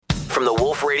from the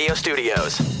Wolf Radio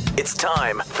Studios. It's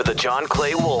time for the John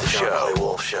Clay Wolf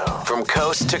Show. From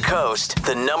coast to coast,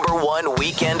 the #1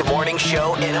 weekend morning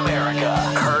show in America.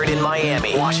 Heard in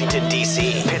Miami, Washington,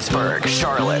 D.C., Pittsburgh,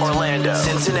 Charlotte, Orlando,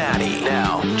 Cincinnati.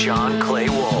 Now, John Clay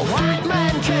Wolf. White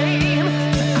man came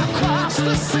across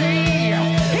the sea.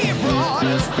 He brought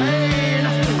us pain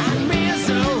and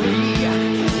misery.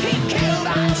 He killed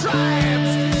our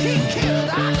tribes. He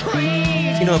killed our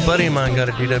creed. You know, a buddy of mine got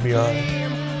a DWI.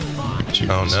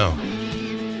 Oh, no.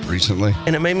 Recently?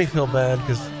 And it made me feel bad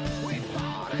because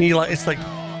it's like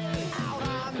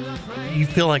you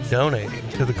feel like donating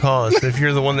to the cause if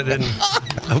you're the one that didn't.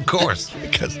 Of course.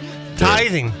 Because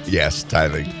Tithing. Yes,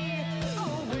 tithing.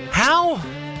 How?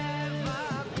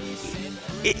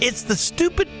 It's the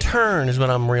stupid turn is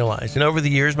what I'm realizing. Over the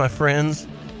years, my friends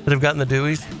that have gotten the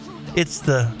Deweys, it's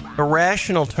the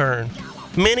irrational turn.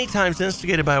 Many times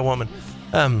instigated by a woman.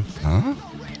 Huh?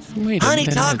 Wait a Honey,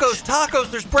 minute.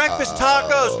 tacos, there's breakfast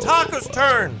tacos,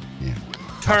 turn. Yeah.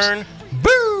 Turn,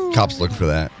 boo! Cops look for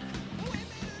that.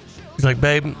 He's like,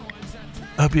 babe,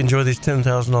 I hope you enjoy these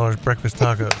 $10,000 breakfast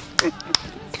tacos.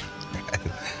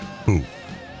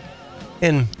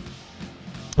 And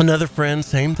another friend,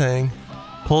 same thing,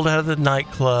 pulled out of the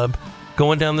nightclub,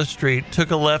 going down the street,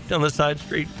 took a left on the side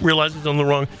street, realized it's on the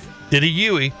wrong, did a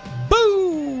Yui, boo!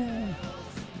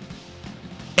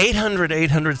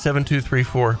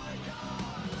 800-800-7234.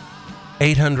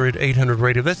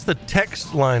 800-800-radio. That's the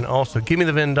text line also.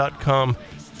 GiveMeTheVin.com.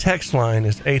 Text line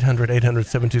is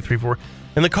 800-800-7234.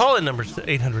 And the call-in number is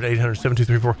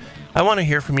 800-800-7234. I want to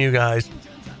hear from you guys.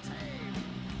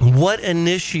 What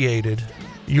initiated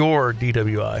your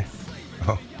DWI?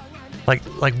 Oh. Like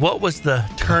what was the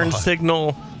turn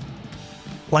signal?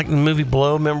 Like the movie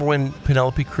Blow, remember when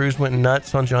Penelope Cruz went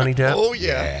nuts on Johnny Depp? Oh,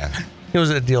 yeah. It was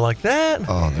a deal like that.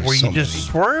 Oh, there's Were so you just many.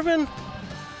 swerving?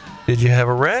 Did you have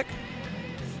a wreck?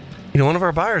 You know, one of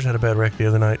our buyers had a bad wreck the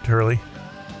other night, Turley.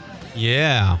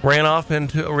 Yeah. Ran off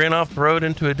the road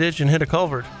into a ditch and hit a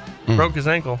culvert. Broke his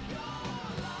ankle.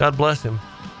 God bless him.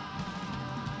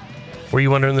 Were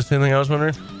you wondering the same thing I was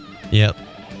wondering? Yep.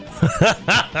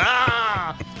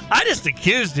 I just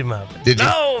accused him of it. Did you?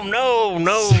 No.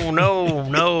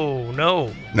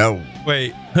 No.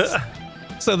 Wait.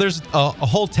 So there's a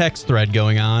whole text thread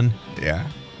going on. Yeah.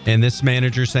 And this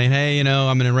manager saying, hey,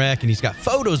 I'm in a wreck. And he's got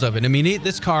photos of it. I mean,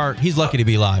 this car, he's lucky to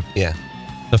be alive. Yeah.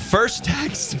 The first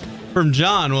text from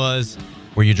John was,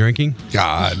 were you drinking?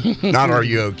 God. Not are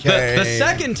you okay? The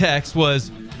second text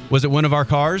was it one of our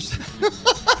cars?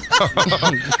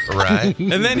 Right.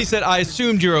 And then he said, I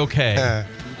assumed you're okay.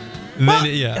 And then,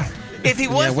 If he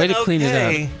wasn't way to clean it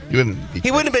okay, You wouldn't be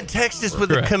he wouldn't have been texted with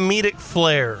Correct. a comedic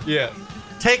flair. Yeah.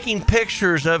 Taking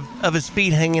pictures of his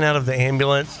feet hanging out of the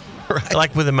ambulance,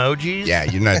 like with emojis. Yeah,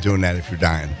 you're not doing that if you're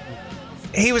dying.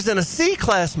 He was in a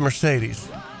C-Class Mercedes,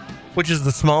 which is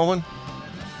the small one.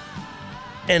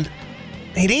 And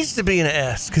he needs to be in an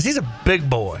S because he's a big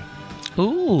boy.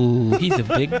 Ooh, he's a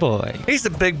big boy. He's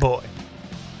a big boy.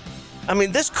 I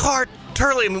mean, this car,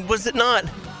 Turley, was it not?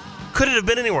 Could it have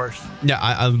been any worse? Yeah,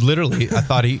 I literally, I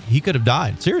thought he could have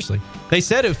died. Seriously. They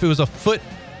said if it was a foot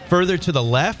further to the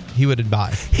left, he would have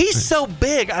died. He's so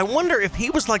big. I wonder if he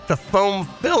was like the foam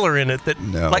filler in it that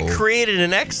No. like created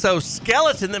an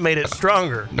exoskeleton that made it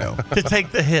stronger. No. To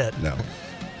take the hit. No.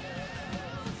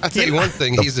 I'll tell you one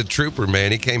thing. He's a trooper,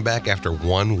 man. He came back after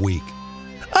 1 week.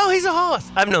 Oh, he's a hoss.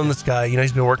 I've known this guy.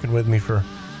 He's been working with me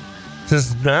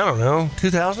since, I don't know,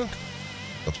 2000?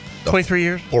 The 23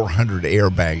 years? 400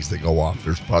 airbags that go off.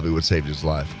 There's probably what saved his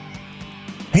life.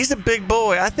 He's a big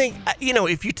boy. I think,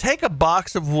 if you take a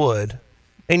box of wood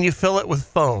and you fill it with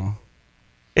foam,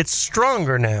 it's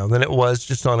stronger now than it was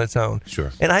just on its own.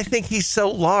 Sure. And I think he's so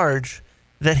large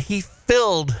that he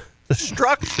filled the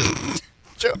structure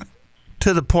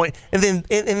to the point. And then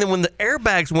when the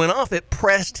airbags went off, it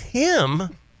pressed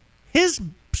his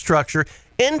structure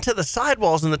into the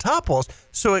sidewalls and the top walls.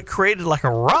 So it created like a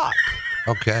rock.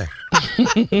 Okay.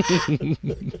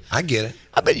 I get it.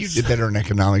 I bet you did better in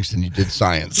economics than you did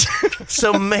science.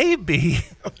 So maybe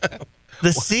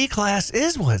the C-Class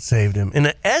is what saved him. In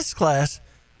the S-Class,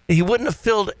 he wouldn't have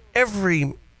filled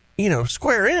every,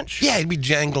 square inch. Yeah, he'd be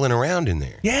jangling around in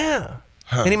there. Yeah.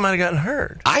 And he might have gotten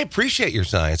hurt. I appreciate your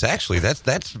science. Actually,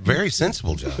 that's very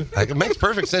sensible, John. It makes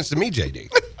perfect sense to me,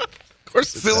 JD. Of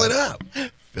course. Fill it up.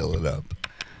 Fill it up.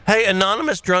 Hey,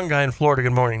 anonymous drunk guy in Florida,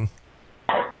 good morning.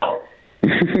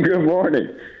 Good morning.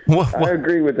 What? I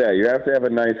agree with that. You have to have a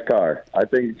nice car. I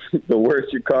think the worse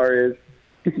your car is,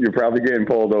 you're probably getting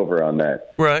pulled over on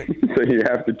that. Right. So you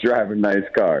have to drive a nice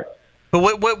car.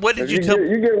 But what did you tell?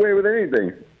 You get away with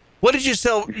anything. What did you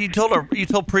sell? You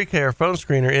told Pre-K, our phone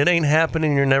screener, it ain't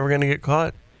happening. You're never going to get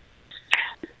caught.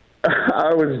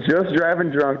 I was just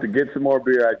driving drunk to get some more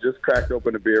beer. I just cracked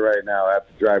open a beer right now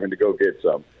after driving to go get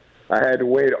some. I had to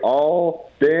wait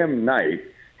all damn night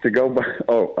to go buy.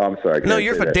 Oh, I'm sorry. No,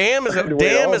 you're for damn is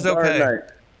okay.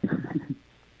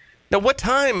 Now, what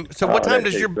time? So, what time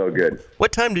does your so good.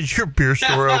 What time does your beer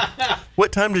store open?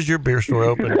 What time does your beer store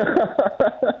open?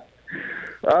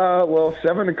 Well,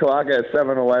 7 o'clock at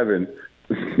 7-Eleven.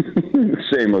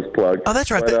 Shameless plug. Oh, that's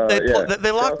right. But,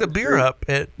 they lock the beer up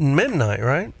at midnight,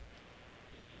 right?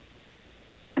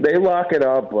 They lock it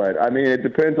up, but I mean, it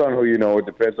depends on who you know. It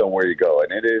depends on where you go,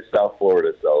 and it is South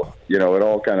Florida, so it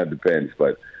all kind of depends.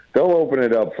 But they'll open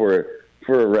it up for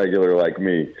a regular like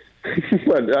me.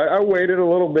 But I waited a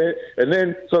little bit, and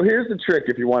then so here's the trick: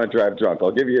 if you want to drive drunk,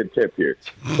 I'll give you a tip here.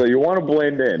 So you want to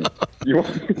blend in. You want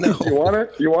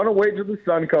to wait till the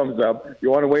sun comes up.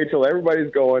 You want to wait till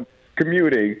everybody's going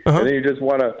commuting, and then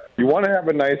you want to have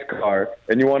a nice car,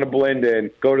 and you want to blend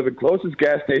in. Go to the closest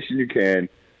gas station you can.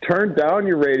 Turn down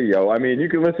your radio. I mean, you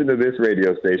can listen to this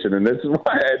radio station, and this is why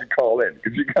I had to call in,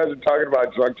 because you guys are talking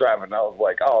about drunk driving, and I was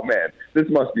like, oh, man, this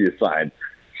must be a sign.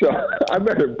 So I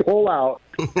better pull out,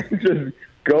 just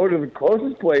go to the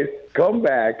closest place, come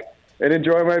back, and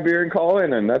enjoy my beer and call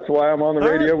in, and that's why I'm on the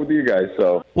radio with you guys.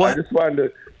 So I just wanted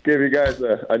to give you guys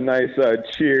a nice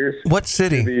cheers. What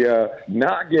city? To the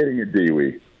not getting a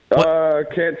Dewey.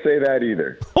 Can't say that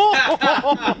either.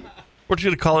 We're just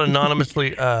going to call it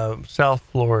anonymously South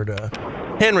Florida.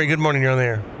 Henry, good morning. You're on the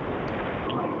air.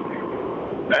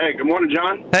 Hey, good morning,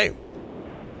 John. Hey.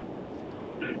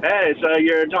 Hey, so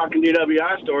you're talking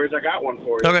DWI stories. I got one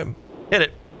for you. Okay, hit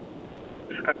it.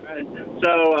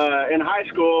 So in high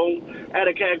school, at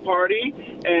a keg party,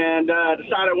 and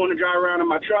decided I wanted to drive around in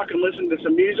my truck and listen to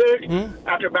some music.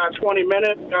 After about 20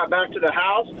 minutes, got back to the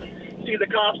house, see the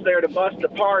cops there to bust the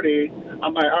party.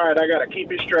 I'm like, all right, I got to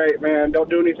keep it straight, man. Don't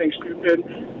do anything stupid.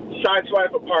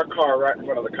 Sideswipe a parked car right in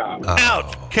front of the cops.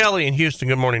 Ouch. Kelly in Houston,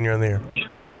 good morning. You're on the air.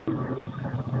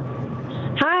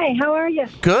 Hi, how are you?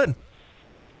 Good.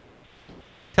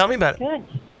 Tell me about it. Good.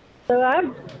 So I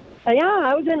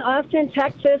was in Austin,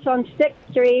 Texas on 6th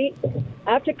Street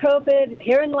after COVID,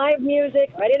 hearing live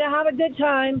music, ready to have a good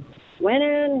time. Went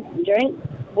in, drank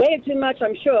way too much,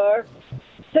 I'm sure.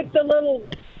 Took the little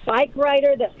bike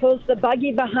rider that pulls the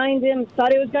buggy behind him,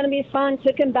 thought it was going to be fun,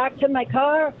 took him back to my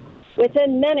car.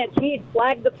 Within minutes, he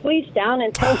flagged the police down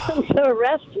and told them to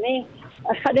arrest me.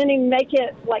 I didn't even make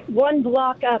it like one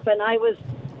block up, and I was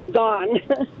gone.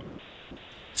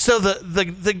 So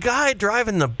the guy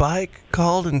driving the bike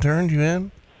called and turned you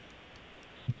in?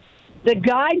 The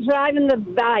guy driving the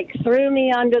bike threw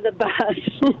me under the bus.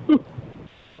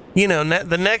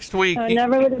 The next week, I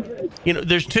never would have.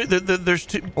 There's two. There's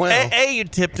two. Well, A, you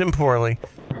tipped him poorly.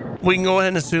 We can go ahead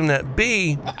and assume that.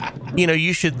 B,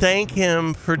 you should thank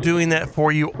him for doing that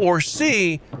for you. Or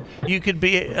C, you could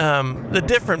be the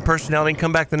different personality and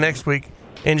come back the next week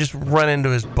and just run into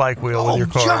his bike wheel with your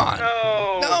car. John.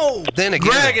 No. Then again.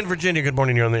 Greg in Virginia, good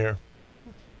morning. You're on the air.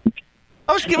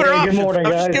 I was giving her options. Good morning, I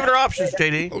was just guys. giving her options,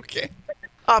 JD. Okay.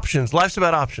 Options. Life's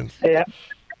about options. Yeah.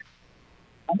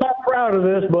 I'm not proud of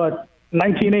this, but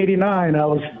 1989, I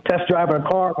was test driving a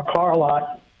car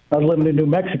lot. I was living in New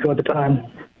Mexico at the time.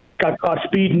 Got caught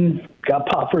speeding, got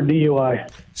popped for DUI.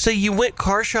 So you went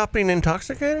car shopping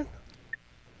intoxicated?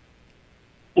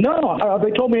 No,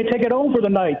 they told me to take it home for the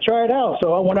night, try it out.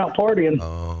 So I went out partying.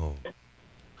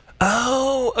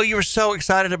 Oh, you were so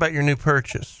excited about your new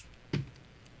purchase.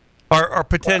 Or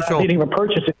potential. I didn't even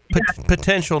purchase it.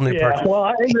 Potential new purchase. Well,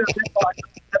 I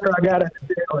got it.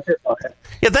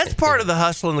 Yeah, that's part of the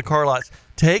hustle in the car lots.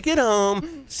 Take it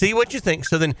home, see what you think.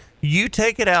 So then you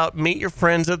take it out, meet your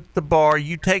friends at the bar.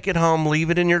 You take it home, leave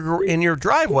it in your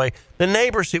driveway. The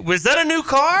neighbors see, was that a new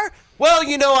car? Well,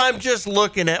 I'm just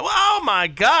looking at. Oh my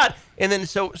God! And then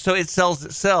so it sells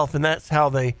itself, and that's how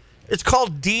they. It's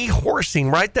called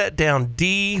dehorsing. Write that down.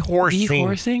 Dehorsing.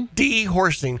 Dehorsing?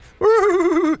 Dehorsing.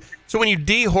 So when you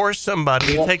dehorse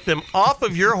somebody, you take them off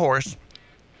of your horse,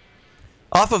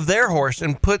 off of their horse,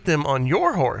 and put them on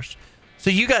your horse. So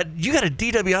you got a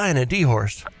DWI and a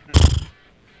dehorse.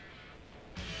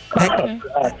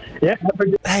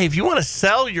 Hey, if you want to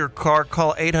sell your car,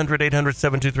 call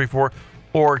 800-800-7234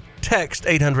 or text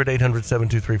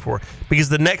 800-800-7234. Because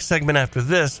the next segment after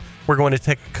this, we're going to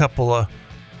take a couple of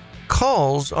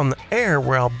calls on the air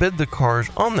where I'll bid the cars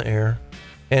on the air,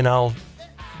 and I'll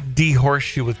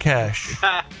dehorse you with cash.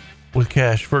 With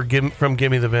cash from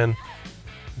GimmeTheVin.com.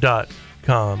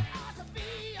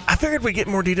 I figured we'd get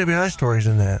more DWI stories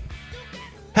than that.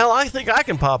 Hell, I think I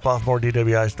can pop off more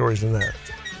DWI stories than that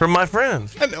from my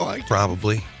friends. I know.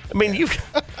 Probably. I mean, you.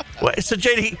 So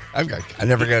JD, I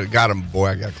never got him. Boy,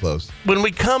 I got close. when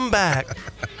we come back,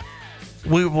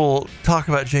 we will talk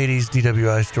about JD's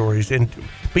DWI stories.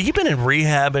 But you've been in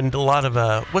rehab and a lot of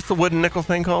what's the wooden nickel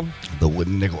thing called? The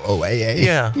wooden nickel. Oh, AA.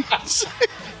 Yeah.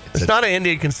 It's not an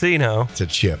Indian casino. It's a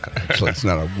chip. Actually, it's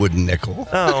not a wooden nickel.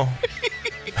 Oh.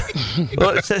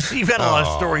 Well, it says you've got a lot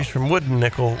of stories from Wooden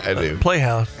Nickel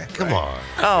Playhouse. Come on.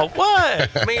 Oh, what?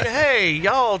 I mean, hey,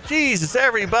 y'all, Jesus,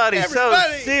 everybody's so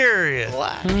serious.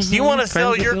 Mm-hmm. You want to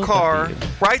sell your car?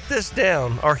 Write this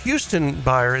down. Our Houston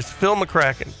buyer is Phil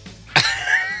McCracken.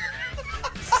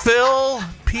 Phil,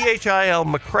 Phil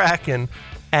McCracken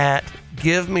at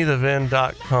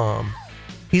GiveMeTheVin.com.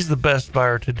 He's the best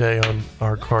buyer today on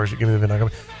our cars at GiveMeTheVin.com.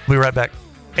 We'll be right back.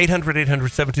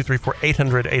 800-800-7234,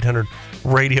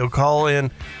 800-800-RADIO. Call in.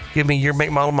 Give me your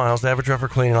make, model, miles, average, rough, or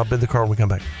clean, and I'll bid the car when we come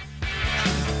back.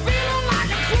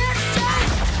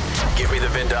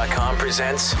 GiveMeTheVin.com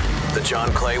presents The John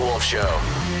Clay Wolf Show.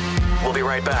 We'll be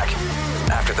right back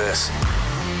after this.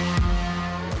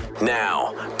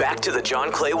 Now, back to The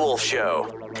John Clay Wolf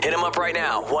Show. Hit him up right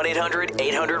now,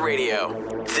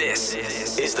 1-800-800-RADIO. This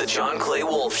is The John Clay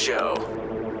Wolf Show.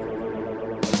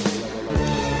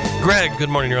 Greg, good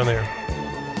morning. You're on there.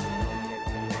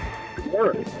 Good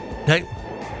morning. Hey.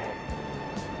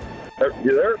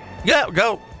 You there? Yeah,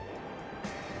 go.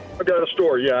 I got a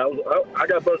story. Yeah, I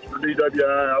got busted for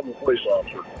DWI. I was a police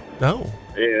officer. Oh.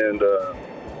 And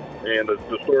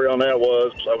the story on that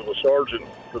was I was a sergeant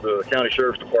for the county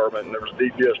sheriff's department, and there was a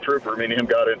DPS trooper. Me and him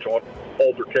got into an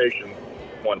altercation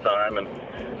one time, and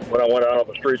when I went out on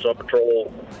the streets on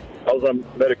patrol, I was on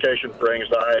medication for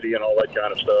anxiety and all that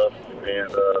kind of stuff,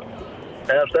 and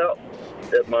passed out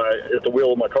at the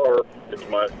wheel of my car. It's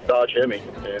my Dodge Hemi,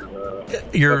 and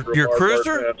your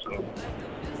cruiser.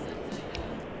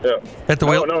 Yeah. At the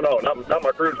wheel? No, not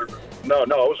my cruiser. No, it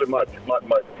was in my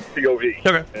POV.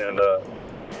 Okay.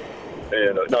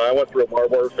 And I went through a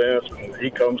barbed wire fence, and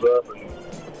he comes up, and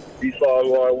he saw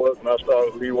who I was, and I saw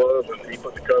who he was, and he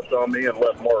put the cuffs on me and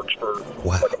left marks for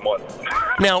like a month.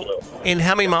 Now, and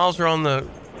how many miles are on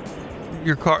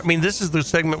your car? I mean, this is the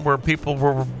segment where people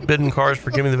were bidding cars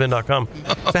for GiveMeTheVin.com.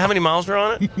 So how many miles are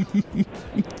on it?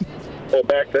 Well,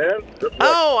 back then?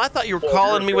 Oh, I thought you were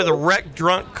calling me with a wrecked,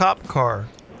 drunk cop car.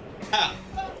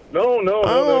 No.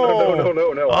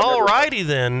 All righty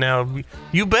then. Now,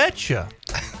 you betcha.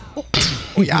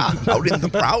 Yeah, out in the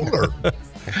Prowler.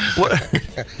 What,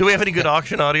 do we have any good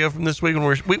auction audio from this week? When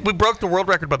we broke the world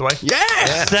record, by the way.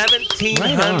 Yeah.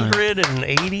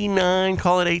 1,789,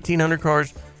 call it 1,800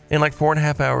 cars in like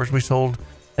 4.5 hours we sold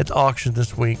at the auction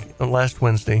this week, last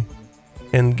Wednesday.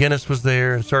 And Guinness was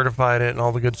there and certified it and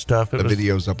all the good stuff. The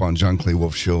video's up on John Clay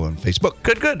Wolf Show on Facebook.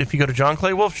 Good. If you go to John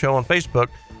Clay Wolf Show on Facebook,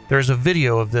 there's a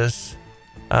video of this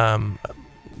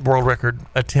world record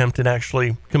attempt and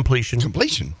actually completion.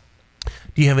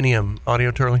 Do you have any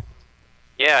audio, Turley?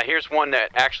 Yeah, here's one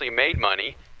that actually made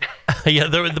money. Yeah,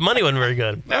 the money wasn't very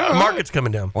good. The market's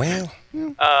coming down. Well,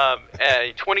 a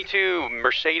 22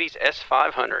 Mercedes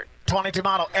S500. 22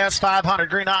 model S500,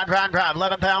 green on grind drive,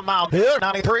 11,000 miles.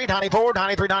 93, 94,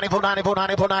 93, 94, 94,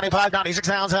 94, 95,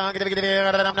 96,000.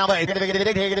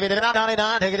 100,000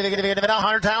 down.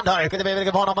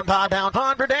 105 down.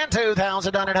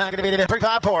 102,000 down.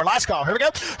 354. Last call. Here we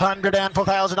go.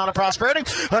 $104,000 prosperity.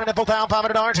 $104,500.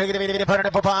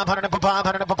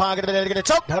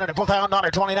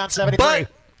 $104,000. $29.73. But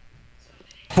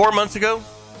 4 months ago,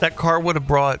 that car would have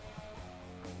brought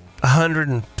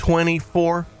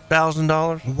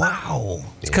 $124,000. Wow.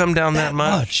 It's come down that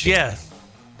much. Yes.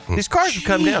 These cars have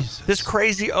come down. This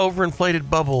crazy overinflated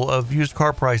bubble of used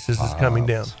car prices is coming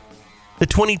down. The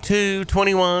 22,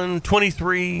 21,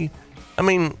 23, I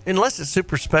mean, unless it's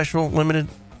super special, limited,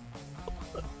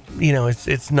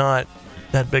 it's not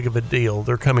that big of a deal.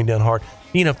 They're coming down hard.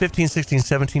 15, 16,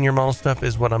 17-year model stuff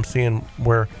is what I'm seeing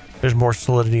where there's more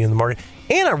solidity in the market.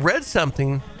 And I read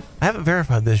something, I haven't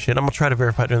verified this yet, I'm going to try to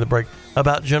verify it during the break,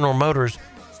 about General Motors,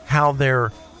 how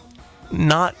they're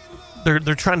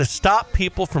trying to stop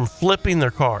people from flipping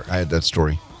their cars. I had that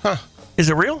story. Huh. Is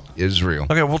it real? It is real.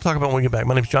 Okay, we'll talk about it when we get back.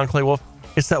 My name's John Clay Wolf.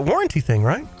 It's that warranty thing,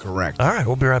 right? Correct. All right,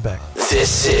 we'll be right back.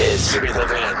 This is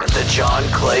the John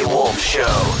Clay Wolf Show.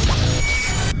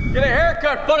 Get a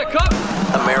haircut, buttercup.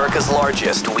 America's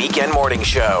largest weekend morning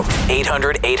show,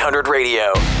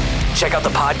 800-800-RADIO. Check out the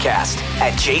podcast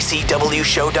at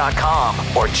jcwshow.com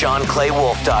or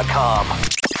johnclaywolf.com.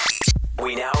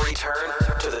 We now return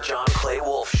to the John Clay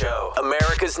Wolf Show.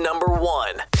 America's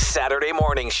 #1 Saturday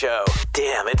morning show.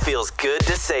 Damn, it feels good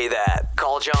to say that.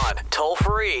 Call John, toll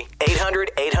free,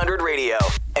 800-800-RADIO.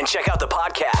 And check out the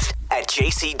podcast at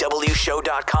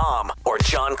jcwshow.com or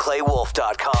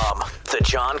johnclaywolf.com. The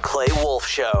John Clay Wolf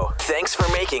Show. Thanks for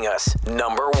making us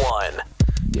 #1.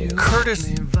 Curtis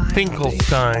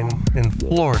Finkelstein in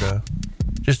Florida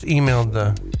just emailed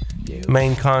the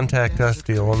main contact us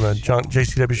deal on the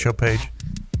JCW show page,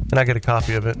 and I get a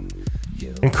copy of it.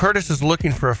 And Curtis is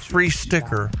looking for a free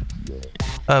sticker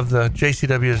of the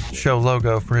JCW show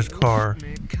logo for his car,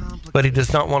 but he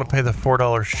does not want to pay the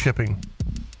 $4 shipping.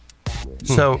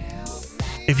 So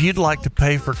if you'd like to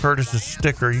pay for Curtis's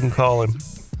sticker, you can call him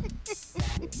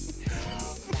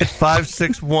at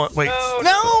 561. Wait.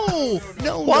 No.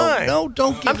 Why? No,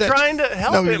 don't give I'm that. trying to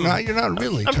help no, him. You're not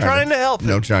really. I'm trying to help him.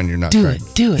 No, John, you're not Do trying.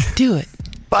 it. Do it.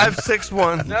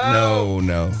 561.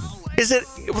 No. Is it?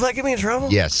 Will that get me in trouble?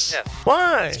 Yes.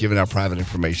 Why? It's giving out private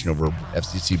information over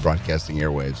FCC broadcasting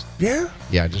airwaves. Yeah?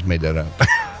 Yeah, I just made that up.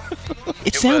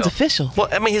 It sounds official. Well,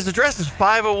 I mean, his address is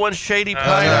 501 Shady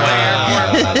Pine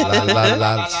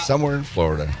Way. Somewhere in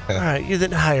Florida. All right.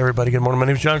 Hi, everybody. Good morning. My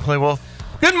name is John Clay Wolf.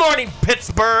 Good morning,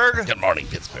 Pittsburgh. Good morning,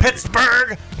 Pittsburgh.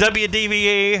 Pittsburgh,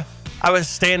 WDVE. I was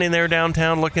standing there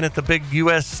downtown looking at the big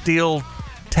U.S. Steel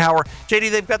tower.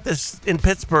 JD, they've got this in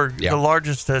Pittsburgh, the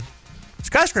largest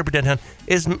skyscraper downtown,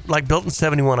 is like built in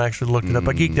 71. I actually looked it up.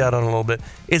 I geeked out on it a little bit.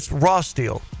 It's raw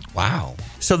steel. Wow.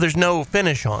 So there's no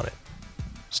finish on it.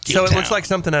 Steel it town. looks like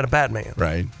something out of Batman.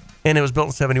 Right. And it was built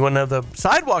in 71. Now, the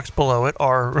sidewalks below it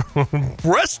are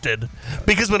rusted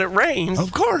because when it rains,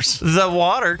 of course, the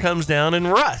water comes down and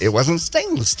rusts. It wasn't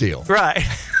stainless steel. Right.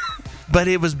 But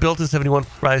it was built in 71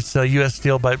 by U.S.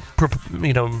 Steel by,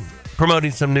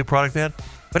 promoting some new product they had.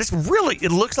 But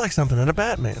it looks like something out of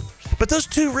Batman. But those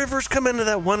two rivers come into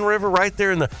that one river right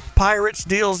there, and the Pirates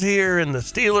deals here, and the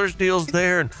Steelers deals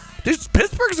there. And dude,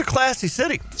 Pittsburgh's a classy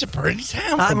city. It's a pretty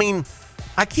town. I mean,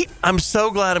 I'm so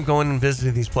glad I'm going and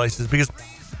visiting these places because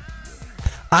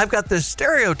I've got this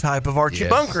stereotype of Archie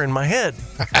Bunker in my head.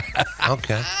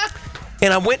 Okay.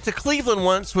 And I went to Cleveland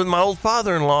once with my old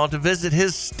father-in-law to visit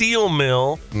his steel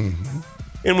mill. Mm-hmm.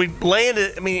 And we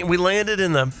landed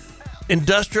in the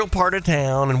industrial part of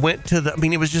town and went to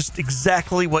it was just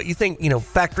exactly what you think,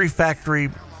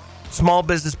 factory, small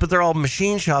business, but they're all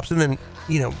machine shops. And then,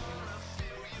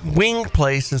 wing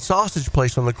place and sausage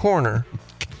place on the corner.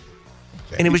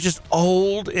 And it was just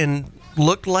old and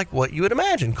looked like what you would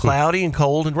imagine. Cloudy and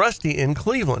cold and rusty in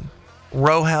Cleveland.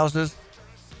 Row houses.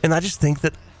 And I just think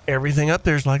that everything up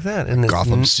there is like that. And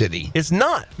Gotham City. It's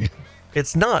not.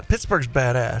 It's not. Pittsburgh's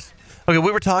badass. Okay,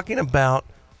 we were talking about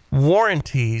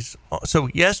warranties. So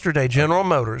yesterday, General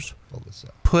Motors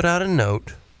put out a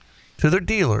note to their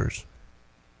dealers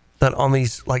that on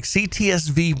these like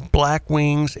CTSV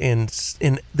Blackwings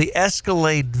and the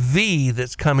Escalade V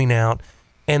that's coming out,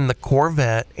 and the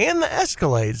Corvette and the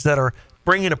Escalades that are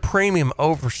bringing a premium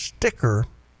over sticker,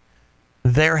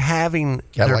 they're having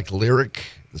Cadillac Lyric,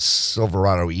 the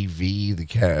Silverado EV,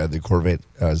 the Corvette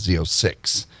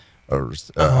Z06, or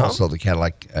also the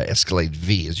Cadillac Escalade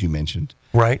V, as you mentioned.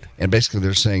 Right. And basically,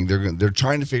 they're saying they're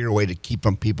trying to figure a way to keep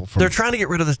people from. They're trying to get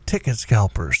rid of the ticket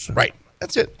scalpers. Right.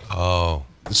 That's it. Oh.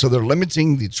 So they're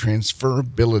limiting the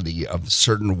transferability of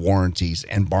certain warranties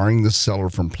and barring the seller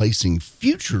from placing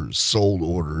future sold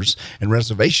orders and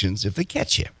reservations if they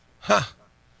catch you. Huh.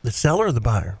 The seller or the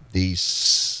buyer? The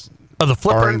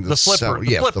flipper?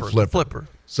 The flipper.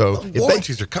 So the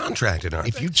warranties are contracted, aren't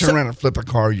if they? you turn around and flip a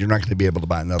car, you're not going to be able to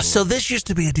buy another So one. this used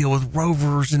to be a deal with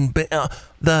Rovers and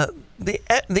the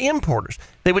importers.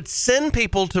 They would send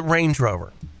people to Range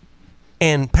Rover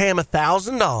and pay him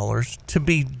 $1,000 to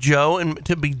be Joe and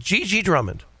to be Gigi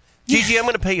Drummond. Gigi, I'm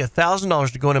going to pay you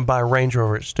 $1,000 to go in and buy a Range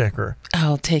Rover sticker.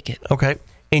 I'll take it. Okay.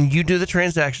 And you do the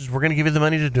transactions. We're going to give you the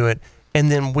money to do it. And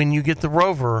then when you get the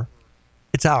Rover,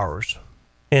 it's ours.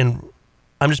 And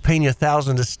I'm just paying you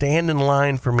 $1,000 to stand in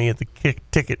line for me at the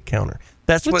ticket counter.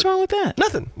 What's wrong with that?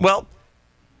 Nothing. Well,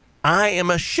 I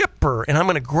am a shipper, and I'm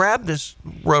going to grab this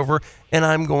Rover, and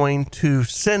I'm going to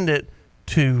send it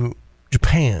to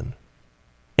Japan.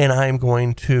 And I'm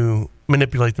going to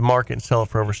manipulate the market and sell it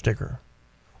for over sticker.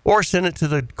 Or send it to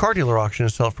the car dealer auction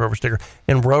and sell it for over sticker.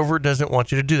 And Rover doesn't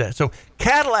want you to do that. So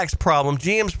Cadillac's problem,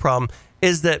 GM's problem,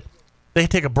 is that they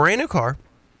take a brand new car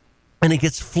and it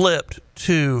gets flipped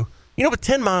to, with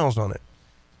 10 miles on it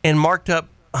and marked up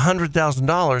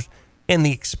 $100,000. And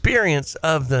the experience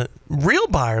of the real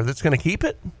buyer that's going to keep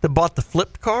it, that bought the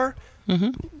flipped car,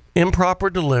 improper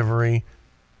delivery.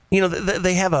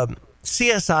 They have a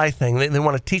CSI thing. They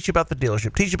want to teach you about the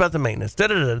dealership, teach you about the maintenance,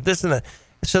 this and that.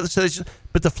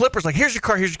 but the flipper's like, here's your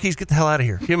car, here's your keys, get the hell out of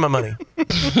here, give me my money.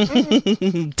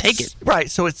 Take it. Right,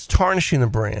 so it's tarnishing the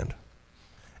brand.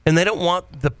 And they don't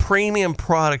want the premium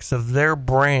products of their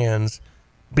brands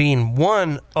being,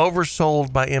 one,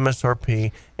 oversold by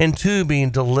MSRP, and two,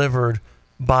 being delivered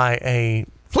by a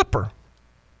flipper.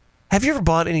 Have you ever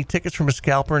bought any tickets from a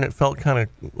scalper and it felt kind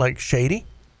of like shady?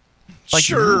 Like,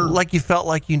 sure. Like you felt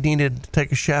like you needed to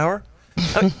take a shower?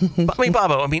 I mean,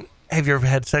 Bobo, have you ever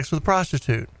had sex with a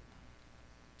prostitute?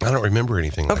 I don't remember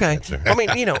anything like Okay. that, sir.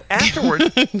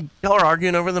 Afterwards, y'all are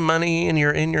arguing over the money, and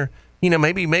you're in your,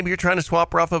 maybe you're trying to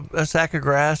swap her off a sack of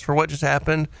grass for what just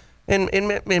happened, and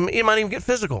it might even get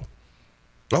physical.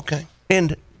 Okay.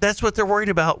 And that's what they're worried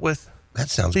about with. That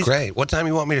sounds great. What time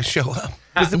you want me to show up?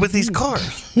 With these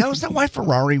cars. Now, is that why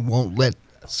Ferrari won't let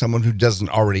someone who doesn't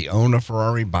already own a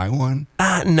Ferrari buy one?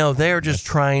 No, they're just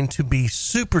trying to be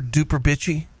super duper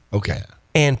bitchy. Okay.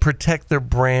 And protect their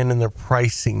brand and their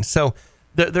pricing. So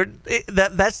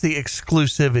that's the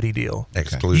exclusivity deal.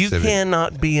 Exclusivity. You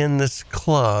cannot be in this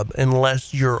club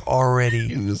unless you're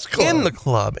already in the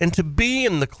club. And to be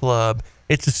in the club,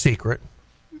 it's a secret.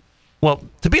 Well,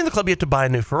 to be in the club, you have to buy a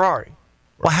new Ferrari.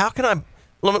 Well, how can I...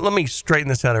 Let me straighten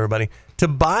this out, everybody. To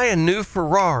buy a new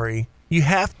Ferrari, you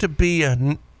have to be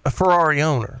a Ferrari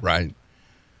owner. Right.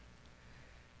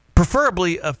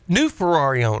 Preferably a new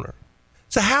Ferrari owner.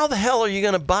 So how the hell are you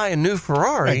going to buy a new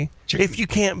Ferrari if you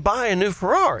can't buy a new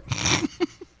Ferrari?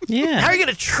 Yeah. How are you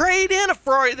going to trade in a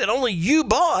Ferrari that only you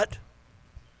bought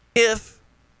if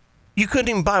you couldn't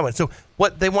even buy one? So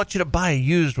what they want you to buy a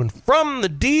used one from the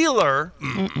dealer,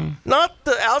 not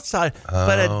the outside,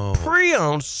 but a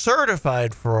pre-owned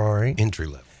certified Ferrari. Entry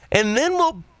level. And then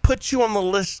we'll put you on the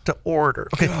list to order.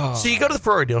 Okay, so you go to the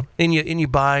Ferrari deal and you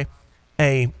buy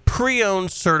a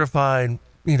pre-owned certified,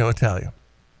 Italia.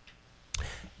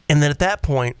 And then at that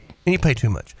point, and you pay too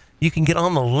much, you can get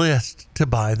on the list to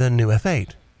buy the new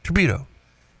F8 Tributo.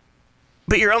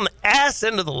 But you're on the ass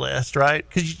end of the list, right?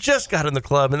 Because you just got in the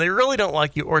club and they really don't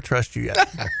like you or trust you yet.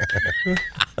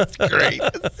 That's great.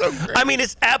 That's so great.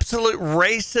 It's absolute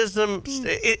racism.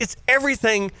 It's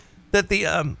everything that the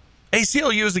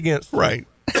ACLU is against. Right.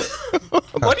 What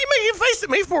are you making a face at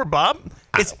me for, Bob?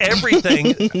 It's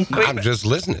everything. I'm just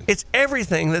listening. It's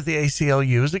everything that the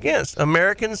ACLU is against.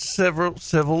 American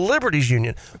Civil Liberties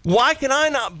Union. Why can I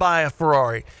not buy a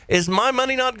Ferrari? Is my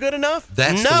money not good enough?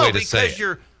 That's the way to say it.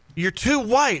 because you're too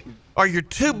white, or you're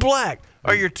too black,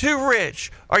 or you're too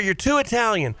rich, or you're too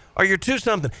Italian, or you're too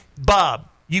something. Bob,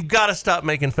 you've got to stop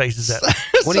making faces at me.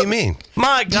 What do you mean?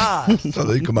 My God. So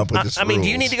they come up with this do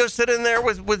you need to go sit in there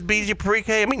with BJ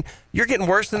Parike? You're getting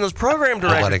worse than those program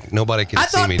directors. Nobody can I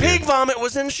see thought me. Pig Vomit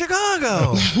was in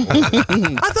Chicago.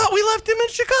 I thought we left him in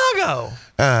Chicago.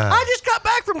 I just got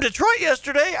back from Detroit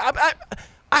yesterday.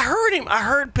 I heard him. I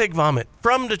heard Pig Vomit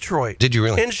from Detroit. Did you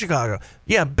really? In Chicago.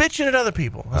 Yeah, bitching at other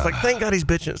people. I was like, thank God he's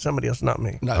bitching at somebody else, not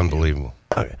me. Unbelievable.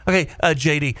 Okay,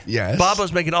 JD. Yes?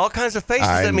 Bobo's making all kinds of faces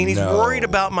at me. He's know. worried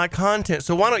about my content.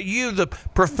 So why don't you, the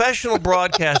professional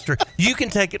broadcaster, you can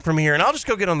take it from here, and I'll just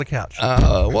go get on the couch.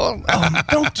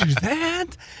 Don't do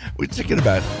that. We're talking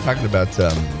about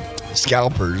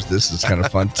scalpers. This is kind of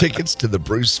fun. Tickets to the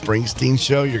Bruce Springsteen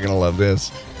show. You're going to love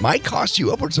this. Might cost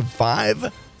you upwards of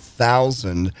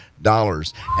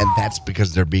 $5,000, and that's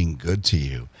because they're being good to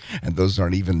you. And those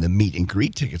aren't even the meet and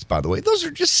greet tickets, by the way. Those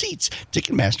are just seats.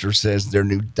 Ticketmaster says their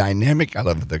new dynamic, I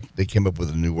love it, they came up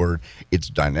with a new word, it's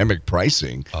dynamic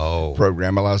pricing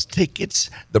program allows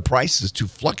tickets, the prices to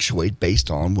fluctuate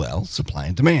based on, supply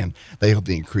and demand. They hope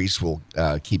the increase will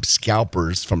keep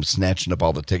scalpers from snatching up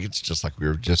all the tickets, just like we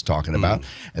were just talking about.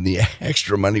 And the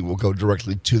extra money will go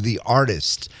directly to the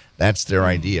artist. That's their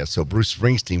idea. So Bruce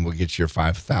Springsteen will get your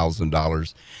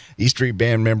 $5,000. E Street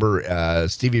Band member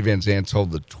Stevie Van Zandt told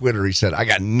the Twitter, he said, I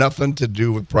got nothing to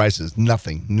do with prices.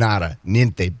 Nothing. Nada.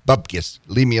 Niente. Bupkis.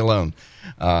 Leave me alone.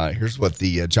 Here's what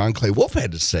the John Clay Wolf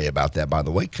had to say about that, by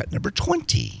the way. Cut number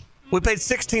 20. We paid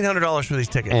 $1,600 for these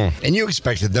tickets. And you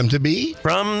expected them to be?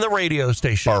 From the radio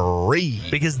station. Free.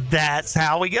 Because that's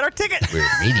how we get our tickets. We're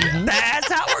media.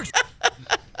 That's how it works.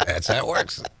 That's how it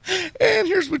works. And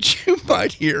here's what you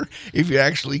might hear if you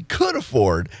actually could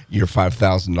afford your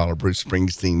 $5,000 Bruce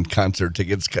Springsteen concert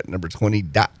tickets. Cut number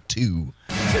 20.2.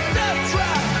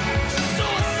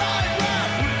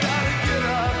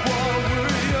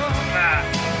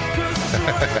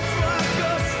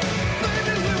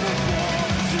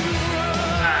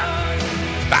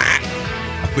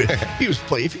 If he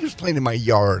was playing in my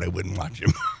yard, I wouldn't watch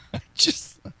him.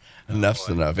 Just enough's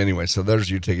enough. Anyway, so there's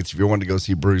your tickets. If you wanted to go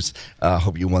see Bruce,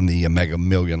 hope you won the Mega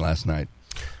Million last night.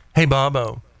 Hey,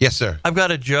 Bobo. Yes, sir. I've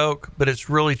got a joke, but it's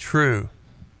really true.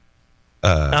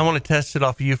 I want to test it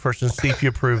off of you first and see if you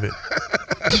approve it.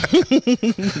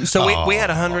 So we had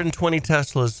 120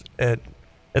 Teslas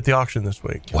at the auction this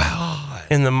week. Wow.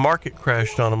 And the market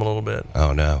crashed on them a little bit.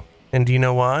 Oh, no. And do you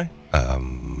know why?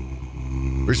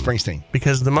 Bruce Springsteen.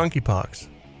 Because of the monkeypox.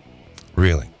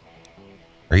 Really?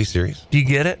 Are you serious? Do you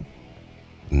get it?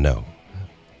 No.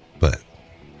 But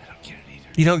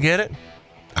You don't get it?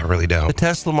 I really don't. The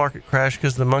Tesla market crashed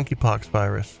because of the monkeypox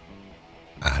virus.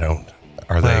 I don't.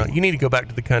 Are they? You need to go back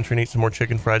to the country and eat some more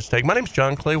chicken fried steak. My name's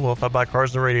John Clay Wolf. I buy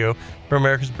cars on the radio for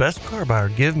America's best car buyer.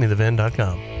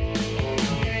 GiveMeTheVin.com.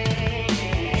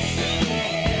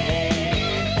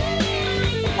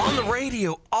 On the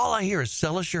radio, all I hear is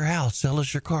sell us your house, sell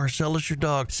us your car, sell us your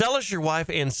dog, sell us your wife,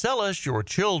 and sell us your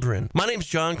children. My name's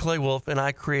John Clay Wolf, and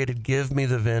I created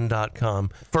GiveMeTheVin.com.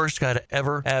 First guy to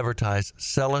ever advertise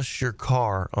sell us your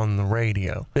car on the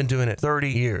radio. Been doing it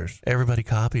 30 years. Everybody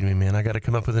copied me, man. I got to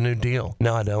come up with a new deal.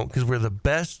 No, I don't, because we're the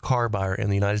best car buyer in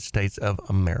the United States of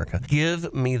America.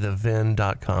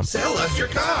 GiveMeTheVin.com. Sell us your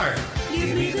car.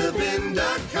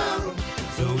 GiveMeTheVin.com.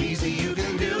 So easy you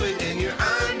can do it in your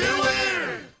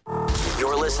underwear.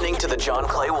 You're listening to the John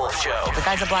Clay Wolf Show. The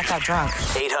guy's a blackout drunk.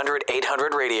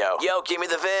 800-800-radio. Yo, give me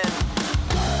the VIN.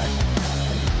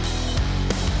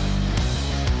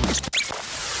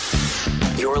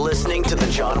 You're listening to the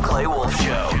John Clay Wolf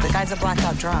Show. The guy's a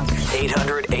blackout drunk.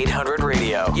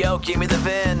 800-800-radio. Yo, give me the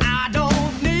VIN. I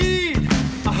don't need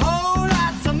a whole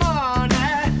lot of money.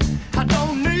 I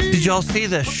don't need. Did y'all see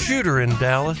the shooter in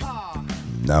Dallas?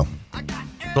 No.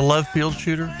 The Love Field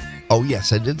shooter? Oh,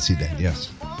 yes, I did see that.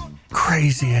 Yes.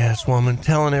 Crazy ass woman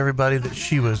telling everybody that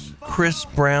she was Chris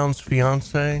Brown's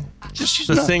fiance. She's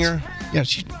the nuts. singer. Yeah,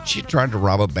 she tried to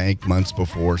rob a bank months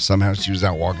before. Somehow she was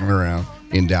out walking around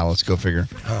in Dallas. Go figure.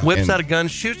 Whips And- out a gun,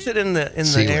 shoots it in the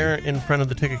Ceiling. air in front of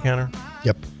the ticket counter.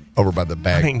 Yep. Over by the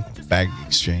bag I mean, bag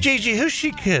exchange. Gigi, who's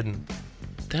she kidding?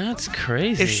 That's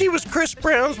crazy. If she was Chris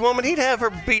Brown's woman, he'd have her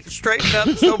beat straightened up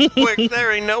so quick.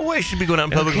 There ain't no way she'd be going out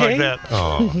in public like that.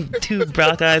 Oh. Two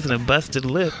brown eyes and a busted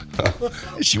lip.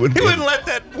 She wouldn't. He wouldn't let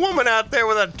that woman out there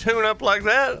with a tune-up like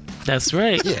that. That's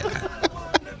right. Yeah.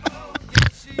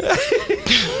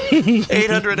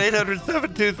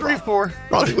 800-800-7234.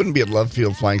 Probably wouldn't be at Love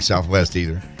Field flying Southwest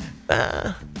either.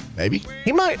 Maybe.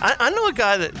 He might. I know a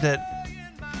guy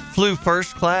that flew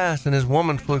first class and his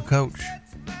woman flew coach.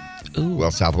 Ooh.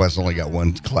 Well, Southwest only got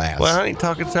one class. Well, I ain't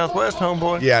talking Southwest,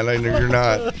 homeboy. Yeah, no, you're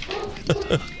not.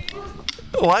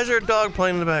 Why is there a dog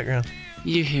playing in the background?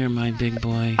 You hear my big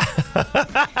boy.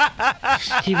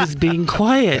 He was being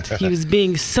quiet. He was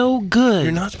being so good.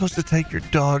 You're not supposed to take your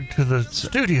dog to the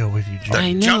studio with you, Jim.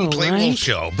 I know, John Clay right? Wolf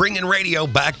Show, bringing radio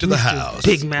back to the house.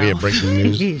 Big mouth. We have breaking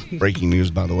news. Breaking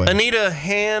news, by the way. Anita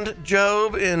Hand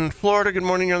Job in Florida. Good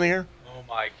morning. You're on the air. Oh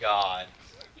my God.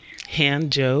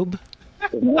 Hand Job.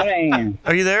 Good morning.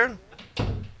 Are you there?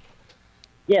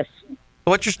 Yes.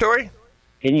 What's your story?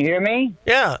 Can you hear me?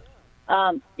 Yeah.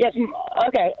 Yes.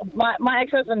 Okay. My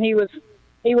ex-husband, he had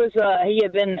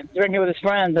been drinking with his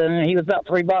friends, and he was about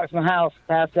 3 blocks from the house,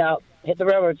 passed out, hit the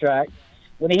railroad track.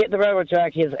 When he hit the railroad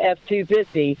track, his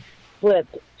F-250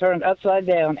 flipped, turned upside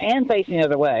down, and facing the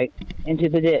other way into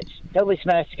the ditch. Totally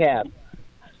smashed the cab.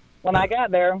 When I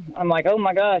got there, I'm like, oh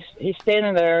my gosh, he's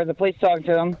standing there. The police talking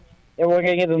to him. They were going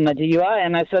to give him a DUI,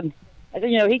 and I said,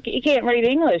 you know, he can't read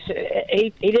English.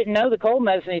 He didn't know the cold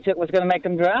medicine he took was going to make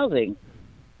him drowsy.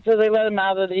 So they let him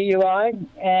out of the DUI,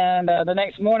 and the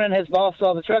next morning his boss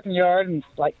saw the trucking yard and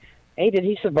was like, hey, did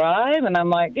he survive? And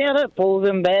I'm like, yeah, that fool's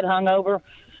in bed, hungover,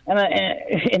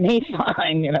 and he's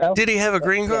fine, you know. Did he have a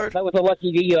green card? That was a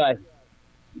lucky DUI.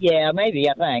 Yeah, maybe,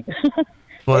 I think.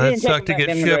 Well, They that didn't take sucked to him get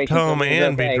back to shipped immigration, home so he was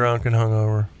and be okay. drunk and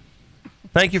hungover.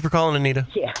 Thank you for calling, Anita.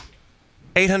 Yeah.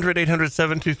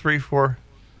 800-800-7234.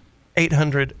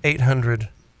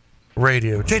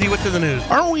 800-800-radio. JD, what's in the news?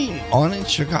 Aren't we on in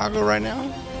Chicago right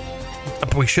now?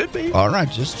 We should be. All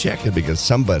right, just check it because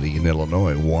somebody in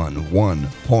Illinois won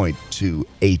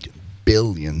 $1.28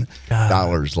 billion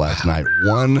last night.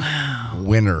 One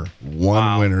winner.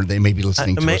 They may be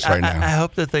listening to us right now. I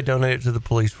hope that they donate it to the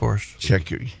police force.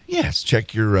 Check your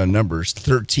numbers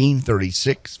 13,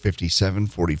 36, 57,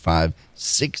 45,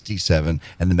 67,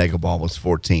 and the Mega Ball was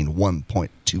 14,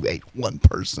 1.28, one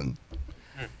person.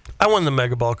 I won the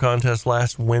Mega Ball contest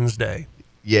last Wednesday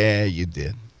Yeah, you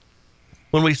did.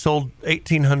 when we sold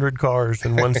 1,800 cars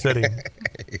in one sitting.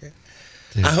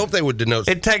 I hope they would denote.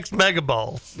 It takes Mega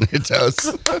Balls. It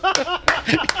does.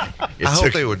 I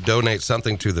hope they would donate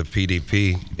something to the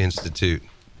PDP Institute,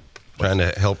 trying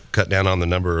to help cut down on the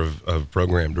number of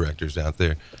program directors out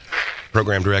there.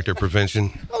 Program Director,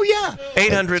 Prevention. Oh yeah.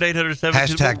 800-800-72.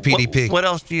 Hashtag PDP. What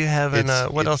else do you have in?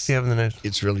 What else do you have in the news?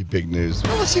 It's really big news.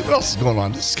 Well, let's see what else is going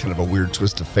on. This is kind of a weird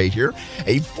twist of fate here.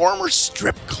 A former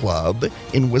strip club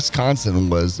in Wisconsin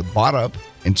was bought up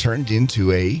and turned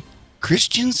into a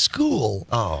Christian school.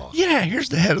 Oh. Yeah, here's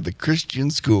the head of the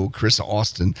Christian school, Chris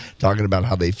Austin, talking about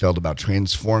how they felt about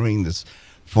transforming this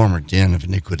former den of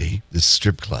iniquity, this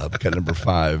strip club, cut number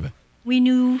 5. We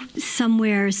knew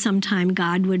somewhere, sometime,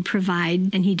 God would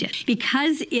provide, and He did.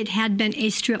 Because it had been a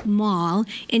strip mall,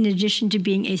 in addition to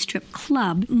being a strip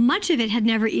club, much of it had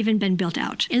never even been built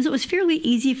out. And so it was fairly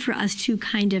easy for us to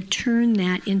kind of turn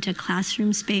that into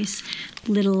classroom space,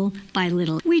 little by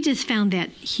little. We just found that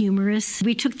humorous.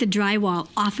 We took the drywall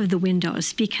off of the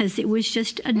windows because it was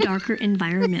just a darker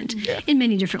environment in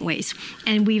many different ways.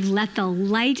 And we've let the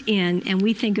light in, and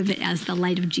we think of it as the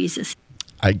light of Jesus.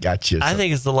 I got you. I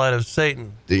think it's the light of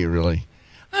Satan. Do you really?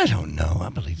 I don't know. I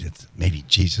believe that maybe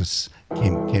Jesus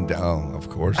came down. Oh, of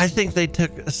course. I think they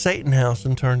took a Satan house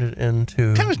and turned it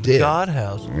into God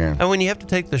house. Yeah. And when you have to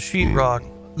take the sheetrock,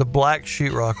 the black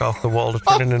sheetrock off the wall to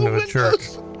turn it into a church,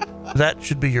 that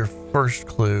should be your first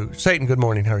clue. Satan, good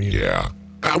morning. How are you? Yeah.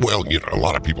 Well, a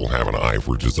lot of people have an eye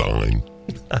for design.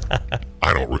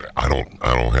 I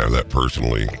don't have that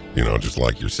personally. Just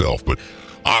like yourself. But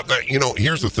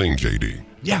here's the thing, JD.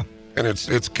 Yeah. And it's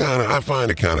kind of, I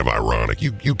find it kind of ironic.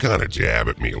 You kind of jab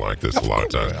at me like this a lot of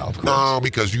times. Well, of course. No,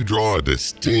 because you draw a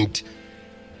distinct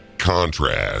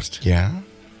contrast. Yeah.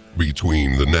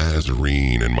 Between the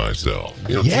Nazarene and myself.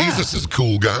 Jesus is a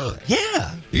cool guy.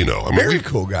 Yeah. Very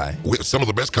cool guy. With some of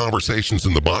the best conversations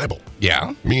in the Bible.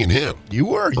 Yeah. Me and him. You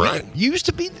were. Right. You used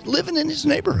to be living in his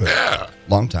neighborhood. Yeah.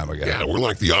 Long time ago. Yeah, we're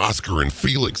like the Oscar and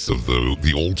Felix of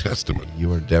the Old Testament.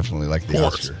 You are definitely like the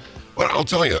Oscar. But I'll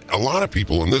tell you, a lot of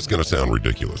people, and this is going to sound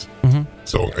ridiculous. Mm-hmm.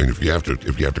 So, and if you have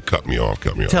to cut me off,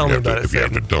 cut me off. Tell me If about you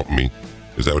have to dump me,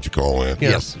 is that what you call that?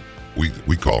 Yes.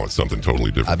 We call it something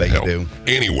totally different. I bet Hell, you do.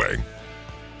 Anyway,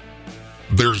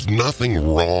 there's nothing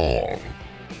wrong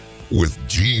with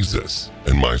Jesus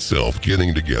and myself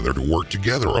getting together to work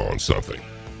together on something.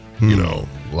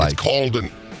 It's called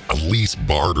a lease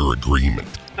barter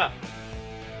agreement.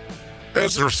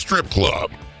 As a strip club.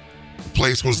 The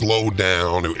place was low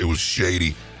down. It was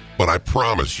shady. But I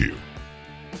promise you,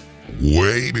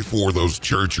 way before those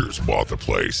churchers bought the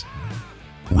place,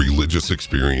 religious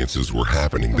experiences were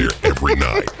happening there every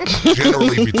night,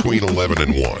 generally between 11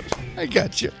 and 1. I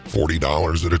got you.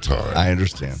 $40 at a time. I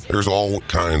understand. There's all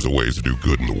kinds of ways to do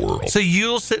good in the world. So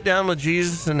you'll sit down with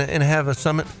Jesus and have a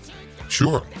summit?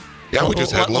 Sure. Yeah, we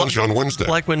just had lunch on Wednesday.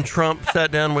 Like when Trump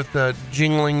sat down with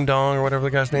Jingling Dong or whatever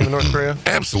the guy's name in North Korea?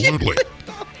 Absolutely.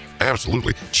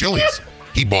 Absolutely. Chili's.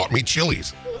 He bought me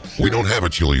Chili's. We don't have a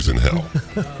Chili's in hell.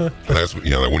 And that's when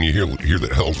you hear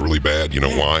that hell's really bad, you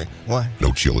know why? Why?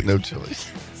 No Chili's. No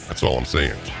Chili's. That's all I'm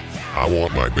saying. I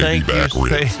want my baby back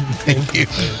ribs. Thank you.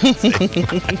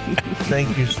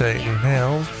 Thank you, Satan.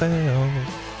 Hell's bound.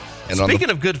 Speaking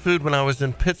of good food, when I was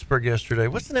in Pittsburgh yesterday,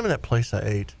 what's the name of that place I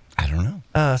ate? I don't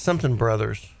know. Something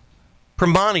Brothers.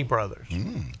 Primanti Brothers.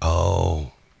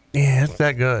 Oh. Yeah, it's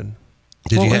that good.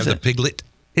 Did you have the piglet?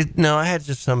 No, I had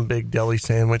just some big deli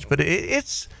sandwich, but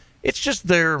it's just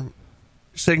their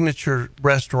signature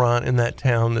restaurant in that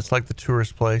town that's like the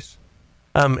tourist place.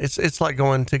 It's like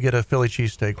going to get a Philly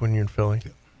cheesesteak when you're in Philly.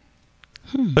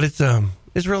 But it's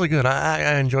really good.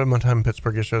 I enjoyed my time in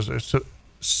Pittsburgh. I was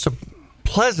so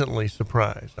pleasantly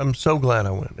surprised. I'm so glad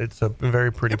I went. It's a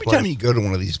very pretty place. Every time you go to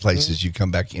one of these places, you come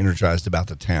back energized about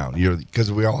the town.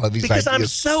 Because we all have these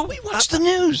ideas. We watch the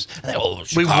news.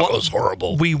 Chicago's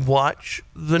horrible. We watch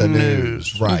the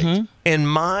news. Right. Mm-hmm. And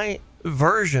my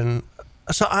version,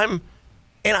 so I'm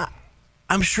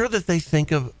sure that they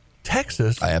think of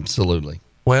Texas. Absolutely.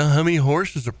 Well, how many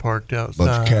horses are parked outside?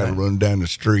 Bunch of cattle running down the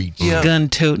streets. Yeah.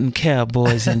 Gun-toting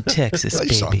cowboys in Texas, They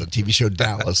baby. saw the TV show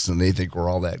Dallas, and they think we're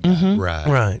all that guy.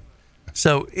 Right.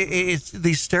 So it's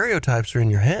these stereotypes are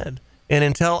in your head, and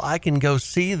until I can go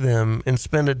see them and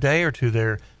spend a day or two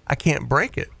there, I can't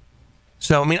break it.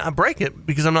 So I break it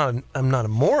because I'm not a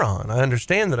moron. I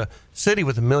understand that a city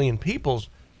with 1 million people's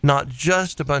not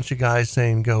just a bunch of guys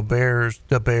saying "Go Bears,"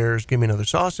 "The Bears," "Give me another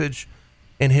sausage,"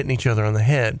 and hitting each other on the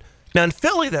head. Now, in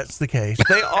Philly, that's the case.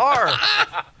 They are.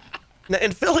 Now,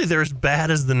 in Philly, they're as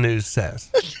bad as the news says.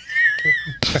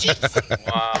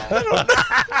 Wow.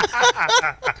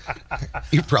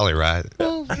 You're probably right.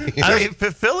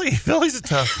 Philly's a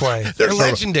tough place. They're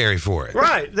legendary for it.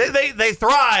 Right. They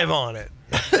thrive on it.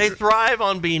 They thrive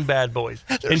on being bad boys.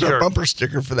 There's a bumper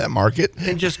sticker for that market.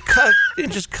 And just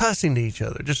cussing to each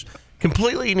other, just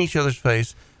completely in each other's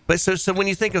face. But so when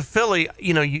you think of Philly,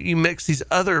 you mix these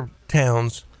other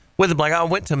towns with them. Like I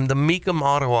went to the Mecum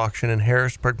Auto Auction in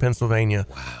Harrisburg, Pennsylvania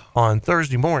on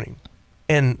Thursday morning.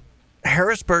 And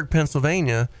Harrisburg,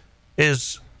 Pennsylvania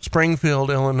is Springfield,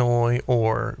 Illinois,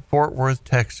 or Fort Worth,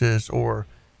 Texas, or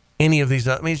any of these.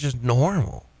 I mean, it's just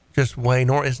normal. Just way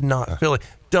normal. It's not Philly.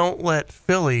 Don't let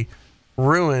Philly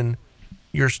ruin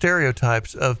your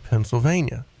stereotypes of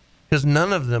Pennsylvania, because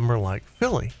none of them are like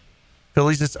Philly.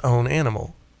 Philly's its own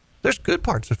animal. There's good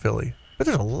parts of Philly, but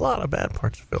there's a lot of bad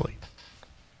parts of Philly.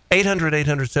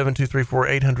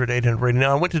 800-800-7234, 800-800-RADIO.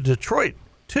 Now, I went to Detroit,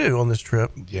 too, on this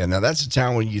trip. Yeah, now that's a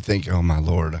town when you think, oh, my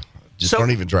Lord, just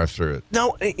don't even drive through it.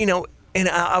 No, and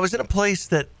I was in a place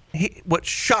that what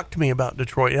shocked me about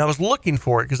Detroit, and I was looking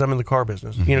for it because I'm in the car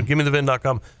business. Mm-hmm.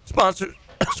 GimmeTheVin.com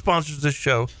sponsors this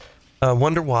show.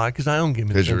 Wonder why? Because I own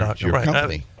GimmeTheVin.com. Your right.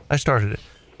 company. I started it.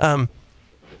 But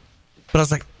I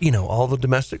was like, all the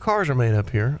domestic cars are made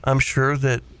up here. I'm sure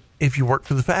that if you work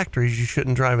for the factories, you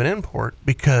shouldn't drive an import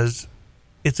because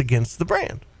it's against the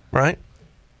brand, right?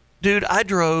 Dude, I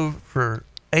drove for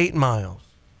 8 miles,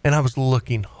 and I was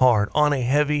looking hard on a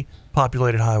heavy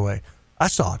populated highway. I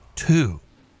saw 2.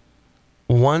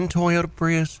 One Toyota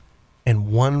Prius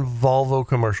and one Volvo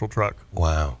commercial truck.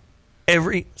 Wow.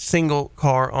 Every single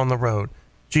car on the road.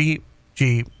 Jeep,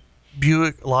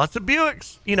 Buick, lots of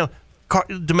Buicks.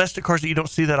 Domestic cars that you don't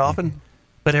see that often,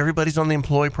 but everybody's on the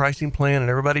employee pricing plan and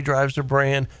everybody drives their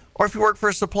brand. Or if you work for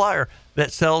a supplier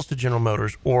that sells to General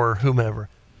Motors or whomever,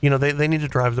 they need to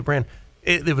drive the brand.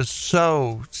 It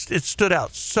stood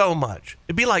out so much.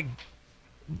 It'd be like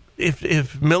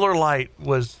if Miller Lite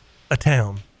was a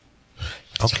town.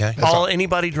 Okay. All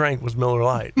anybody drank was Miller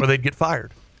Lite, or they'd get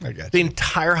fired. I got you. The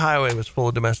entire highway was full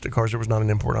of domestic cars. There was not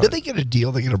an import on Did it. they get a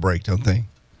deal? They get a break, don't they?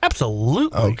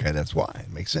 Absolutely. Okay, that's why.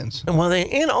 It makes sense.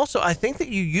 And also, I think that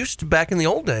you used to, back in the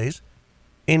old days,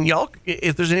 and y'all,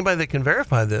 if there's anybody that can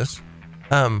verify this,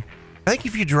 I think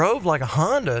if you drove like a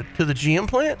Honda to the GM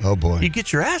plant, oh boy, you'd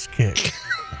get your ass kicked.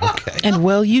 Okay. And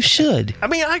well, you should. I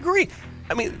mean, I agree.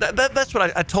 I mean, that's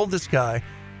what I told this guy.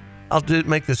 I'll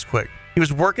make this quick. He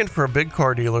was working for a big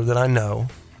car dealer that I know,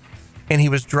 and he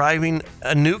was driving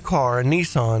a new car, a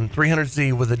Nissan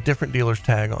 300Z with a different dealer's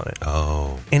tag on it.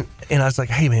 Oh. And I was like,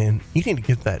 hey, man, you need to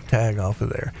get that tag off of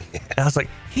there. Yeah. And I was like,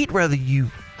 he'd rather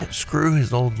you screw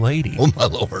his old lady oh my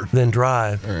Lord, than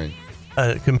drive right.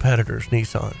 a competitor's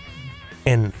Nissan.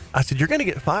 And I said, you're going to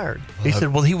get fired. He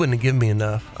said, well, he wouldn't have given me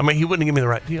enough. I mean, he wouldn't have given me the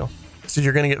right deal. I said,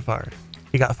 you're going to get fired.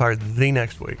 He got fired the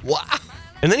next week. Wow.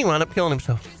 And then he wound up killing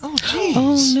himself. Oh, jeez.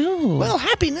 Oh, no. Well,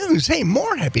 happy news. Hey,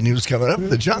 more happy news coming up.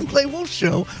 The John Clay Wolf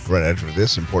Show right after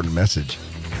this important message.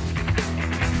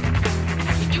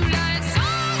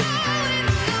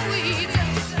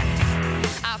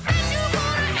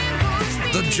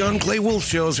 The John Clay Wolf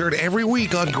Show is heard every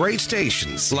week on great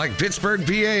stations like Pittsburgh,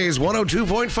 PA's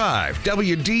 102.5,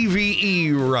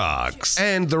 WDVE Rocks,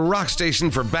 and the rock station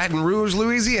for Baton Rouge,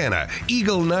 Louisiana,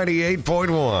 Eagle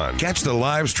 98.1. Catch the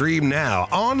live stream now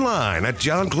online at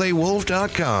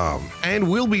johnclaywolf.com. And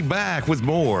we'll be back with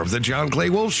more of the John Clay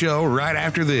Wolf Show right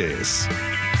after this.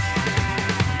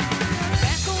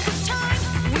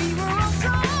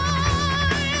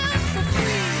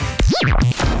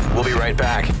 We'll be right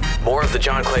back. More of the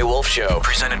John Clay Wolf Show,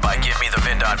 presented by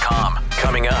GiveMeTheVin.com.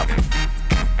 Coming up.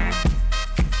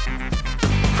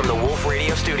 From the Wolf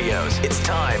Radio Studios, it's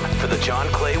time for the John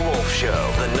Clay Wolf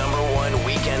Show, the #1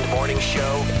 weekend morning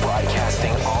show,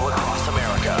 broadcasting all across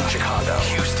America. Chicago,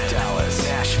 Houston, Dallas,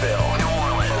 Nashville, New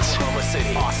Orleans, Oklahoma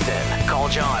City, Austin. Call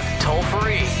John, toll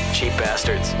free. Cheap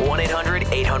bastards.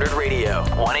 1-800-800-RADIO.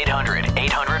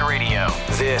 1-800-800-RADIO.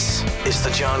 This is the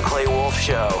John Clay Wolf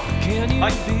Show.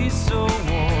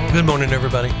 Good morning,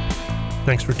 everybody.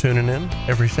 Thanks for tuning in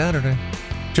every Saturday.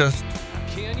 Just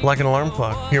like an alarm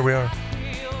clock, here we are.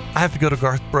 I have to go to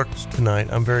Garth Brooks tonight.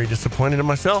 I'm very disappointed in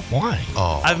myself. Why?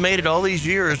 Oh. I've made it all these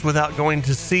years without going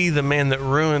to see the man that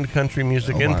ruined country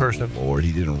music in person. Lord,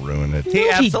 he didn't ruin it. He No, he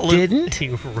absolutely didn't. He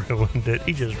ruined it.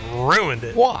 He just ruined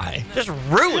it. Why? Just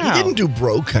ruined He it. didn't do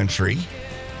bro country.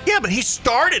 Yeah, but he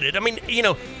started it. I mean,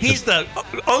 he's the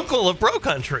uncle of bro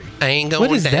country. I ain't What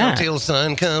going is down that? till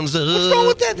sun comes up. What's wrong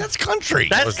with that? That's country.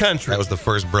 That's country. That was the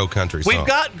first bro country song. We've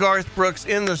got Garth Brooks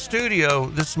in the studio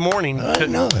this morning. I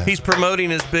didn't know that. He's promoting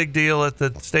his big deal at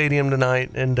the stadium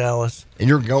tonight in Dallas. And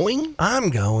you're going? I'm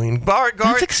going. Garth,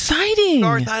 That's exciting.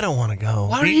 Garth, I don't want to go.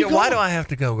 Why are you Why going? do I have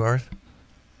to go, Garth?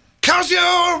 Cause you're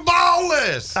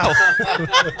ballless.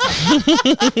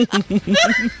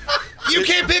 You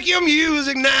can't pick your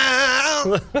music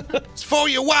now. It's for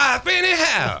your wife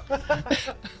anyhow.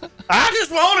 I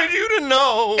just wanted you to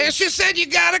know. And she said you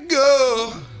gotta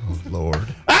go. Oh, Lord.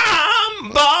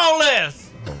 I'm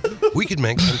ballless. We could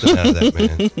make something out of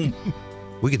that, man.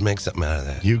 We could make something out of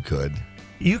that. You could.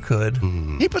 You could.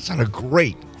 He puts on a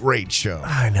great show.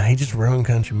 I know. He just ruined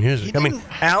country music. I mean,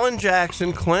 Alan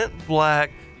Jackson, Clint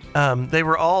Black, they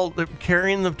were all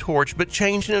carrying the torch, but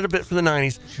changing it a bit for the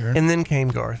 90s. Sure. And then came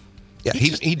Garth. Yeah,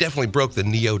 he definitely broke the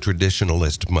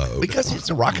neo-traditionalist mode. Because it's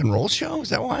a rock and roll show? Is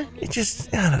that why? I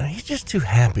don't know. He's just too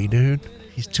happy, dude.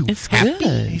 He's too happy.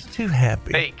 Good. He's too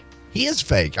happy. Fake. He is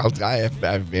fake.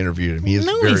 I've interviewed him. He is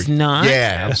No, very, he's not.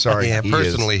 Yeah, I'm sorry. Yeah, he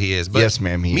personally he is. But yes,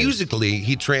 ma'am, he is. musically,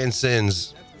 he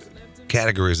transcends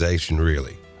categorization,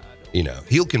 really. You know,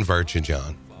 he'll convert you,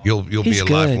 John. You'll be He's a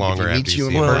good. life longer If he after meets you you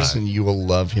see in him live. person, you will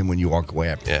love him when you walk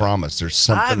away. I promise. There's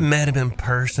something. I've met him in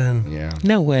person. Yeah.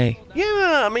 No way.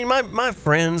 Yeah, I mean, my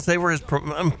friends, they were his.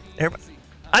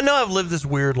 I know I've lived this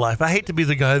weird life. I hate to be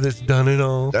the guy that's done it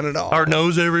all. Or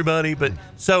knows everybody. But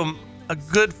so,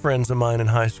 good friends of mine in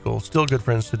high school, still good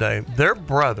friends today, their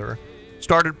brother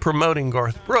started promoting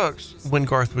Garth Brooks when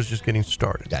Garth was just getting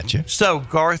started. Gotcha. So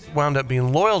Garth wound up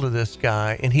being loyal to this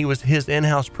guy, and he was his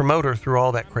in-house promoter through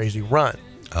all that crazy run.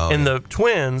 Oh, and the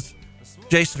twins,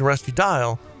 Jason and Rusty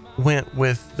Dial, went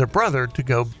with their brother to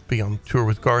go be on tour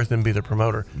with Garth and be the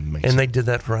promoter. And they did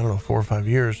that for, 4 or 5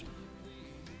 years.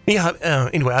 Yeah.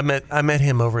 Anyway, I met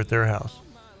him over at their house.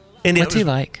 And What's he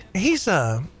like? He's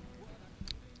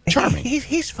charming.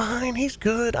 He's fine. He's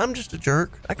good. I'm just a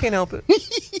jerk. I can't help it.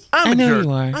 I a know jerk.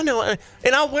 you are. I know,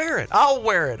 and I'll wear it.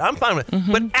 I'm fine with it.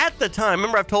 But at the time,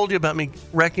 remember I've told you about me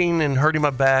wrecking and hurting my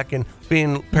back and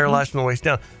being paralyzed from the waist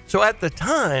down. So at the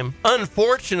time,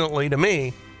 unfortunately to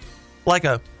me, like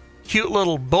a cute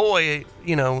little boy,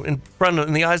 in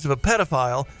the eyes of a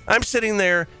pedophile, I'm sitting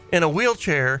there in a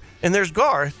wheelchair, and there's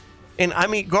Garth. And I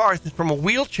meet Garth from a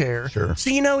wheelchair. Sure.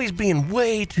 So he's being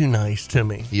way too nice to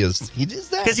me. He is. He does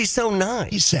that because he's so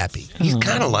nice. He's sappy. He's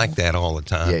kind of like that all the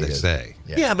time. Yeah, he they is. say.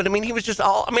 Yeah, but I mean, he was just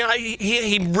all. I mean,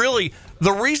 he really.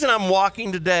 The reason I'm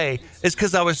walking today is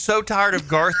because I was so tired of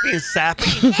Garth being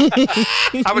sappy.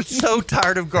 I was so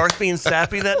tired of Garth being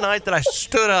sappy that night that I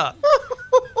stood up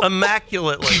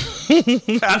immaculately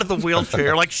out of the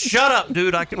wheelchair, like, "Shut up,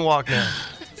 dude! I can walk now."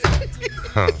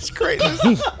 It's great.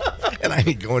 And I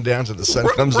ain't going down till the sun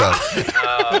comes up.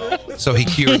 So he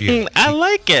cured you. I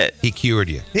like it. He cured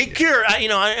you. He cured.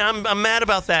 I'm mad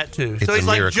about that too. It's so he's a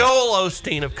like miracle. Joel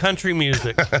Osteen of country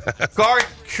music. Garth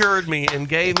cured me and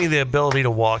gave me the ability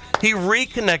to walk. He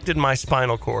reconnected my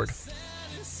spinal cord,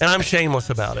 and I'm shameless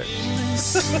about it.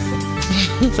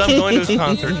 So I'm going to his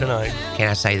concert tonight. Can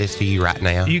I say this to you right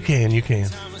now? You can.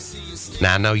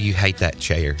 Now I know you hate that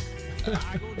chair,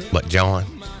 but John,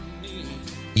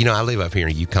 I live up here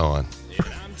in Yukon.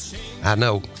 I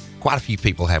know quite a few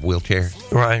people have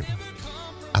wheelchairs. Right.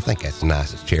 I think that's the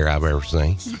nicest chair I've ever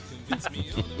seen.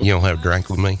 You don't have a drink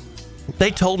with me?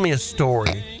 They told me a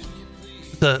story.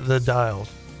 The Dials,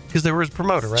 because they were his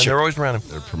promoter, right? Sure. They're always around him.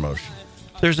 Their promotion.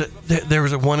 There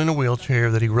was a one in a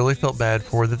wheelchair that he really felt bad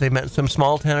for, that they met in some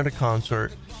small town at a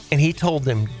concert, and he told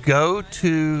them, go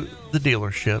to the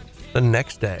dealership the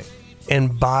next day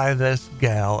and buy this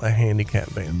gal a handicap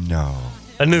van. No.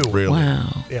 A new one. Really?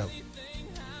 Wow. Yeah.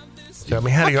 So, I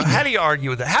mean, how do you argue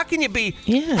with that? How can you be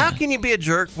a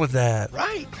jerk with that?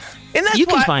 Right. And that's You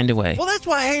can why, find a way. Well, that's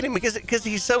why I hate him, because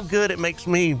he's so good. It makes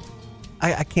me,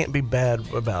 I can't be bad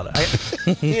about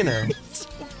it.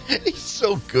 He's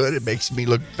so good. It makes me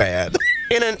look bad.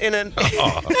 In a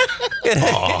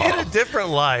different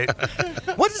light.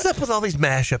 What is up with all these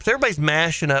mashups? Everybody's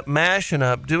mashing up,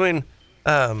 doing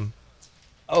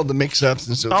the mix-ups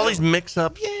and so all these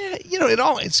mix-ups. Yeah,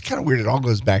 it's kind of weird. It all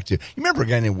goes back to, you remember a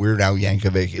guy named Weird Al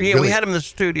Yankovic? We had him in the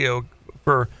studio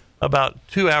for about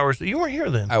 2 hours. You weren't here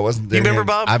then. I wasn't there. You remember,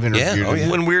 Bob? I've interviewed him.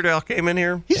 When Weird Al came in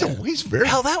here. He's very.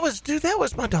 Hell, that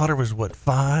was my daughter was what,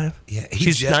 5? Yeah,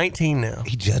 she's 19 now.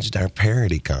 He judged our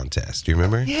parody contest. Do you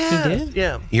remember? Yeah, He did?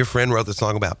 Yeah. Your friend wrote the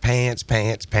song about pants.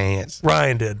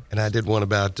 Ryan did. And I did one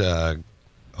about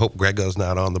Hope Grego's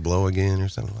not on the blow again or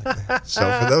something like that. So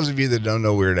for those of you that don't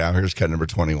know Weird Al, here's cut number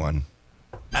 21.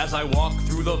 As I walk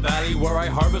through the valley where I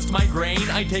harvest my grain,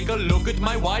 I take a look at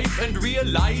my wife and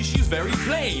realize she's very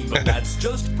plain. But that's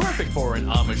just perfect for an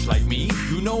Amish like me.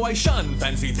 I shun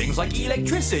fancy things like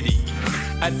electricity.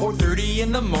 At 4:30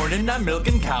 in the morning, I'm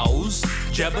milking cows.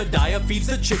 Jebediah feeds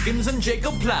the chickens and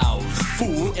Jacob plows.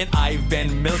 Fool, and I've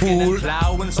been milking and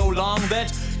plowing so long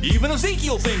that even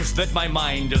Ezekiel thinks that my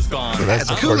mind is gone. So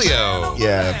that's, of course, Coolio.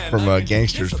 yeah, from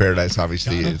Gangster's Paradise.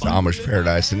 Obviously, it's Amish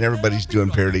Paradise, and everybody's doing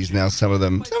parodies now. Some of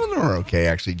them are okay,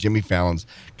 actually. Jimmy Fallon's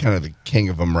kind of the king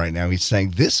of them right now. He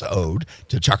sang this ode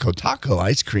to Choco Taco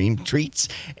ice cream treats,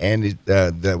 and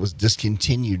that was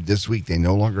discontinued this week. They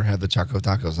no longer have the Choco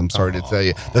Tacos. I'm sorry to tell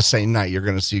you. The same night you're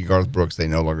going to see Garth Brooks, they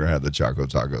no longer have the Choco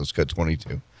Tacos. Cut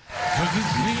 22. 'Cause it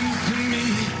seems to me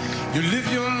you live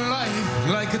your life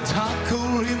like a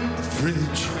taco in the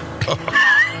fridge.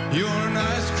 You're an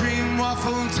ice cream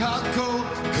waffle taco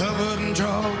covered in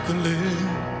chocolate.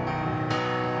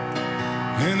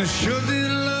 And I sure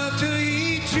did love to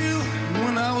eat you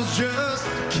when I was just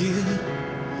a kid.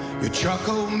 Your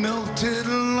choco melted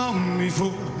long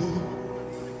before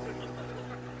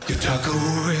your taco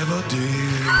ever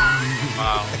did.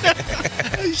 Wow.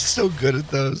 He's so good at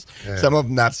those. Yeah. Some of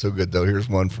them not so good, though. Here's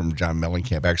one from John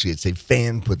Mellencamp. Actually, it's a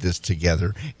fan put this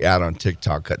together out on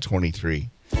TikTok, cut 23.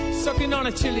 Sucking on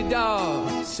a chili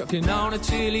dog, sucking on a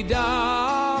chili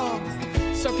dog,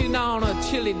 sucking on a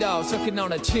chili dog, sucking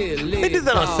on a chili dog. They did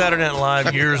that on Saturday Night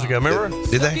Live years ago, remember?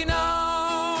 Did they? Sucking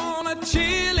on a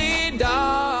chili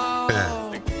dog.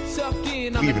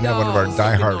 Sucking on We even have one of our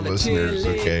diehard listeners,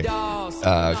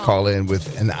 call in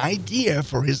with an idea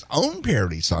for his own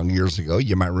parody song years ago.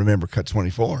 You might remember cut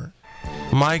 24.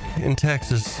 Mike in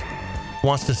Texas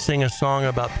wants to sing a song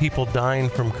about people dying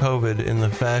from COVID in the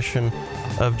fashion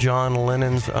of John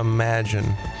Lennon's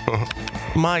Imagine.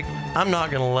 Mike, I'm not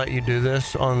going to let you do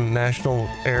this on national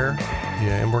air.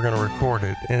 Yeah, and we're going to record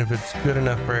it. And if it's good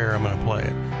enough for air, I'm going to play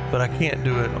it. But I can't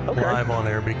do it live on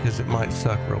air because it might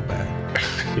suck real bad.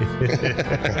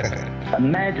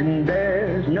 Imagine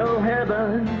there's no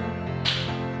heaven.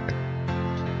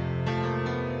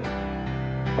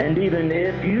 And even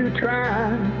if you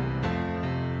try,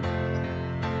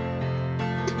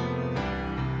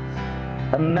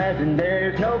 imagine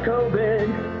there's no COVID.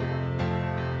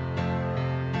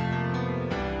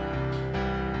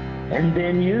 And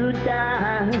then you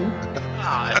die.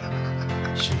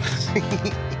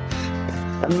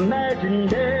 Imagine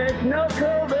there's no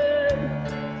COVID.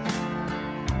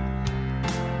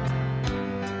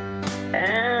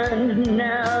 And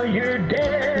now you're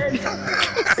dead.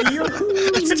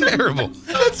 That's terrible.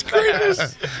 That's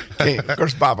great. Of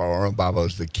course,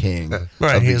 Bobo's the king.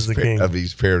 Right, of he these is the king. of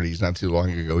these parodies. Not too long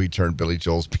ago, he turned Billy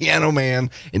Joel's Piano Man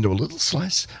into a little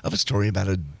slice of a story about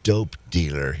a dope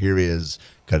dealer. Here is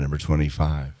cut number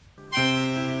 25. They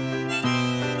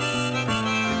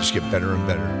just get better and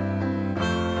better.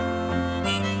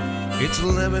 It's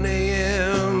 11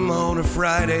 a.m. on a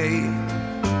Friday.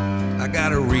 I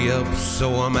gotta re-up,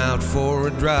 so I'm out for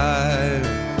a drive.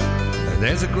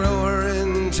 There's a grower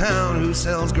in town who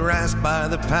sells grass by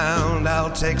the pound.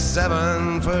 I'll take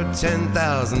 7 for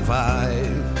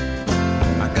 10,005.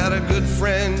 I got a good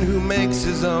friend who makes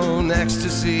his own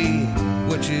ecstasy,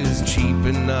 which is cheap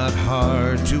and not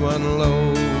hard to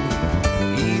unload.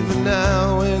 Even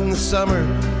now in the summer,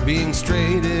 being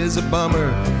straight is a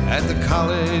bummer at the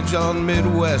college on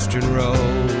Midwestern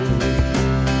Road.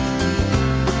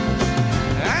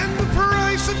 And the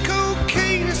price of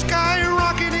cocaine is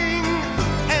skyrocketing,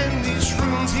 and these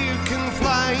shrooms here can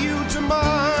fly you to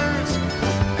Mars.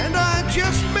 And I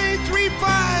just made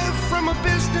 3.5 from a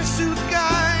business suit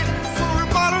guy for a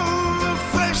bottle of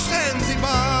fresh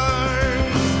Zanzibars.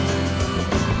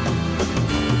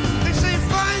 They say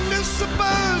find us a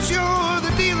buzz, you're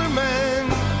the dealer man.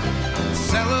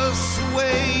 Sell us a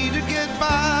way to get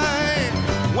by.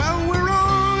 Well, we're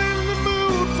all in the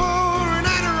mood for an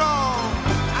Adderall.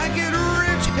 I get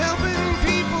rich helping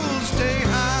people stay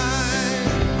high.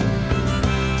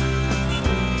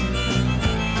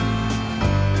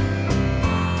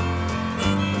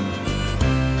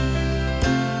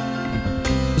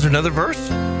 Is there another verse?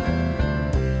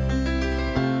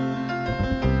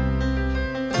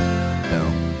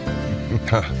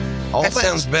 That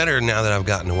sounds better now that I've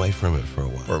gotten away from it for a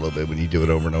while. For a little bit when you do it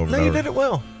over and over No, and you over. did it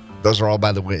well. Those are all,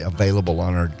 by the way, available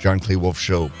on our John Clay Wolf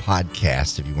Show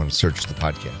podcast if you want to search the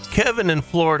podcast. Kevin in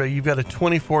Florida, you've got a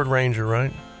 20 Ford Ranger,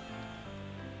 right?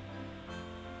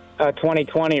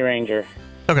 2020 Ranger.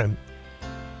 Okay.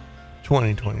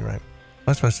 2020, right?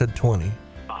 That's why I said 20.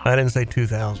 I didn't say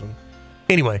 2000.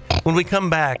 Anyway, when we come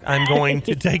back, I'm going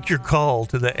to take your call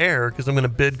to the air because I'm going to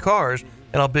bid cars,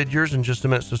 and I'll bid yours in just a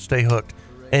minute, so stay hooked.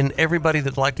 And everybody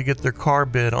that'd like to get their car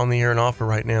bid on the air and offer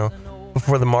right now,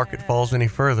 before the market falls any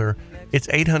further, it's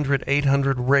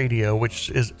 800-800-RADIO, which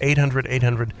is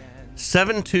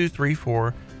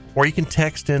 800-800-7234, or you can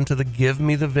text into the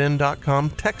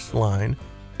GiveMeTheVin.com text line,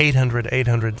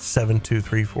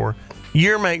 800-800-7234.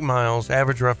 Year, make, miles,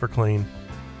 average, rough, or clean.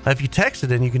 If you text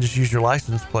it in, you can just use your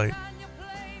license plate.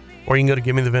 Or you can go to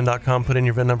GiveMeTheVin.com, put in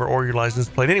your VIN number or your license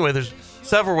plate. Anyway, there's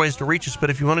several ways to reach us, but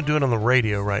if you want to do it on the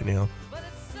radio right now,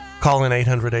 call in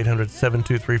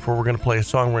 800-800-7234. We're going to play a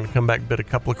song. We're going to come back, bid a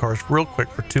couple of cars real quick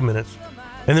for 2 minutes,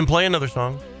 and then play another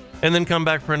song, and then come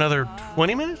back for another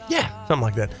 20 minutes? Yeah. Something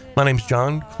like that. My name's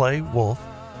John Clay Wolf.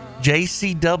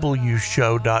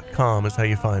 jcwshow.com is how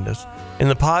you find us. And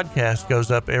the podcast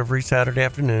goes up every Saturday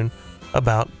afternoon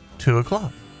about 2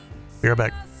 o'clock. Be right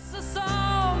back. A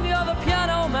song, you're the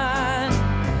piano man.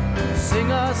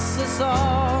 Sing us a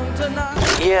song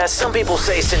tonight. Yeah, some people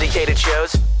say syndicated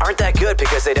shows aren't that good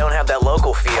because they don't have that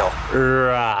local feel.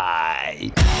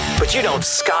 Right. But you don't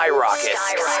skyrocket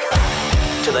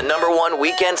to the #1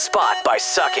 weekend spot by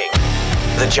sucking.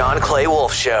 The John Clay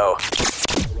Wolf Show.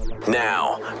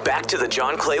 Now, back to the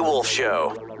John Clay Wolf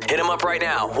Show. Hit him up right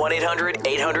now,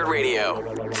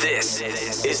 1-800-800-RADIO. This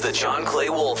is the John Clay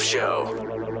Wolf Show.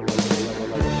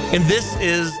 And this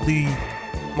is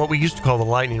what we used to call the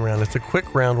lightning round. It's a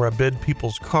quick round where I bid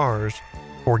people's cars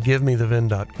for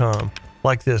GiveMeTheVin.com.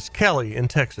 Like this. Kelly in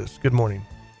Texas. Good morning.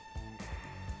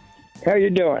 How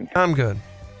you doing? I'm good.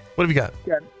 What have you got?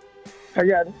 I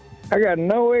got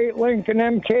an 08 Lincoln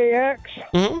MKX.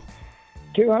 Mm-hmm.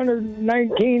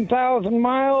 219,000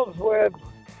 miles with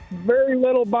very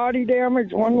little body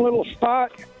damage, one little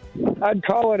spot. I'd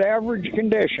call it average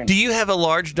condition. Do you have a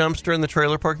large dumpster in the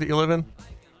trailer park that you live in?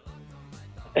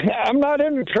 I'm not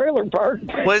in the trailer park.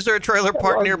 Well, is there a trailer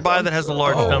park nearby that has a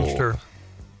large dumpster?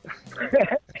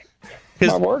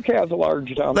 My work has a large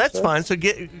dumpster. That's fine. So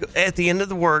get at the end of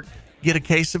the work, get a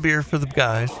case of beer for the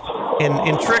guys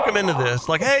and trick them into this.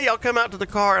 Like, hey, y'all come out to the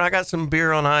car and I got some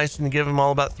beer on ice, and give them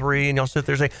all about 3, and y'all sit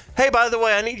there and say, hey, by the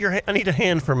way, I need a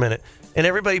hand for a minute. And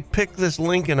everybody pick this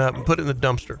Lincoln up and put it in the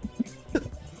dumpster.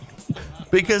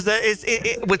 Because that is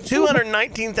with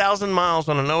 219,000 miles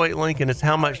on an 08 Lincoln, it's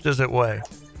how much does it weigh?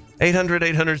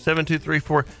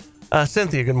 800-800-7234.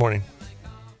 Cynthia, good morning.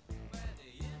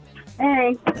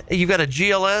 Hey. You got a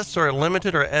GLS or a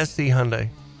Limited or a SC Hyundai?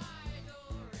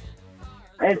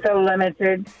 It's a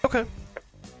Limited. Okay.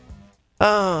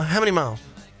 How many miles?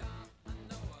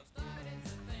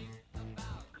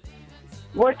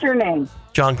 What's your name?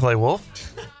 John Clay Wolf.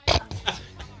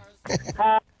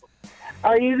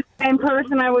 Are you the same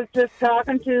person I was just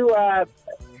talking to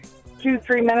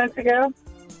 2-3 minutes ago?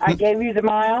 I gave you the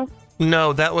miles.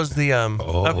 No, that was the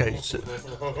okay. So,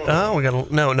 we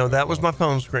got no. That was my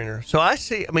phone screener. So I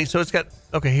see. I mean, so it's got.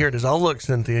 Okay, here it is. I'll look,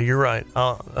 Cynthia. You're right.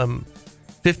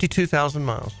 52,000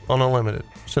 miles on a Limited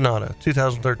Sonata,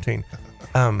 2013.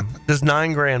 Does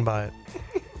 $9,000 buy it?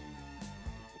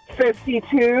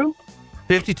 52.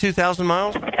 52,000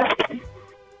 miles.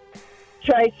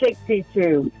 Try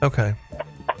 62. Okay.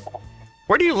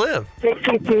 Where do you live?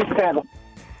 62.7.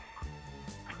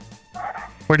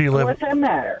 Where do you live? What's that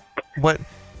matter? What?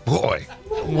 Boy.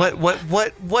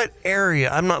 What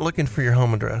area? I'm not looking for your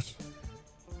home address.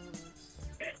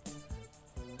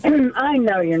 I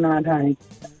know you're not, honey.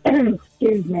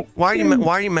 Excuse me. Why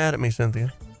are you mad at me,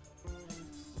 Cynthia?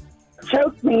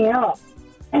 Choke me up.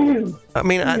 I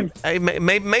mean,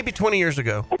 maybe 20 years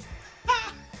ago.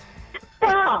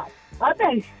 Stop. I've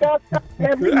been stuck up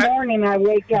every morning I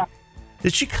wake up.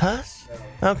 Did she cuss?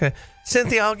 Okay.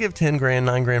 Cynthia, I'll give $10,000,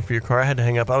 $9,000 for your car. I had to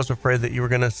hang up. I was afraid that you were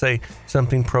going to say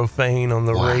something profane on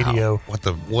the radio.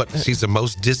 What? She's the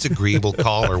most disagreeable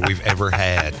caller we've ever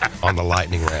had on the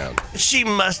lightning round. She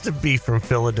must be from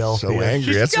Philadelphia. So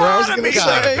angry. She's That's what I was going to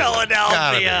say.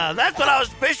 Philadelphia. That's what I was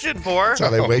fishing for. That's how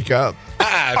they wake up.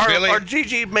 Or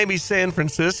Gigi, maybe San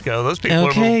Francisco. Those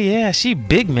people yeah, she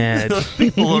big mad. Those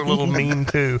people are a little mean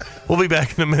too. We'll be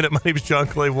back in a minute. My name is John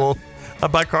Clay Wolf. I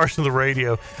buy cars on the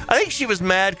radio. I think she was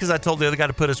mad because I told the other guy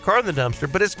to put his car in the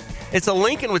dumpster, but it's a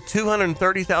Lincoln with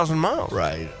 230,000 miles.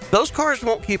 Right. Those cars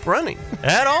won't keep running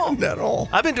at all. At all.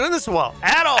 I've been doing this a while.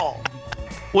 At all.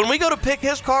 When we go to pick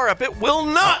his car up, it will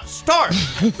not start.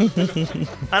 And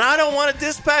I don't want to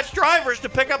dispatch drivers to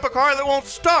pick up a car that won't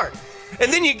start.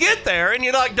 And then you get there and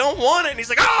you don't want it. And he's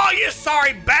like, oh, you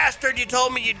sorry bastard. You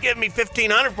told me you'd give me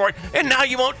 $1,500 for it. And now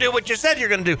you won't do what you said you're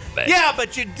going to do. Yeah,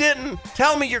 but you didn't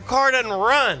tell me your car doesn't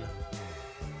run.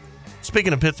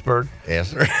 Speaking of Pittsburgh. Yes,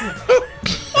 sir.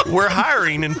 We're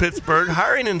hiring in Pittsburgh,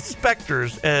 hiring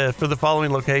inspectors for the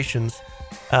following locations.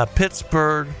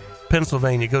 Pittsburgh,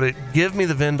 Pennsylvania. Go to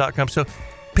GiveMeTheVin.com. So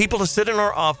people to sit in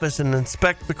our office and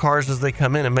inspect the cars as they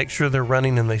come in and make sure they're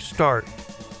running and they start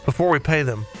before we pay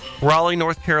them. Raleigh,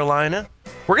 North Carolina.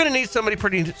 We're going to need somebody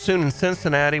pretty soon in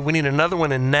Cincinnati. We need another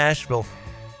one in Nashville.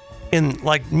 In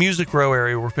Music Row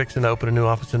area, we're fixing to open a new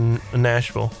office in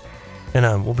Nashville.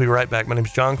 And we'll be right back. My name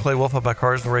is John Clay Wolf. I buy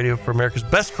cars on the radio for America's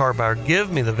best car buyer.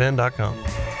 GiveMeTheVin.com.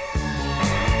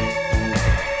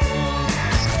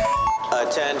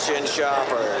 Attention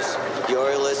shoppers.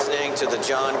 You're listening to the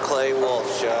John Clay Wolf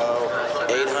Show.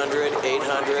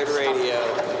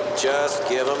 800-800-RADIO. Just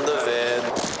give them the VIN.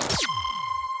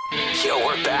 Yo,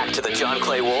 we're back to the John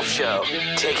Clay Wolf Show,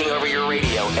 taking over your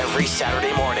radio every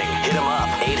Saturday morning. Hit them up,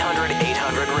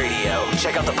 800-800-RADIO.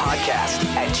 Check out the podcast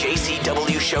at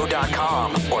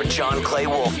jcwshow.com or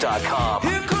johnclaywolf.com.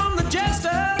 Here come the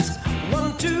jesters.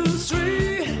 1, 2,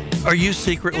 3. Are you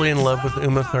secretly in love with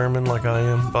Uma Thurman like I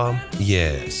am, Bob?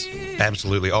 Yes,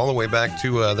 absolutely. All the way back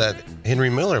to that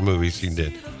Henry Miller movie she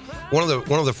did. One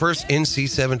of the first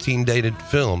NC-17 dated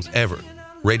films ever,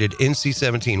 rated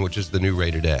NC-17, which is the new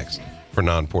rated X for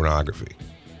non-pornography.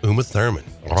 Uma Thurman.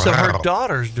 So her Wow.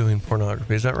 daughter's doing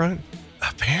pornography, is that right?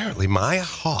 Apparently, Maya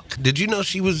Hawke. Did you know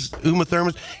she was Uma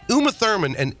Thurman? Uma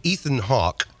Thurman and Ethan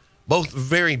Hawke, both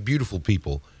very beautiful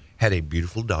people, had a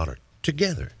beautiful daughter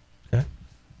together. Okay.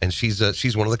 And she's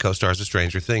one of the co-stars of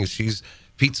Stranger Things. She's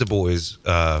Pizza Boy's.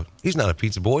 He's not a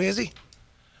pizza boy, is he?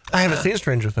 I haven't seen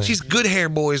Stranger Things. She's Good Hair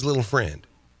Boy's little friend.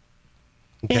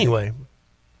 Okay. Anyway.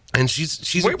 And she's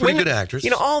a pretty good actress. You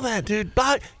know, all that, dude.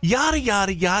 Yada,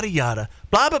 yada, yada, yada.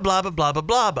 Blah, blah, blah, blah, blah, blah,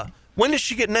 blah, blah. When does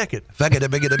she get naked?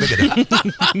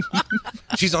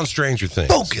 She's on Stranger Things.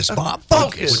 Focus, Bob.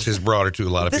 Focus. Which has brought her to a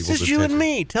lot of This people's is you attention. and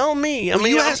me. Tell me. Well,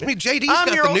 you asked me. JD's got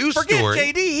the news forget story.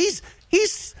 JD.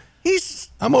 He's.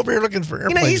 I'm over here looking for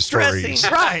airplane he's stories.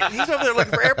 dressing right. He's over there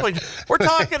looking for airplanes. We're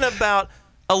talking about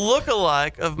a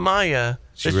look-alike of Maya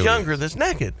that's really younger, that's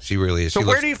naked. She really is. So She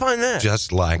where looks do you find that?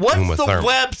 just like What's Uma the Thurman.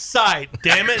 website?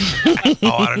 Damn it!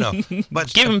 Oh, I don't know.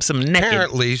 But Give him some naked.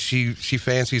 apparently, she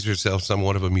fancies herself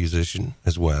somewhat of a musician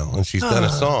as well, and she's done a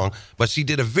song. But she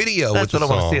did a video That's with what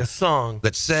the I want song to see, a song.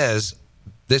 that says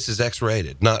this is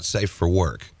X-rated, not safe for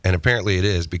work. And apparently, it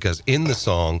is because in the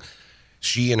song,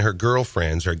 she and her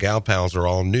girlfriends, her gal pals, are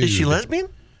all nude. Is she lesbian?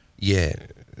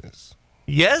 Yes.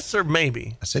 Yes or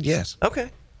maybe? I said yes. Okay.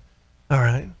 All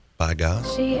right. By God.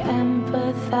 She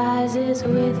empathizes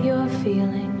with your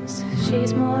feelings.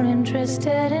 She's more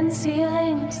interested in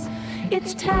ceilings.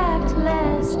 It's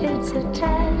tactless, it's a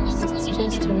test. It's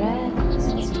just a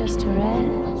rest, it's just a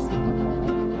rest.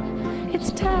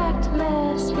 It's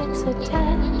tactless, it's a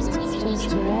test. It's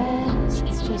just a rest,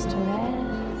 it's just a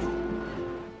rest.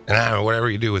 And I don't know, whatever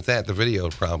you do with that, the video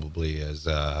probably is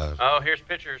Oh, here's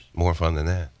pictures. more fun than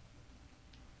that.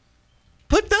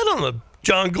 Put that on the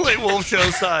John Clay Wolf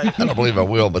Show side. I don't believe I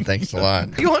will, but thanks a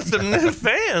lot. You want some new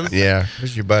fans? Yeah.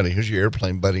 Who's your buddy? Who's your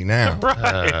airplane buddy now?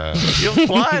 Right. You'll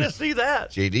fly to see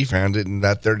that. JD found it in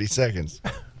about 30 seconds.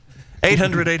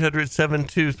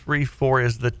 800-800-7234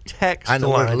 is the text I know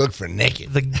line. where to look for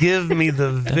naked. The give me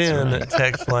the VIN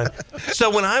text line.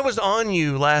 So when I was on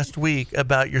you last week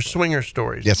about your swinger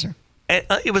stories. Yes, sir. And,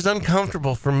 it was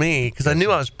uncomfortable for me because I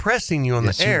knew I was pressing you on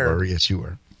the air. Yes, you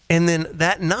were. And then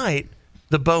that night,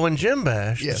 the Bo and Jim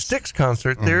Bash, the Styx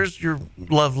concert, there's your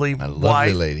lovely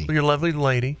wife, lady. your lovely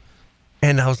lady.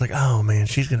 And I was like, oh, man,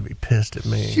 she's going to be pissed at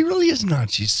me. She really is not.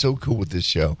 She's so cool with this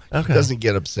show. Okay. She doesn't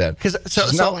get upset.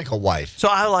 She's not like a wife. So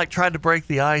I tried to break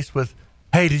the ice with,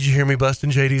 hey, did you hear me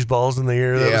busting JD's balls in the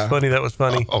air? That was funny. That was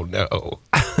funny. Oh, no.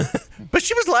 But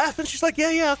she was laughing. She's like,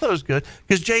 yeah, I thought it was good.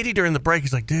 Because JD during the break,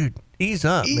 he's like, dude, ease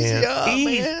up, man.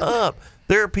 Ease up.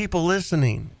 There are people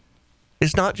listening.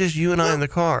 It's not just you and I in the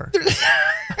car.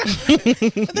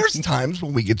 There's times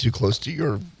when we get too close to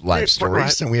your life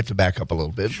stories and we have to back up a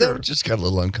little bit. Sure. That just got a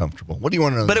little uncomfortable. What do you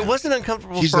want to know? But it wasn't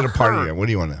uncomfortable She's for at a party. her. Here. What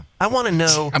do you want to know? I want to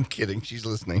know. I'm kidding. She's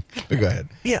listening. But go ahead.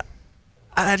 Yeah.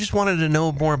 I just wanted to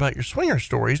know more about your swinger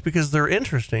stories because they're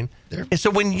interesting. And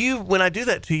so when I do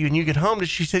that to you and you get home,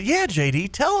 she said, yeah,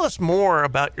 JD, tell us more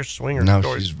about your swinger No,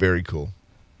 stories. she's very cool.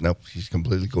 Nope, she's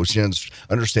completely cool. She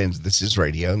understands this is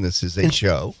radio and this is a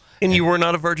show. And you were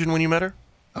not a virgin when you met her?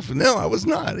 No, I was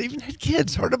not. I even had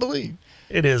kids. Hard to believe.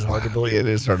 It is hard to believe. It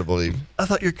is hard to believe. I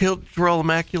thought your kids were all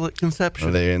immaculate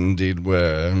conception. They indeed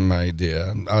were, my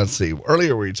dear. Let's see.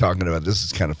 Earlier we were talking about, this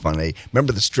is kind of funny.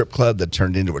 Remember the strip club that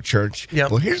turned into a church? Yeah.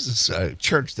 Well, here's this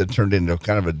church that turned into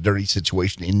kind of a dirty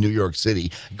situation in New York City.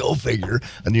 Go figure.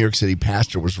 A New York City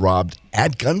pastor was robbed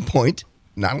at gunpoint.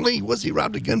 Not only was he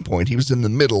robbed at gunpoint, he was in the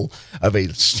middle of a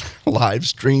live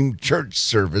stream church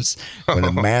service when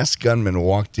a masked gunman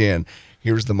walked in.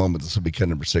 Here's the moment. This will be cut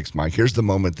number 6, Mike. Here's the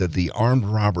moment that the armed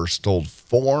robber stole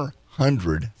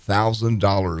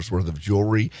 $400,000 worth of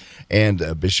jewelry,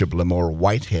 and Bishop Lamore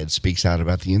Whitehead speaks out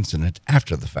about the incident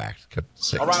after the fact. Cut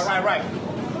 6. All right.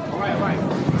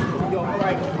 Yo, all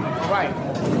right.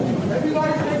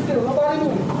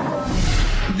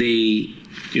 They,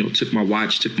 took my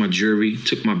watch, took my jewelry,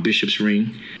 took my bishop's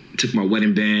ring, took my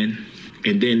wedding band,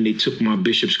 and then they took my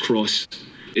bishop's cross.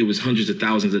 It was hundreds of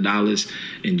thousands of dollars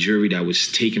in jewelry that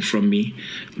was taken from me.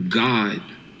 God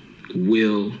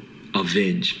will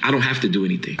avenge. I don't have to do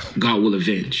anything. God will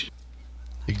avenge.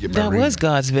 That was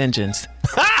God's vengeance.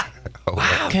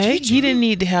 Wow, Okay, he didn't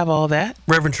need to have all that.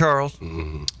 Reverend Charles.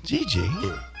 Gigi.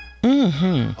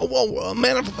 Mm-hmm. Oh, well, a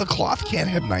man of the cloth can't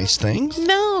have nice things.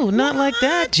 No, not like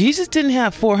that. Jesus didn't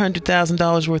have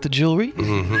 $400,000 worth of jewelry.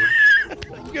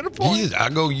 Jesus, I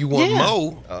go, you want Yeah.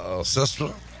 more, sister?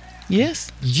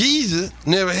 Yes. Jesus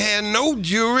never had no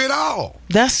jewelry at all.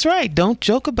 That's right. Don't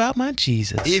joke about my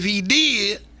Jesus. If he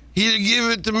did, he'd give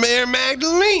it to Mary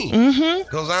Magdalene. Mm-hmm.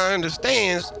 Because I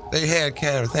understand they had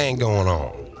kind of thing going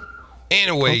on.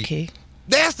 Anyway, Okay.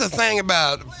 that's the thing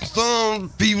about some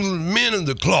people, men of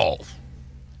the cloth.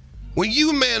 When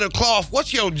you man of cloth,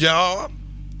 what's your job?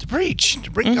 To preach,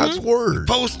 to bring God's word.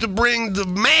 Supposed to bring the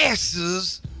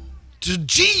masses to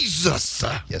Jesus.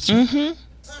 Yes, sir. Mm-hmm.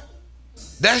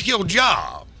 That's your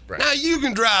job. Now you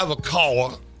can drive a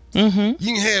car. Mm-hmm.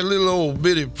 You can have little old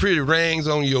bitty pretty rings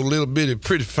on your little bitty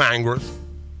pretty fingers.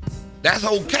 That's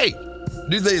okay.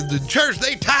 The church,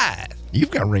 they tithe. You've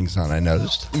got rings on, I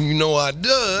noticed. You know I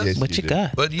does. Yes, What you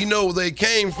got? But you know they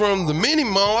came from the mini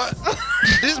mart.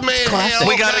 This man had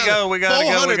We gotta go. We gotta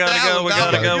go. We gotta go. We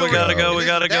gotta go. We gotta go. We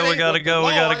gotta go. We gotta go. We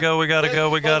gotta go. We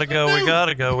gotta go. We gotta go. We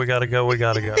gotta go. We gotta go. We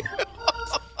gotta go.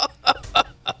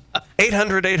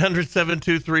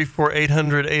 800-800-7234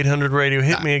 800-800-radio.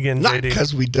 Hit me again, Not JD.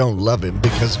 because we don't love him,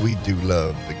 because we do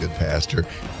love the good pastor.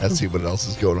 Let's see what else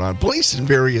is going on. Police in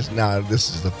various,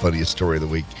 this is the funniest story of the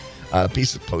week.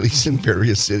 Police in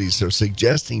various cities are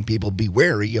suggesting people be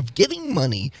wary of giving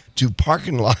money to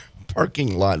parking lot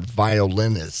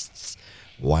violinists.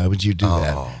 Why would you do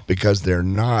that? Because they're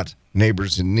not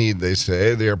neighbors in need, they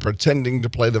say. They are pretending to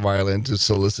play the violin to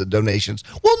solicit donations.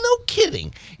 Well, no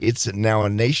kidding. It's now a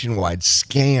nationwide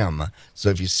scam. So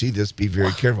if you see this, be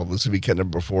very careful. This will be cut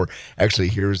number 4. Actually,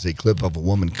 here's a clip of a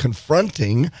woman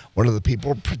confronting one of the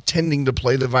people pretending to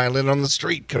play the violin on the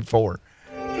street. Cut 4.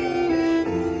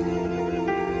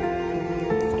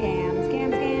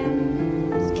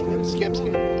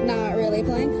 Not really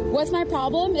playing. What's my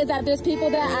problem is that there's people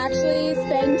that actually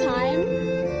spend time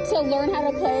to learn how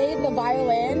to play the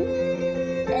violin,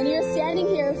 and you're standing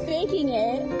here faking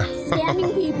it,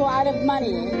 scamming people out of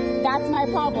money. That's my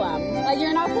problem. Like,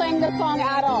 you're not playing the song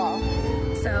at all.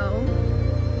 So,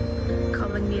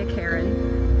 calling me a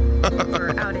Karen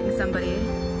for outing somebody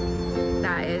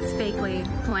that is fakely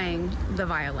playing the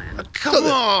violin. Come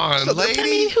on, lady. I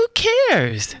mean, who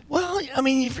cares? Well, I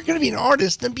mean, if you're going to be an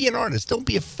artist, then be an artist. Don't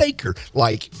be a faker.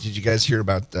 Like, did you guys hear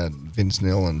about Vince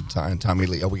Neil and Tommy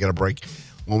Lee? Oh, we got a break.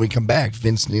 When we come back,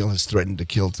 Vince Neil has threatened to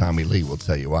kill Tommy Lee. We'll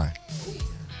tell you why.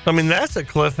 I mean, that's a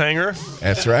cliffhanger.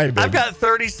 That's right, baby. I've got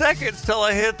 30 seconds till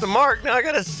I hit the mark. Now I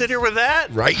got to sit here with that?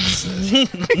 Right.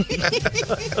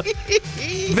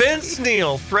 Vince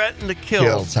Neil threatened to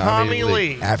kill Tommy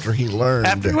Lee after he learned.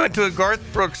 After he went to a Garth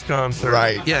Brooks concert.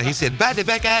 Right. Yeah, he said,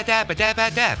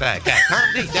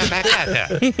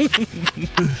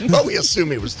 Well, we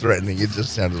assume he was threatening. It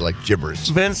just sounded like gibberish.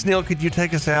 Vince Neil, could you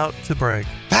take us out to break?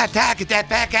 Wow!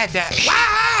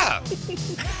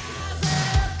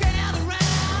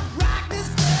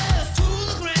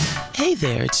 Hey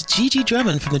there, it's Gigi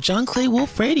Drummond from the John Clay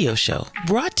Wolf Radio Show,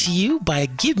 brought to you by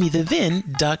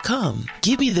GiveMeTheVin.com.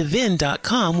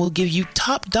 GiveMeTheVin.com will give you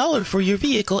top dollar for your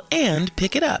vehicle and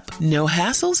pick it up. No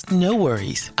hassles, no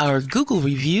worries. Our Google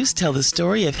reviews tell the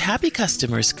story of happy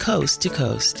customers coast to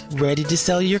coast. Ready to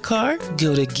sell your car?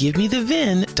 Go to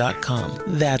GiveMeTheVin.com.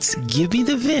 That's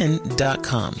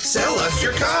GiveMeTheVin.com. Sell us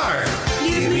your car.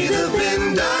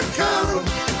 GiveMeTheVin.com.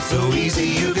 So easy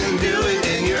you can do it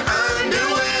in your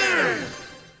underwear.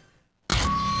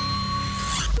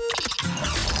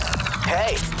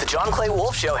 Hey, the John Clay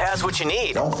Wolf Show has what you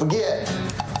need. Don't forget,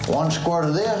 1 squirt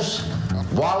of this,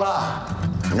 voila,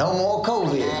 no more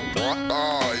COVID.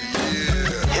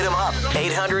 Hit them up,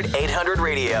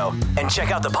 800-800-RADIO. And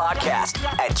check out the podcast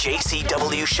at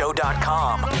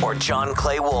jcwshow.com or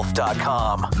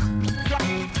johnclaywolf.com.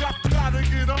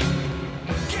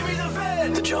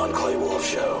 The John Clay Wolf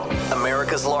Show.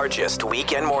 America's largest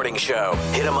weekend morning show.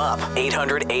 Hit them up,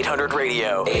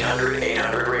 800-800-RADIO.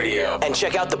 800-800-RADIO. And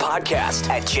check out the podcast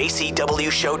at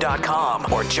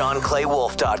jcwshow.com or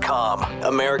johnclaywolf.com.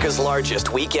 America's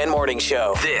largest weekend morning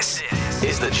show. This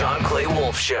is the John Clay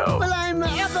Wolf Show. Well, I'm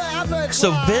ever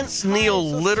So Vince Neil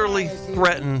literally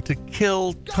threatened to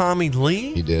kill Tommy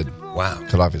Lee? He did. Wow.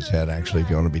 Cut off his head, actually, if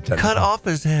you want to be technical. Cut off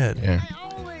his head. Yeah.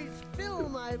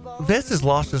 Vince has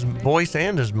lost his voice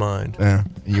and his mind. Yeah.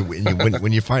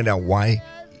 When you find out why,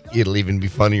 it'll even be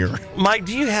funnier. Mike,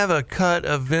 do you have a cut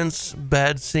of Vince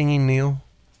bad singing Neil?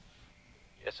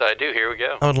 Yes, I do. Here we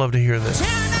go. I would love to hear this.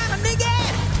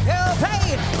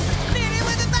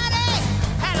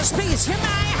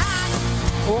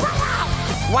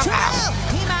 Wow.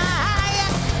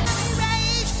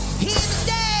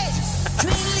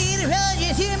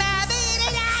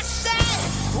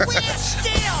 we're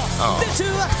still the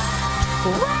two.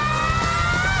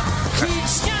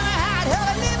 Keeps gonna hide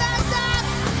her live and die.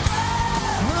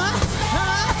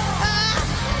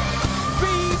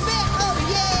 Baby, oh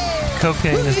yeah.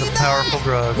 Cocaine is a powerful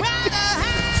drug.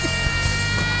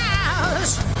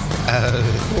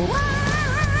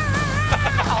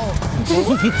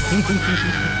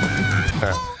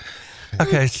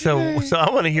 Okay, so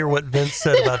I want to hear what Vince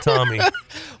said about Tommy.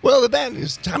 Well, the bad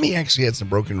news, Tommy actually had some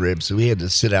broken ribs, so he had to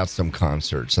sit out some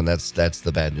concerts, and that's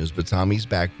the bad news. But Tommy's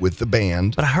back with the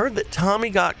band. But I heard that Tommy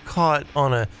got caught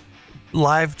on a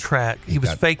live track. He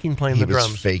was faking playing the drums.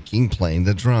 He was faking playing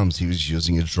the drums. He was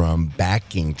using a drum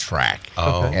backing track.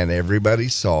 Oh. And everybody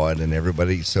saw it, and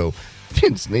everybody... So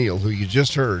Vince Neil, who you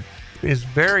just heard... is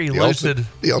very lucid.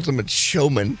 The ultimate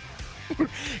showman.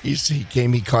 He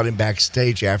caught him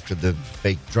backstage after the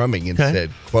fake drumming and said,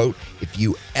 quote, if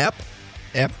you F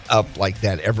up like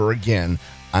that ever again,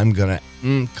 I'm going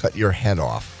to cut your head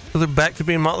off. So they're back to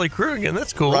being Motley Crue again.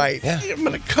 That's cool. Right. Yeah. I'm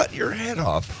going to cut your head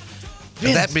off.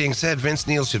 Vince. That being said, Vince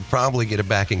Neil should probably get a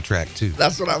backing track, too.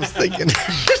 That's what I was thinking.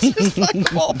 Just like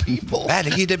of all people. At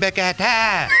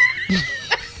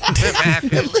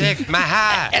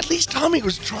least Tommy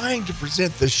was trying to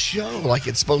present the show like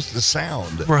it's supposed to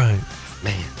sound. Right.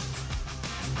 Man.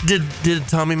 Did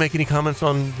Tommy make any comments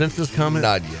on Vince's comment?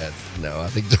 Not yet. No, I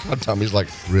think Tommy's like,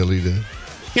 really, dude?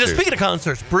 You know, speaking of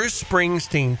concerts, Bruce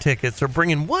Springsteen tickets are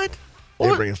bringing what?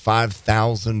 They're bringing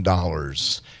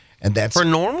 $5,000. And that's for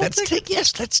normal. That's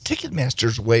yes, that's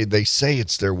Ticketmaster's way. They say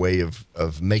it's their way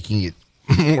of making it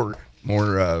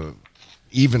more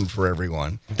even for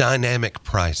everyone. Dynamic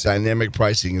pricing. Dynamic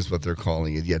pricing is what they're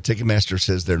calling it. Yeah, Ticketmaster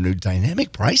says their new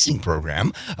dynamic pricing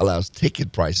program allows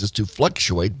ticket prices to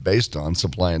fluctuate based on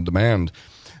supply and demand.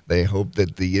 They hope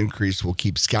that the increase will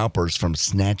keep scalpers from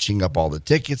snatching up all the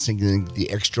tickets, and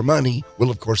the extra money will,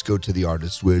 of course, go to the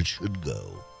artist where it should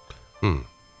go.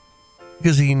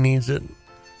 Because he needs it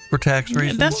for tax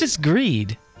reasons. That's just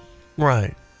greed.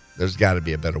 Right. There's got to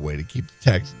be a better way to keep the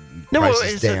tax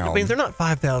prices down. I mean, they're not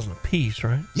 $5,000 a piece,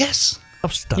 right? Yes. Oh,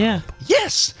 stop. Yeah.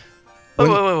 Yes.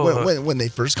 When they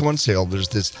first go on sale, there's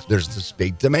this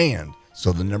big demand.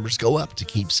 So the numbers go up to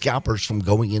keep scalpers from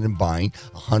going in and buying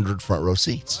 100 front row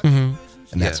seats. Mm-hmm.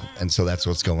 And so that's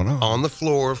what's going on. On the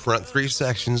floor, front three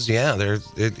sections, there's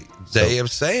day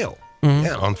of sale. Mm-hmm.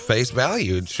 Yeah, on face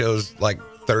value, it shows like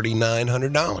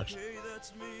 $3,900.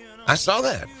 I saw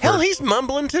that. Hell, he's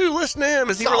mumbling too. Listen to him.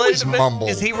 Is he related to Vince?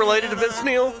 Is he related to Vince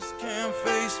Neil?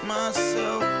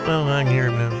 Well, I can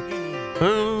hear him now.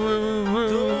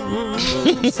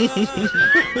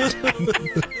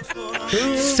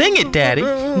 Sing it, Daddy.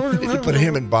 Did you put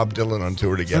him and Bob Dylan on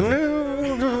tour together?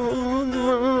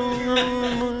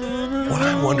 What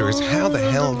I wonder is how the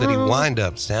hell did he wind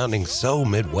up sounding so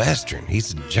Midwestern?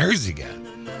 He's a Jersey guy.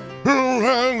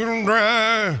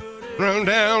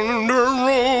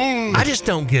 I just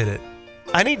don't get it.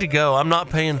 I need to go. I'm not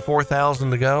paying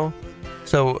 $4,000 to go.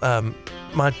 So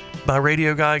my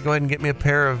radio guy, go ahead and get me a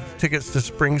pair of tickets to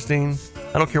Springsteen.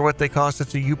 I don't care what they cost.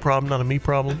 It's a you problem, not a me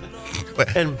problem.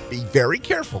 And be very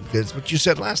careful, because what you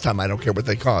said last time, I don't care what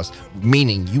they cost,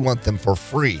 meaning you want them for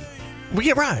free. Well,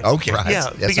 yeah, right. Okay, right. Yeah,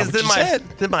 that's because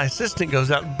then my assistant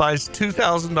goes out and buys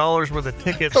 $2,000 worth of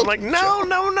tickets. I'm like,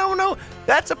 no.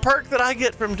 That's a perk that I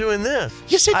get from doing this.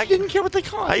 You said you didn't care what they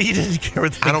cost. You didn't care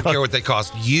what they cost. I don't care what they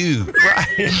cost you.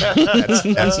 Right.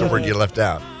 That's the word you left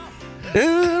out.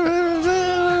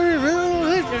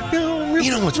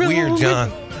 You know what's weird, John?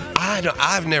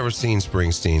 I've never seen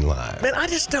Springsteen live. Man, I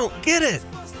just don't get it.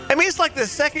 I mean, it's like the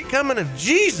second coming of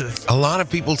Jesus. A lot of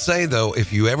people say, though,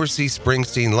 if you ever see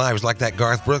Springsteen live, it's like that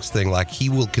Garth Brooks thing, like he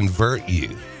will convert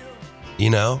you.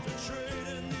 You know?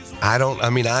 I don't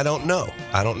know.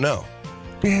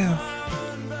 Yeah.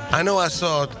 I know I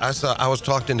was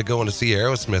talked into going to see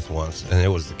Aerosmith once, and it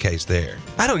was the case there.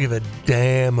 I don't give a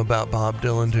damn about Bob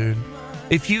Dylan, dude.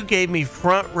 If you gave me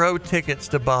front row tickets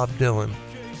to Bob Dylan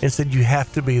and said you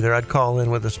have to be there, I'd call in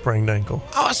with a sprained ankle.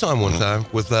 Oh, I saw him one time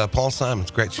with Paul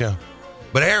Simons. Great show.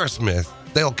 But Aerosmith,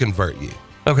 they'll convert you.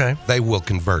 Okay. They will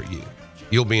convert you.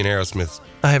 You'll be an Aerosmith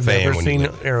I have fan never when seen you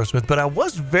leave. Aerosmith, but I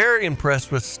was very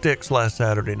impressed with Styx last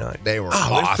Saturday night. They were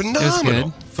awesome.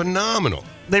 Phenomenal. Phenomenal.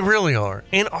 They really are.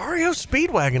 And REO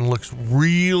Speedwagon looks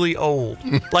really old.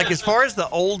 Like, as far as the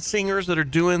old singers that are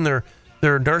doing their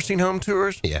nursing home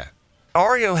tours, yeah,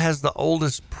 REO has the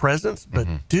oldest presence, but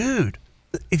dude,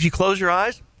 if you close your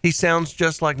eyes, he sounds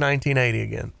just like 1980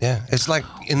 again. Yeah, it's like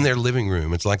in their living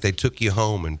room. It's like they took you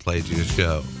home and played you a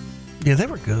show. Yeah, they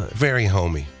were good. Very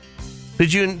homey.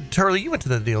 Did you and Turley, you went to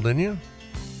the deal, didn't you?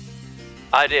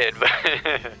 I did.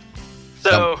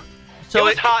 So it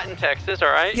was hot in Texas, all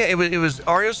right? Yeah, it was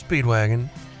REO Speedwagon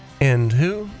and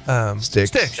who?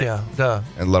 Styx. Yeah, duh.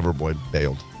 And Loverboy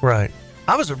bailed. Right.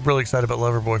 I was really excited about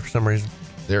Loverboy for some reason.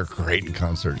 They're great in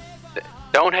concert.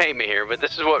 Don't hate me here, but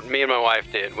this is what me and my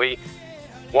wife did. We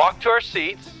walked to our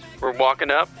seats. We're walking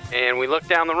up, and we looked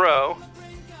down the row,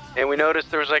 and we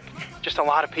noticed there was like just a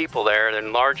lot of people there.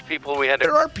 And large people. We had to.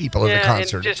 There are people at the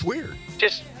concert. It's weird.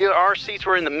 Just our seats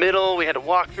were in the middle. We had to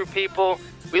walk through people.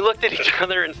 We looked at each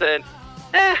other and said,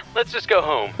 let's just go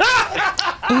home.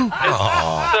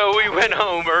 So we went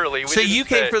home early. So you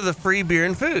came for the free beer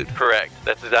and food. Correct.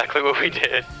 That's exactly what we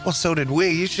did. Well, so did we.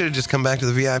 You should have just come back to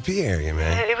the VIP area,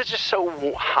 man. It was just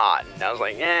so hot. And I was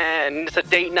like, and it's a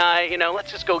date night.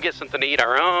 Let's just go get something to eat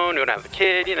our own. We don't have the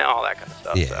kid, all that kind of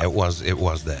stuff. Yeah, so. it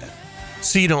was that.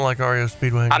 So you don't like REO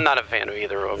Speedwagon? I'm not a fan of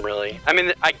either of them, really. I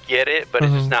mean, I get it, but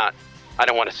it's just not. I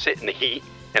don't want to sit in the heat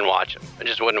and watch them. I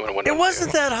just wouldn't want to. It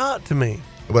wasn't that hot to me.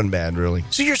 It wasn't bad, really.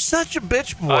 So you're such a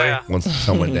bitch boy. Oh, yeah. Once the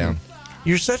sun went down.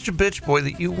 You're such a bitch boy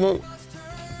that you won't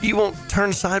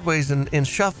turn sideways and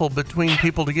shuffle between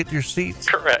people to get your seats.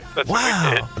 Correct. That's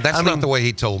what we did. That's not the way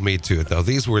he told me to it, though.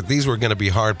 These were going to be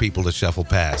hard people to shuffle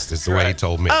past. Is the way he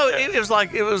told me. Oh, it was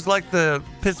like the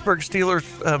Pittsburgh Steelers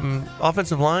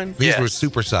offensive line. These were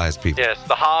supersized people. Yes,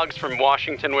 the Hogs from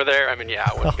Washington were there. I mean,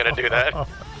 I wasn't going to do that.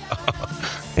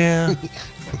 Yeah.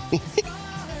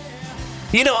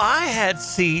 I had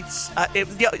seats.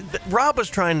 Rob was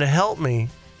trying to help me.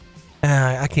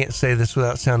 I can't say this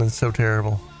without sounding so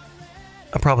terrible.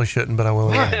 I probably shouldn't, but I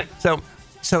will. Anyway. So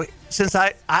since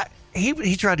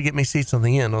he tried to get me seats on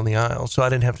the end on the aisle, so I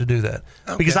didn't have to do that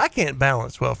because I can't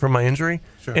balance well from my injury.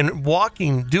 Sure.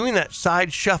 And doing that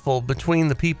side shuffle between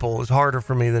the people is harder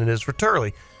for me than it is for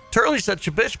Turley. Turley's such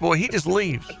a bitch boy; he just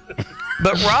leaves.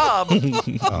 But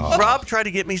Rob tried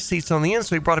to get me seats on the end,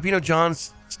 so he brought up.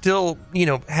 John's still,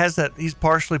 has that. He's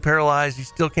partially paralyzed. He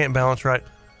still can't balance right.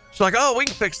 So like, we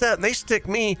can fix that. And they stick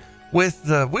me with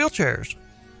the wheelchairs.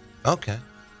 Okay.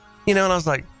 And I was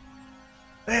like,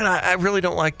 man, I really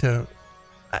don't like to.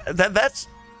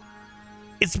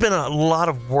 It's been a lot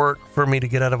of work for me to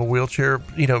get out of a wheelchair.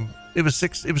 It was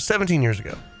 17 years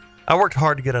ago. I worked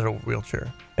hard to get out of a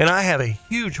wheelchair. And I have a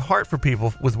huge heart for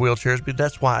people with wheelchairs, but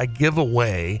that's why I give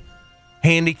away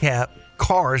handicapped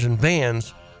cars and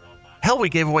vans. Hell, we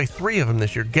gave away 3 of them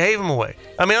this year. Gave them away.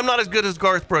 I mean, I'm not as good as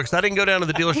Garth Brooks. I didn't go down to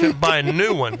the dealership and buy a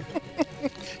new one.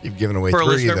 You've given away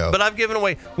 3, though. But I've given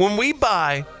away. When we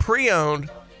buy pre-owned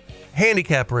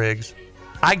handicap rigs,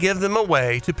 I give them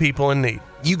away to people in need.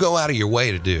 You go out of your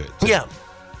way to do it. Yeah.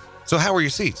 So how are your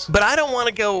seats? But I don't want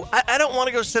to go. I don't want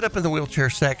to go sit up in the wheelchair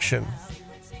section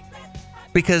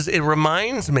because it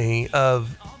reminds me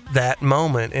of that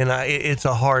moment, and it's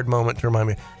a hard moment to remind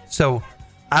me. So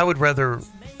I would rather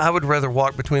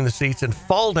walk between the seats and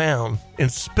fall down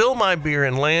and spill my beer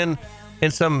and land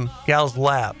in some gal's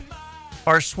lap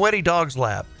or a sweaty dog's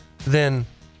lap than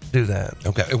do that.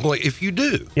 Okay. Well, if you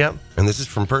do, yep. And this is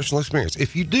from personal experience.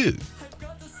 If you do,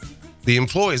 the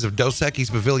employees of Dos Equis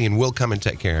Pavilion will come and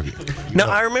take care of you. Now,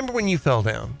 I remember when you fell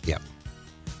down. Yeah.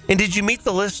 And did you meet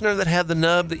the listener that had the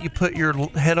nub that you put your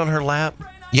head on her lap?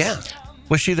 Yeah.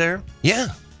 Was she there? Yeah.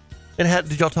 And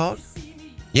did y'all talk?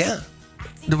 Yeah.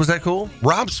 Was that cool?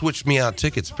 Rob switched me out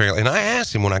tickets, apparently. And I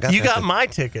asked him when I got You got my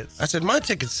tickets. I said, my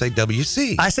tickets say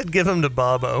WC. I said, give them to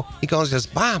Bobo. He goes, says,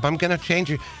 Bob, I'm going to change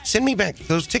your... Send me back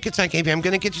those tickets I gave you. I'm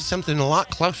going to get you something a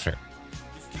lot closer.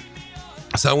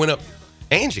 So I went up.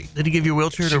 Angie. Did he give you a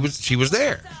wheelchair? She was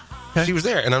there. Okay. She was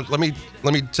there. And let me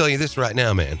tell you this right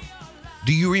now, man.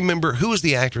 Do you remember who was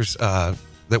the actress that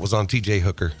was on TJ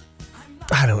Hooker?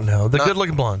 I don't know. The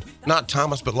good-looking blonde. Not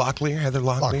Thomas, but Locklear. Heather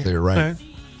Locklear. Locklear, right.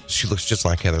 She looks just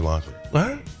like Heather Locklear.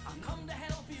 What?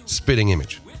 Spitting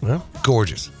image. Well.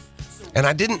 Gorgeous. And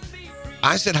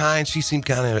I said hi, and she seemed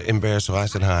kind of embarrassed, so I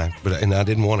said hi. And I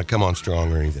didn't want to come on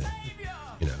strong or anything.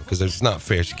 Because it's not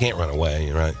fair. She can't run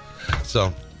away, right?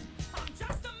 So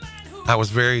I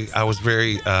was very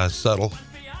subtle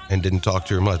and didn't talk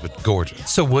to her much, but gorgeous.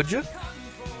 So would you?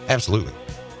 Absolutely.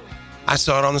 I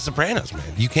saw it on The Sopranos, man.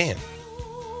 You can.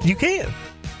 You can.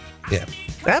 Yeah.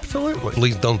 Absolutely.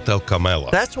 Please don't tell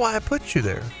Carmela. That's why I put you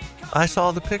there. I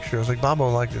saw the picture. I was like, Bob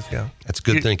won't like this guy. That's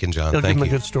good thinking, John. It'll Thank give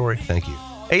you. him a good story. Thank you.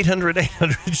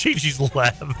 800-800. Gigi's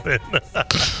laughing.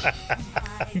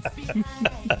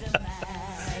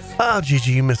 Oh,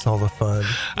 Gigi, you miss all the fun.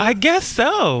 I guess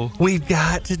so. We've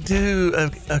got to do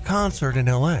a concert in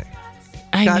L.A.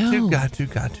 I know. Got to.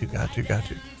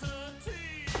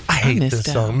 I hate this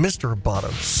song. Mr.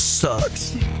 Roboto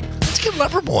sucks. Let's get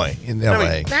Loverboy in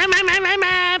L.A.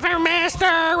 For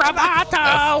Mr.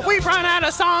 Roboto, we've run out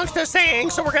of songs to sing,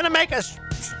 so we're going to make a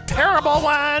terrible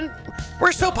one.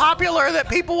 We're so popular that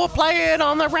people will play it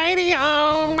on the radio.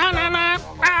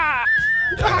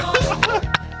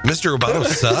 Mr. Roboto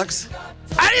sucks.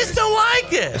 I just don't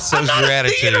like it. So's I'm not your a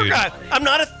attitude. theater guy. I'm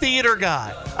not a theater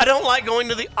guy. I don't like going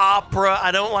to the opera. I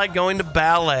don't like going to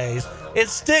ballets. It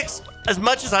sticks. As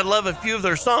much as I love a few of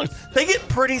their songs, they get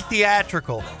pretty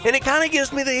theatrical, and it kind of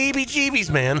gives me the heebie-jeebies,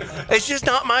 man. It's just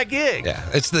not my gig. Yeah,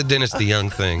 it's the Dennis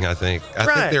DeYoung thing, I think. I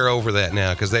Right. think they're over that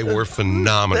now because they were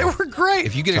phenomenal. They were great.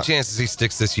 If you get a chance to see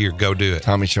Styx this year, go do it.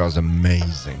 Tommy Shaw's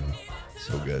amazing.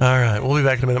 So good. All right, we'll be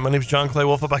back in a minute. My name is John Clay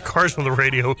Wolf. I buy cars on the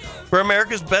radio for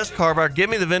America's best car buyer.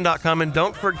 GiveMeTheVin.com, and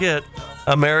don't forget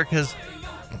America's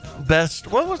best.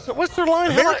 What's their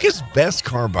line? America's best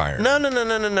car buyer. No.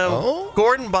 Oh?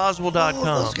 GordonBoswell.com.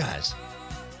 Oh, those guys.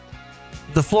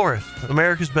 The florist,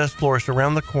 America's best florist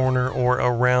around the corner or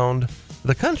around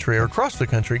the country or across the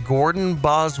country.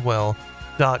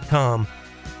 GordonBoswell.com.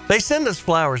 They send us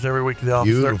flowers every week to the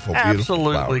office. Beautiful, They're beautiful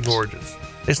absolutely flowers. gorgeous.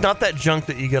 It's not that junk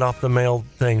that you get off the mail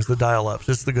things, the dial-ups.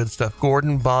 It's the good stuff.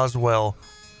 Gordon Boswell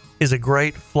is a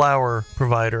great flower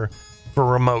provider for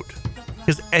remote.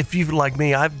 Because if you like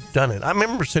me, I've done it. I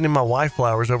remember sending my wife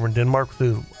flowers over in Denmark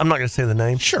through, I'm not going to say the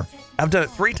name. Sure. I've done it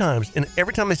 3 times, and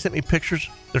every time they sent me pictures,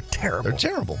 they're terrible. They're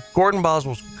terrible. Gordon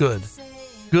Boswell's good.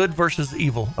 Good versus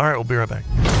evil. All right, we'll be right back.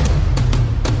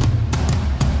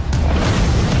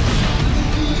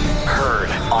 Heard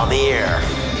on the air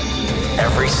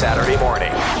every Saturday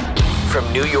morning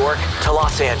from New York to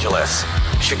Los Angeles,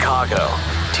 Chicago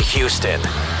to Houston,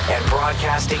 and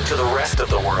broadcasting to the rest of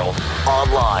the world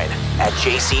online at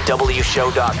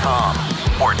jcwshow.com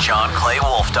or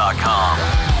johnclaywolf.com.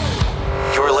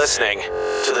 You're listening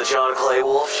to The John Clay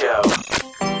Wolf Show.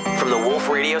 From the Wolf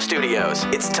Radio Studios,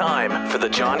 it's time for The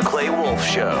John Clay Wolf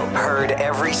Show. Heard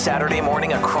every Saturday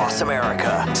morning across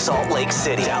America. Salt Lake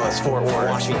City, Dallas, Fort Worth,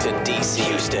 Washington, D.C.,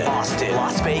 Houston, Austin,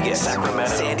 Las Vegas,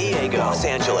 Sacramento, San Diego, Los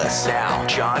Angeles. Now,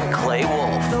 John Clay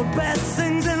Wolf. The best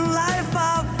things in life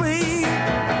are free.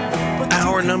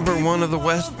 Hour number 1 of the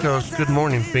West Coast. Good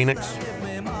morning, Phoenix.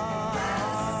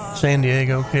 San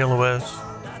Diego, KLOS,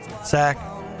 Sac,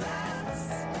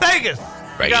 Vegas.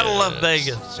 Gotta love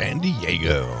Vegas. San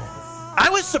Diego. I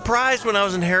was surprised when I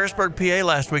was in Harrisburg, PA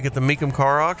last week at the Mecum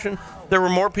car auction. There were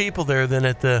more people there than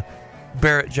at the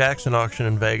Barrett-Jackson auction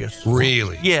in Vegas.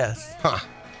 Really? Yes. Huh.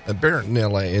 And Barrett in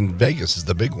LA in Vegas is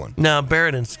the big one. No,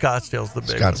 Barrett in Scottsdale's the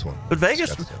big Scottsdale. But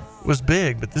Vegas was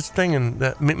big, but this thing and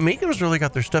Mecum's really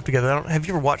got their stuff together. Have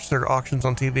you ever watched their auctions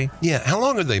on TV? Yeah. How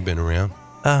long have they been around?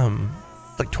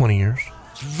 Like 20 years.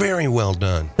 It's very well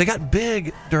done. They got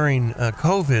big during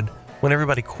COVID when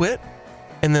everybody quit,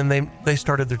 and then they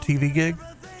started their TV gig.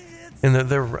 And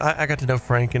I got to know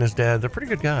Frank and his dad. They're pretty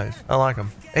good guys. I like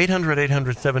them.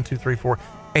 800-800-7234,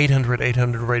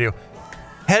 800-800-RADIO.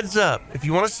 Heads up, if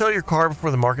you want to sell your car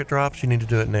before the market drops, you need to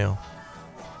do it now.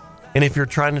 And if you're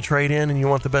trying to trade in and you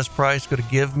want the best price, go to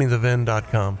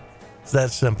GiveMeTheVin.com. It's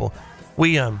that simple.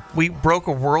 We broke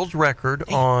a world's record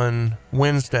on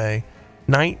Wednesday.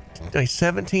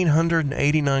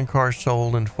 1,789 cars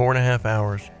sold in 4.5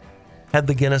 hours. Had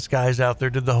the Guinness guys out there,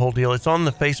 did the whole deal. It's on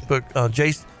the Facebook,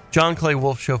 John Clay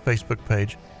Wolf Show Facebook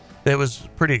page. It was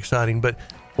pretty exciting. But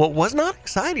what was not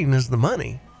exciting is the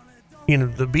money. You know,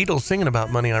 the Beatles singing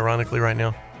about money, ironically, right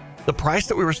now. The price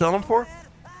that we were selling for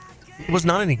was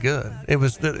not any good.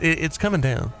 It's coming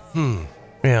down.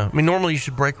 Yeah. I mean, normally you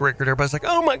should break a record. Everybody's like,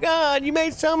 oh my God, you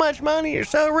made so much money. You're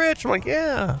so rich. I'm like,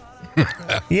 yeah.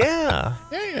 Yeah.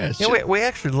 Sure. We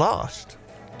actually lost.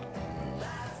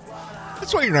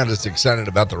 That's why you're not as excited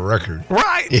about the record.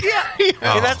 Right. Yeah.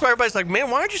 And that's why everybody's like, man,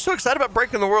 why aren't you so excited about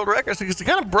breaking the world record? Because it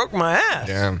kind of broke my ass.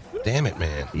 Yeah. Damn it,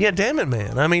 man. Yeah, damn it,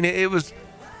 man. I mean, it was,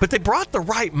 but they brought the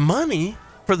right money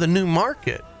for the new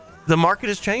market. The market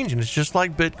is changing. It's just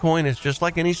like Bitcoin. It's just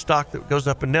like any stock that goes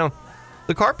up and down.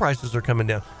 The car prices are coming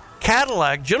down.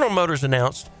 Cadillac, General Motors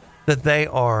announced that they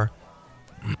are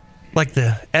like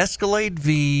the Escalade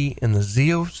V and the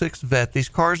Z06 Vet, these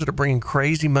cars that are bringing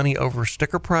crazy money over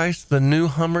sticker price, the new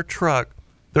Hummer truck,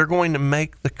 they're going to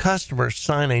make the customers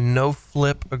sign a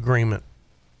no-flip agreement.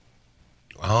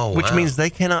 Oh, wow. Which means they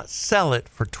cannot sell it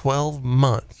for 12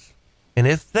 months. And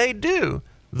if they do,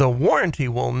 the warranty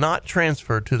will not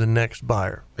transfer to the next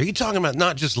buyer. Are you talking about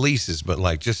not just leases, but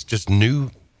like just new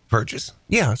purchase?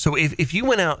 Yeah. So if you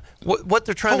went out, what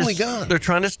they're trying Holy to God. they're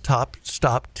trying to stop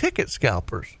ticket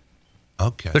scalpers.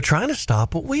 Okay. They're trying to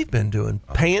stop what we've been doing,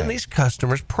 paying these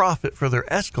customers profit for their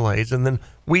Escalades, and then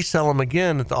we sell them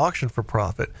again at the auction for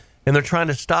profit. And they're trying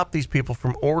to stop these people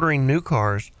from ordering new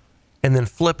cars and then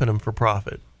flipping them for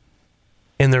profit.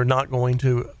 And they're not going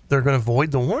to they're going to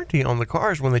void the warranty on the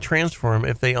cars when they transfer them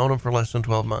if they own them for less than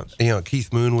 12 months. You know what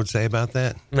Keith Moon would say about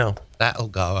that? No. That'll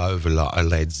go over like a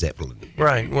Led Zeppelin.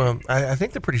 Right. Well, I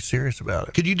think they're pretty serious about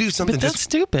it. Could you do something But that's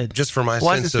stupid. just for my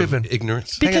Why is sense it of stupid?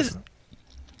 ignorance? Because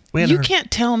We hadn't you heard-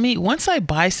 can't tell me, once I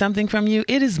buy something from you,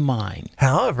 it is mine.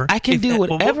 However, I can if- do well,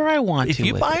 whatever I want if to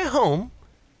you with buy it. a home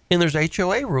and there's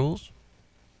HOA rules,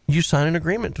 you sign an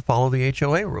agreement to follow the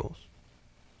HOA rules.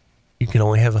 You can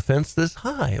only have a fence this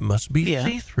high. It must be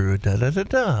see-through. Da da da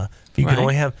da. You can Right.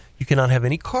 only have. You cannot have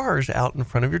any cars out in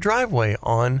front of your driveway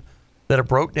that are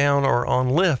broke down or on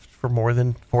lift for more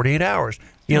than 48 hours.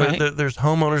 You know, Right. there's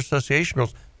homeowner association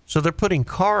rules, so they're putting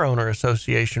car owner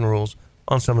association rules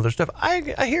on some of their stuff. I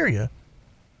hear you,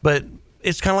 but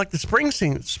it's kind of like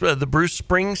the Bruce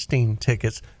Springsteen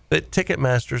tickets that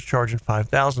Ticketmaster's charging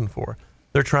 $5,000 for.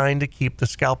 They're trying to keep the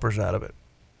scalpers out of it.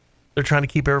 They're trying to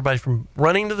keep everybody from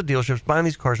running to the dealerships, buying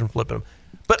these cars and flipping them.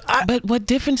 But what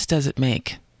difference does it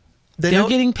make? They They're don't-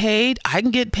 getting paid. I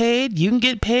can get paid. You can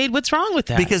get paid. What's wrong with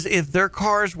that? Because if their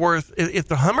car's worth, if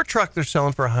the Hummer truck they're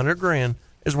selling for $100,000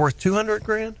 is worth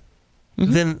 $200,000,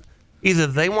 then either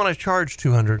they want to charge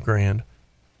 $200,000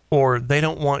 or they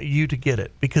don't want you to get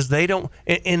it because they don't,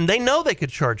 and they know they could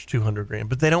charge $200,000,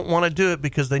 but they don't want to do it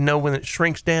because they know when it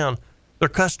shrinks down, their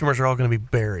customers are all going to be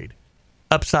buried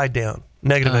upside down,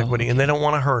 negative equity, and they don't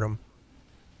want to hurt them.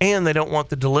 And they don't want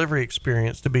the delivery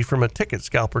experience to be from a ticket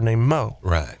scalper named Mo.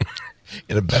 Right.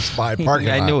 In a Best Buy parking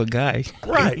lot. I know a guy.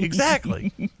 Right,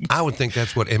 exactly. I would think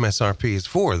that's what MSRP is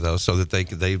for, though, so that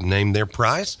they name their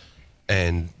price,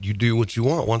 and you do what you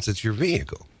want once it's your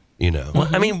vehicle. You know. Well,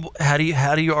 I mean, how do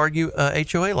you argue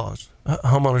HOA laws,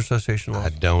 homeowner association laws? I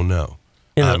don't know.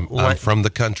 I'm from the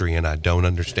country and I don't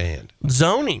understand.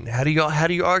 Zoning. How do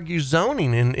you argue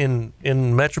zoning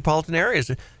in metropolitan areas?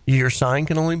 Your sign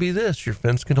can only be this. Your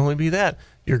fence can only be that.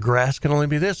 Your grass can only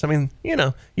be this. I mean, you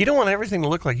know, you don't want everything to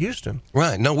look like Houston.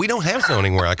 Right. No, we don't have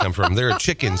zoning where I come from. There are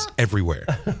chickens everywhere.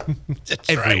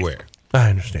 Everywhere. I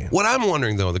understand. What I'm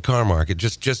wondering, though, the car market,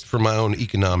 just for my own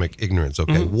economic ignorance,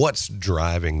 okay, what's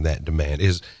driving that demand?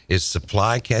 Is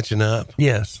supply catching up?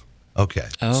 Yes. Okay.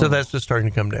 So that's just starting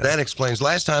to come down. That explains.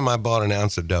 Last time I bought an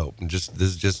ounce of dope, and this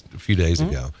is just a few days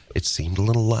ago, it seemed a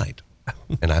little light,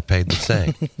 and I paid the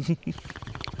same.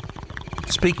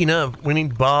 Speaking of, we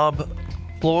need Bob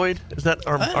Floyd. Is that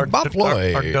our Bob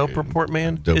Floyd. our dope report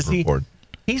man? Dope is he? report.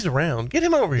 He's around. Get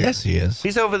him over here. Yes, he is.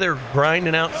 He's over there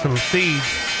grinding out some seeds.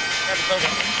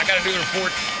 I got to do the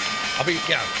report. I'll be,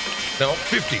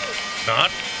 50. Not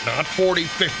 40,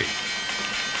 50.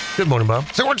 Good morning, Bob.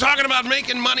 So we're talking about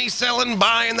making money, selling,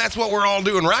 buying. That's what we're all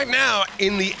doing right now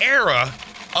in the era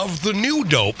of the new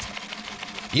dope.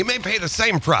 You may pay the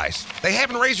same price. They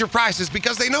haven't raised your prices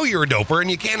because they know you're a doper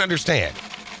and you can't understand.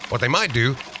 What they might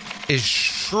do is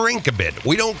shrink a bit.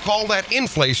 We don't call that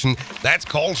inflation. That's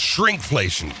called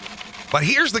shrinkflation. But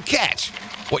here's the catch.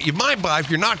 What you might buy if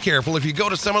you're not careful, if you go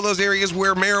to some of those areas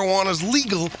where marijuana is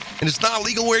legal and it's not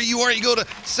legal where you are, you go to,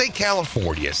 say,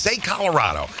 California, say,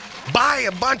 Colorado, buy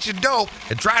a bunch of dope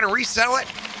and try to resell it,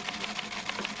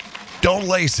 don't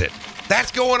lace it. That's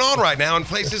going on right now in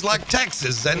places like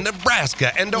Texas and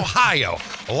Nebraska and Ohio.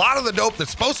 A lot of the dope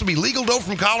that's supposed to be legal dope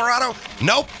from Colorado,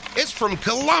 nope, it's from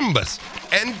Columbus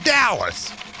and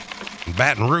Dallas and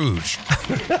Baton Rouge.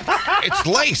 It's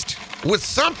laced with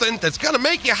something that's going to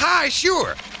make you high,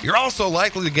 sure. You're also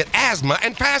likely to get asthma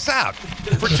and pass out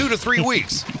for 2 to 3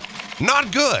 weeks.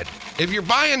 Not good. If you're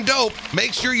buying dope,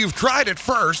 make sure you've tried it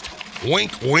first.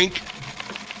 Wink, wink.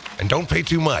 And don't pay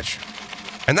too much.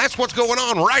 And that's what's going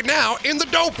on right now in the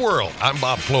dope world. I'm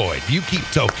Bob Floyd. You keep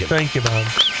toking. Thank you, Bob.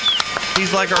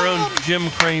 He's like our own Jim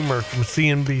Cramer from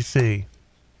CNBC.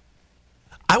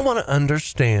 I want to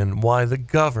understand why the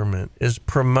government is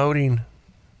promoting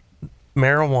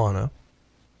marijuana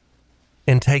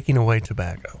and taking away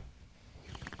tobacco.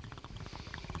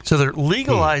 So they're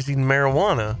legalizing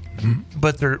marijuana,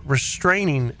 but they're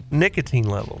restraining nicotine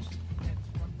levels.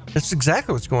 That's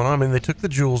exactly what's going on. I mean, they took the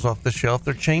Juuls off the shelf.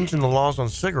 They're changing the laws on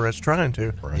cigarettes, trying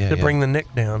to bring the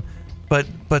nick down. But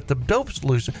the dope's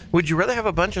loose. Would you rather have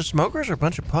a bunch of smokers or a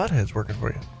bunch of potheads working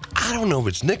for you? I don't know if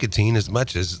it's nicotine as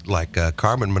much as like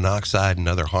carbon monoxide and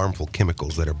other harmful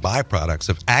chemicals that are byproducts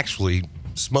of actually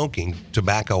smoking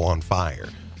tobacco on fire.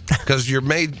 Because your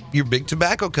big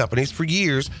tobacco companies for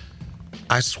years,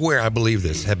 I swear I believe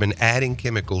this, have been adding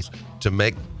chemicals to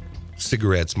make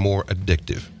cigarettes more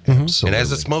addictive. And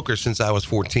as a smoker since I was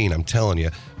 14, I'm telling you,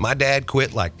 my dad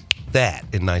quit like that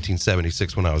in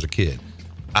 1976 when I was a kid.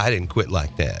 I didn't quit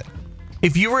like that.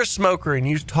 If you were a smoker and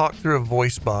you talk through a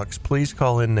voice box, please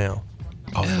call in now.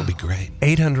 Oh, it'll be great.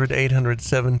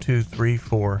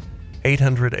 800-800-7234.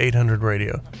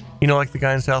 800-800-radio. You know, like the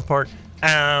guy in South Park.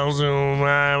 I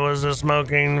was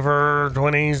smoking for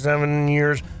 27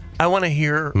 years. I want to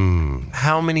hear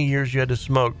how many years you had to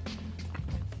smoke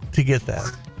to get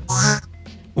that.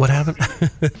 What happened?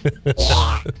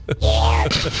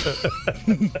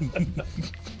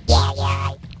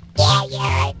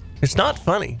 It's not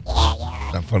funny.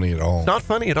 Not funny at all. It's not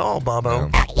funny at all, Bobo.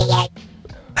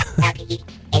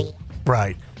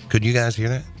 Right. Could you guys hear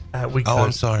that? We could. Oh,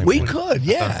 I'm sorry. We could,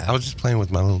 yeah. I was just playing with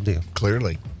my little deal.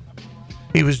 Clearly.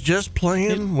 He was just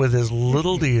playing with his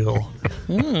little deal.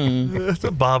 That's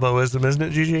a Boboism, isn't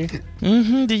it, Gigi?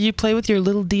 Mm-hmm. Do you play with your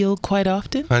little deal quite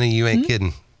often? Honey, you ain't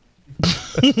kidding.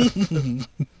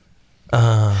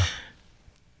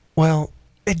 Well,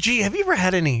 gee, have you ever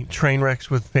had any train wrecks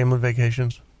with family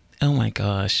vacations? Oh my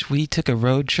gosh. We took a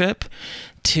road trip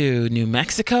to New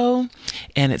Mexico,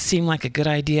 and it seemed like a good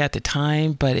idea at the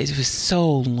time, but it was so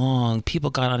long. People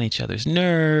got on each other's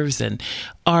nerves and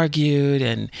argued,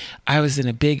 and I was in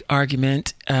a big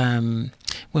argument when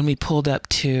we pulled up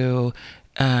to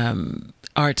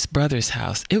Art's brother's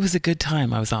house. It was a good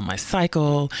time. I was on my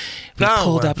cycle. We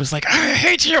pulled up. It was like, I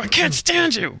hate you. I can't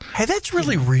stand you. Hey, that's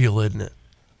really real, isn't it?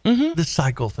 Mm-hmm. The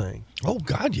cycle thing. Oh,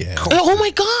 God, yeah. Oh,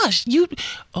 my gosh.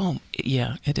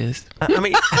 Yeah, it is. I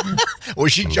mean, well,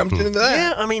 she jumped into that.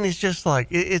 Yeah, I mean, it's just like,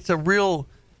 it's a real,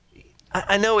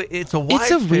 I know it's a wife It's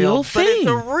a real tale, but it's thing.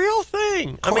 a real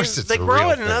thing. I mean, they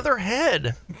grow another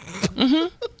head.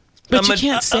 Mm-hmm. But you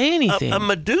can't say anything. A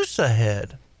Medusa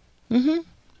head. Mm-hmm.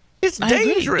 It's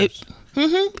dangerous.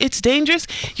 It's dangerous.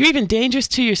 You're even dangerous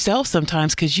to yourself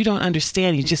sometimes because you don't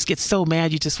understand. You just get so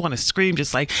mad. You just want to scream,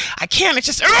 just like, I can't. It's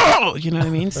just, oh, you know what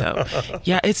I mean? So,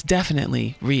 yeah, it's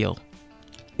definitely real.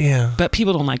 Yeah. But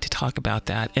people don't like to talk about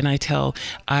that. And I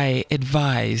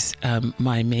advise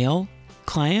my male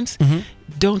clients,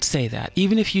 don't say that.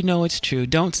 Even if you know it's true,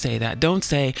 don't say that. Don't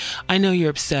say, I know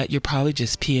you're upset. You're probably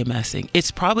just PMSing.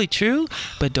 It's probably true,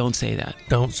 but don't say that.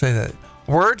 Don't say that.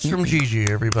 Words from Gigi,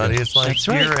 everybody. It's like, that's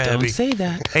right. Dear Abby. Don't say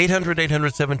that.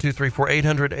 800-800-7234,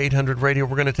 800-800-radio.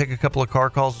 We're going to take a couple of car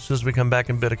calls as soon as we come back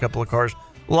and bid a couple of cars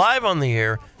live on the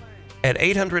air at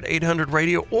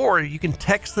 800-800-radio, or you can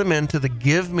text them into the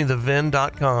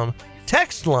GiveMeTheVin.com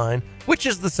text line, which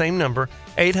is the same number,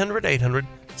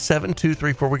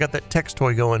 800-800-7234. We got that text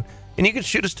toy going, and you can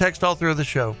shoot us text all through the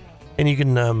show, and you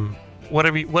can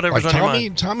whatever's like on your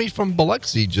mind. Tommy from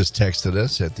Biloxi just texted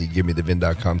us at the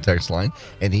GiveMeTheVin.com text line,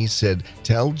 and he said,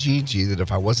 tell Gigi that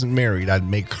if I wasn't married, I'd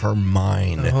make her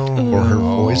mine for her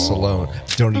voice alone.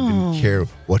 Don't even care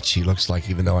what she looks like,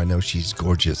 even though I know she's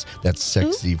gorgeous. That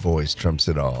sexy voice trumps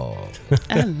it all.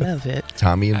 I love it.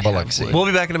 Tommy in Biloxi. We'll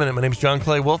be back in a minute. My name is John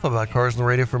Clay Wolf. I buy cars on the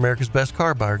radio for America's best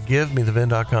car buyer.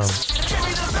 GiveMeTheVin.com.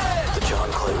 The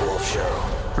John Clay Wolf Show.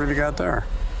 What have you got there?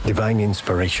 Divine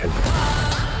inspiration.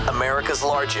 America's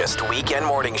largest weekend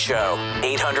morning show,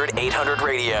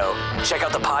 800-800-radio. Check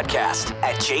out the podcast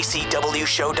at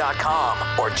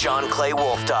jcwshow.com or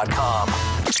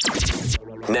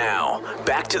johnclaywolf.com. Now,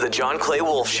 back to the John Clay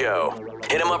Wolf Show.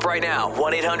 Hit him up right now,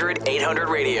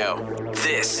 1-800-800-radio.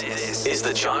 This is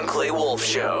the John Clay Wolf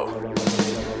Show.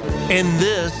 And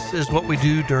this is what we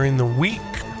do during the week.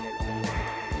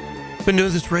 Been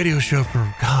doing this radio show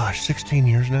for, 16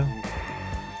 years now.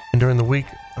 And during the week,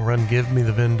 I run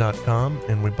GiveMeTheVin.com,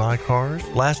 and we buy cars.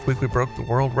 Last week, we broke the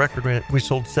world record. We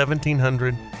sold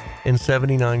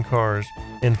 1,779 cars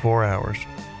in 4 hours.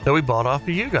 So we bought off of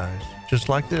you guys, just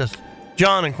like this.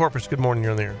 John in Corpus, good morning.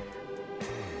 You're on the air.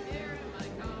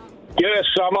 Yes,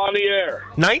 I'm on the air.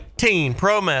 19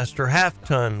 ProMaster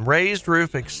half-ton, raised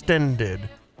roof extended,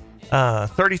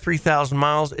 33,000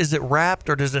 miles. Is it wrapped,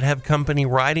 or does it have company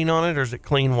writing on it, or is it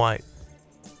clean white?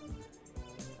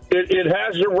 It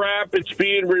has a wrap. It's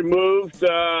being removed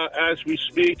as we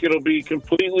speak. It'll be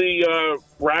completely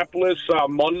wrapless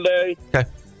on Monday. Okay.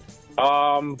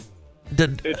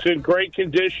 It's in great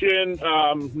condition.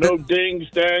 No dings,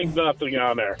 dangs, nothing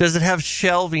on there. Does it have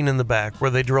shelving in the back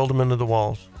where they drilled them into the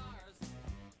walls?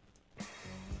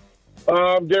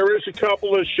 There is a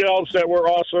couple of shelves that we're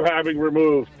also having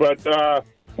removed, but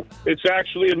it's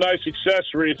actually a nice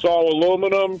accessory. It's all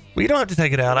aluminum. Well, you don't have to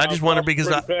take it out. I just wonder because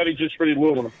just for the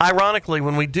aluminum. Ironically,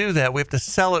 when we do that, we have to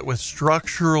sell it with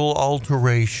structural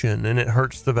alteration, and it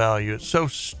hurts the value. It's so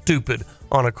stupid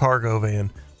on a cargo van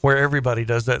where everybody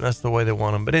does that, and that's the way they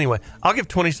want them. But anyway, I'll give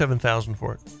 $27,000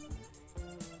 for it.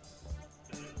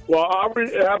 Well, how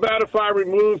about if I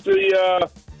remove the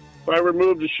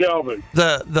shelving?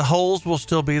 The holes will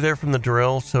still be there from the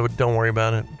drill, so don't worry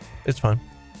about it. It's fine.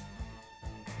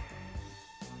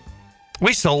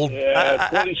 We sold.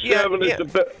 27 is the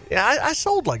best. Yeah, I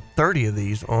sold like 30 of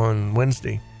these on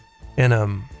Wednesday,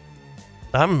 and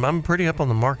I'm pretty up on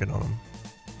the market on them.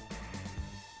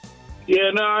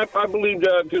 Yeah, no, I believe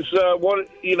that because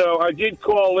I did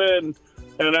call in,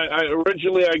 and I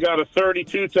originally got a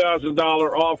 $32,000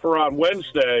 offer on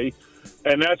Wednesday,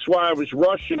 and that's why I was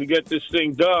rushing to get this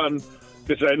thing done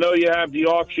because I know you have the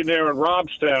auction there in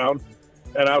Robstown,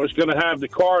 and I was going to have the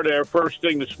car there first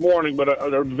thing this morning, but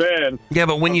the van. Yeah,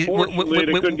 but when they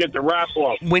couldn't get the wrap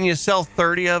off. When you sell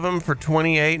 30 of them for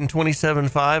 $28,000 and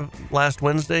 $27,500 last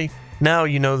Wednesday, now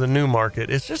you know the new market.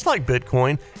 It's just like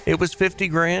Bitcoin. It was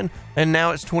 $50,000 and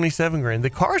now it's $27,000. The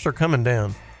cars are coming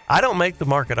down. I don't make the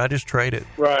market. I just trade it.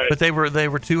 Right. But they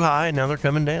were too high and now they're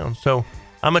coming down. So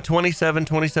I'm a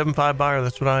 $27,500 buyer.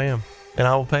 That's what I am. And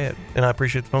I will pay it. And I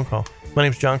appreciate the phone call. My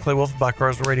name is John Clay Wolf, Buy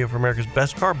Cars Radio for America's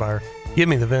best car buyer.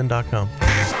 GiveMeTheVin.com.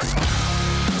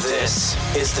 This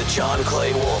is the John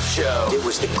Clay Wolf Show. It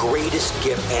was the greatest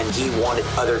gift, and he wanted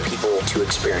other people to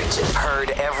experience it.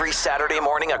 Heard every Saturday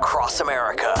morning across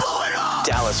America.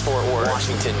 Dallas, Fort Worth,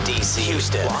 Washington, D.C.,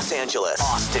 Houston, Los Angeles,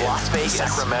 Austin, Las Vegas,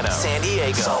 Sacramento, San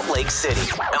Diego, Salt Lake City,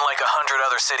 and like 100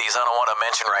 other cities I don't want to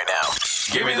mention right now.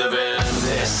 Give me the VIN.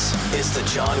 This is the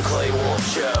John Clay Wolf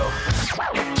Show.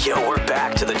 Yo, we're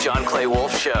back to the John Clay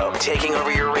Wolf Show, taking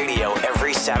over your radio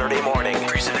every Saturday morning.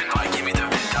 Presented by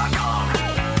GiveMeTheVin.com.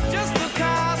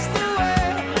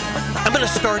 I'm going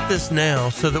to start this now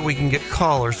so that we can get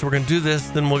callers. So we're going to do this,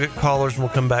 then we'll get callers, and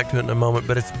we'll come back to it in a moment.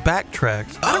 But it's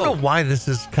backtracks. I don't know why this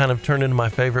has kind of turned into my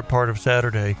favorite part of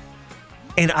Saturday.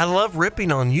 And I love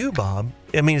ripping on you, Bob.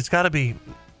 I mean, it's got to be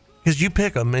because you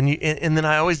pick them, and then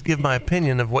I always give my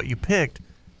opinion of what you picked,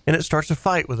 and it starts a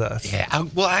fight with us. Yeah,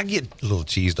 I get a little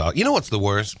cheese dog. You know what's the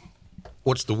worst?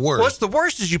 What's the worst? What's the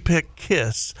worst is you pick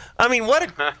Kiss. I mean,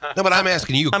 what? No, but I'm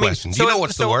asking you a question. Do you know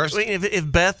what's the worst?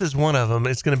 If Beth is one of them,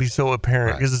 it's going to be so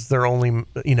apparent because it's their only,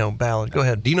 ballad. Go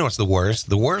ahead. Do you know what's the worst?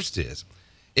 The worst is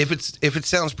if it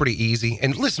sounds pretty easy.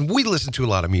 And listen, we listen to a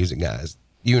lot of music, guys.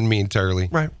 You and me and Turley.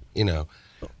 Right.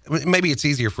 Maybe it's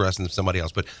easier for us than somebody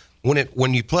else, but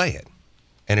when you play it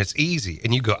and it's easy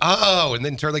and you go, oh, and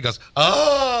then Turley goes,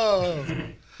 oh,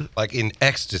 like in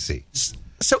ecstasy.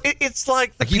 So it's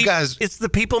like you guys. It's the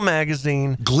People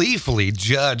magazine gleefully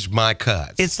judge my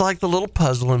cuts. It's like the little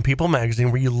puzzle in People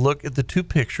magazine where you look at the two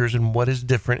pictures and what is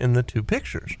different in the two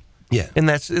pictures. Yeah, and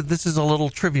this is a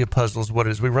little trivia puzzle. Is what it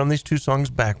is. We run these two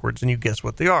songs backwards and you guess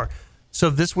what they are.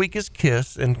 So this week is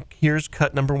Kiss, and here's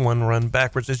cut number one, run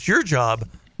backwards. It's your job,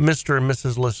 Mr. and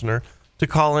Mrs. Listener, to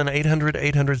call in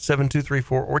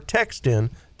 800-800-7234 or text in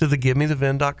to the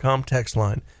GiveMeTheVin.com text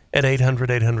line at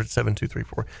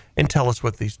 800-800-7234 and tell us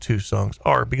what these two songs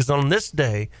are. Because on this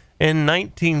day in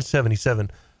 1977,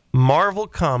 Marvel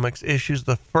Comics issues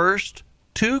the first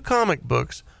two comic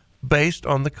books based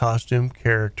on the costume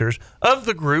characters of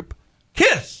the group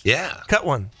Kiss. Yeah. Cut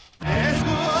one.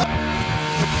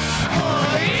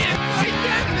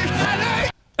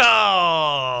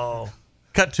 Oh.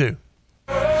 Cut two.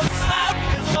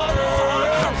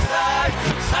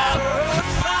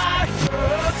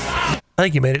 I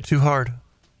think you made it too hard.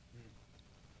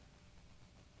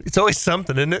 It's always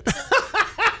something, isn't it?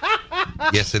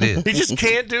 Yes, it is. You just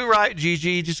can't do right, Gigi.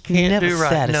 You just can't do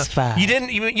right. Satisfied. No, you didn't.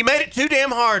 You made it too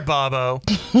damn hard, Bobo.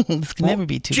 This can never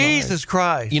be too Jesus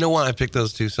Christ. You know why I picked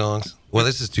those two songs? Well,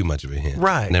 this is too much of a hint.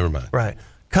 Right. Never mind. Right.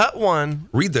 Cut one.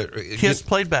 Read the Kiss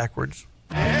played backwards.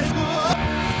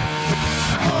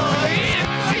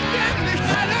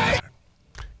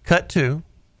 Cut two.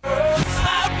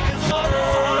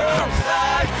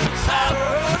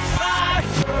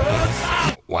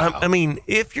 Wow. I mean,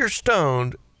 if you're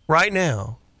stoned right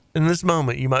now, in this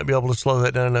moment, you might be able to slow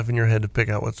that down enough in your head to pick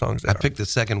out what songs they are. I picked the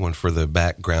second one for the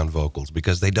background vocals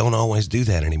because they don't always do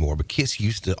that anymore. But Kiss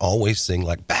used to always sing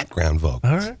like background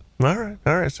vocals. All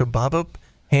right. So Bobo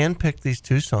handpicked these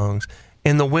two songs,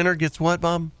 and the winner gets what,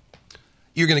 Bob?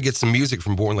 You're going to get some music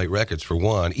from Born Late Records for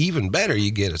one. Even better, you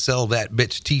get a Sell That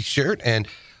Bitch t-shirt and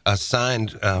a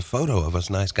signed photo of us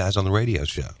nice guys on the radio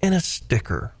show. And a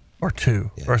sticker. Or two,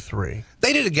 or three.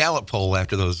 They did a Gallup poll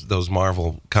after those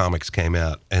Marvel comics came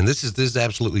out, and this is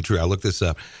absolutely true. I looked this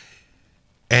up,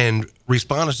 and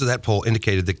respondents to that poll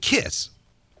indicated that Kiss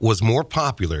was more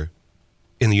popular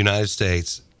in the United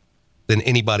States than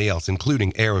anybody else,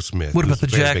 including Aerosmith. What about the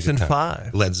Jackson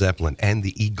 5? Led Zeppelin and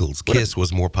the Eagles. Kiss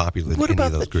was more popular than any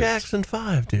of those groups. What about the Jackson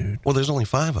 5, dude? Well, there's only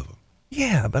 5 of them.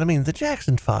 Yeah, but I mean, the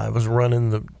Jackson 5 was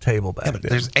running the table back then.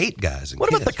 There's 8 guys in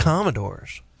What Kiss. about the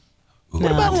Commodores? What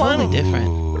about Lionel?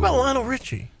 Different. What about Lionel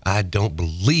Richie? I don't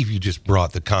believe you just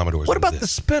brought the Commodores. What about the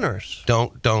Spinners?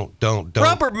 Don't.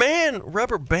 Rubber Band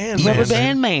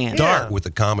Man. Start with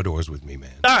the Commodores with me,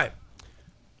 man. All right.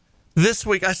 This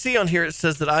week, I see on here it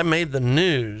says that I made the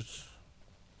news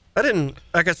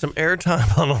I got some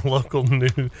airtime on a local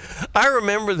news. I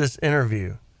remember this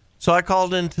interview. So I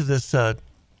called into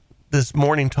this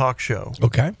morning talk show.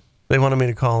 Okay. They wanted me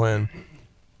to call in.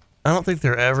 I don't think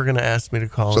they're ever going to ask me to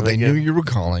call in. So they again. knew you were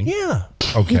calling. Yeah.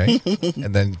 Okay.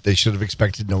 And then they should have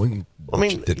expected knowing. When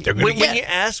you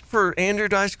ask for Andrew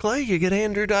Dice Clay, you get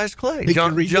Andrew Dice Clay.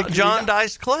 Hickory, dickory, John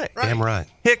Dice Clay. Damn right.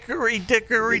 Hickory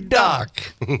Dickory Dock.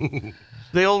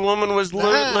 The old woman was... No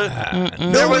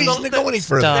reason to go any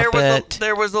further.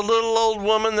 There was a little old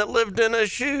woman that lived in a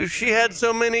shoe. She had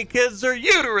so many kids, her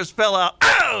uterus fell out.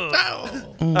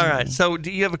 Ow! All right, so do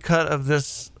you have a cut of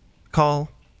this call?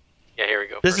 Yeah, here we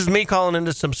go. This is me calling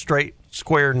into some straight,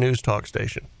 square news talk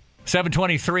station.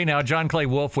 7:23 now. John Clay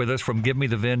Wolf with us from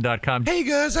GiveMeTheVin.com. Hey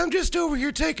guys, I'm just over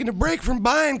here taking a break from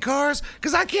buying cars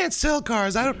because I can't sell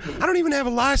cars. I don't even have a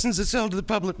license to sell to the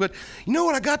public. But you know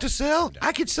what I got to sell?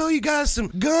 I could sell you guys some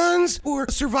guns or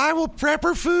survival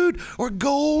prepper food or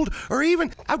gold or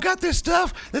even I've got this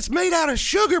stuff that's made out of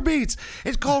sugar beets.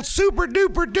 It's called Super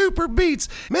Duper Duper Beets.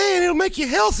 Man, it'll make you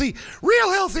healthy,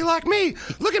 real healthy like me.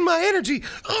 Look at my energy.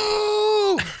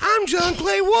 Oh, I'm John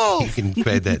Clay Wolf. You can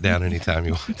fade that down anytime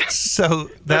you want. So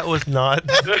that was not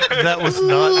me. That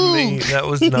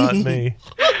was not me.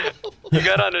 You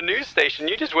got on a news station.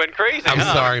 You just went crazy. I'm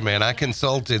sorry, man. I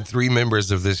consulted 3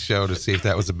 members of this show to see if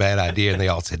that was a bad idea, and they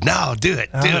all said, "No, do it,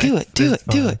 do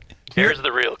it." Here's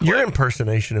the real. Your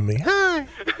impersonation of me. Hi.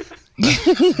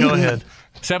 Go ahead.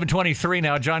 7:23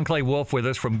 now. John Clay Wolf with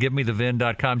us from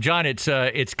GiveMeTheVin.com. John, it's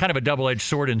kind of a double-edged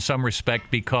sword in some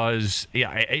respect because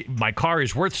my car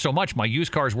is worth so much, my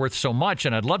used car is worth so much,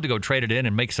 and I'd love to go trade it in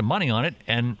and make some money on it.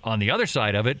 And on the other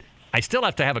side of it, I still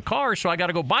have to have a car, so I got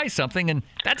to go buy something, and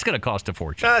that's going to cost a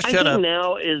fortune. I think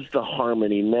now is the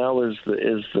harmony. Now is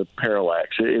the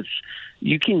parallax. It's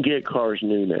you can get cars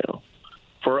new now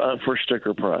for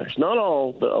sticker price. Not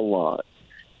all, but a lot.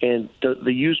 And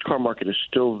the used car market is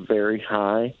still very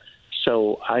high.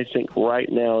 So I think right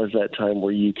now is that time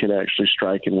where you can actually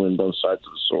strike and win both sides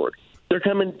of the sword. They're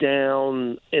coming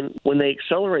down, and when they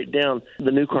accelerate down, the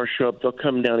new cars show up, they'll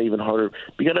come down even harder.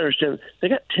 But you got to understand, they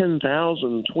got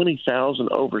 10,000, 20,000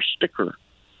 over sticker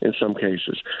in some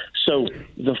cases. So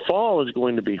the fall is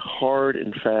going to be hard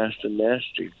and fast and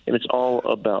nasty, and it's all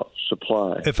about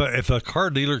supply. If a car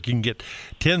dealer can get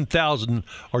 10,000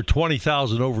 or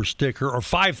 20,000 over sticker or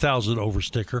 5,000 over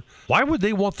sticker, why would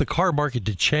they want the car market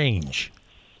to change?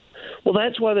 Well,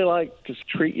 that's why they like to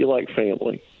treat you like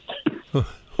family.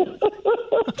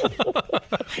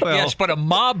 Yes, but a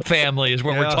mob family is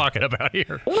what we're talking about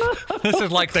here. This is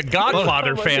like the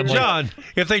Godfather family. John,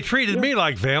 if they treated me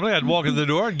like family, I'd walk in the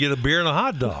door and get a beer and a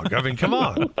hot dog. I mean, come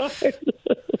on.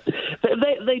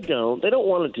 They don't. They don't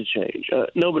want it to change.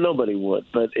 Nobody would,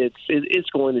 but it's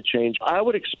going to change. I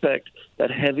would expect that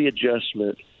heavy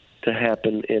adjustment to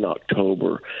happen in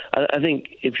October. I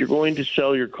think if you're going to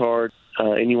sell your car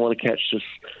and you want to catch this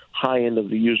high end of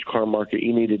the used car market,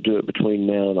 you need to do it between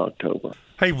now and October.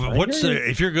 Hey,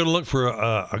 if you're going to look for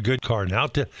a good car now,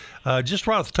 just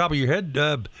right off the top of your head,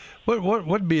 what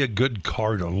would be a good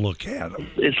car to look at?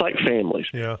 It's like families.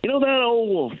 Yeah. You know that old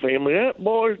Wolf family, that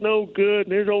boy's no good,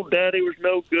 and his old daddy was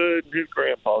no good, and his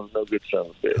grandpa was no good son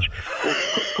of a bitch.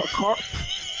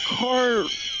 Well,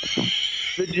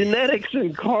 the genetics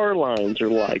in car lines are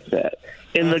like that.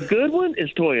 And the good one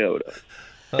is Toyota.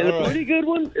 And a pretty good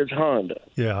one is Honda.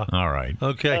 Yeah. All right.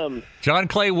 Okay. John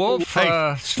Clay Wolf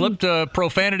slipped a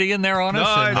profanity in there on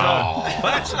us.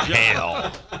 That's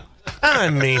hell. I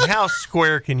mean, how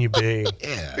square can you be?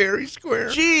 Yeah. Very square.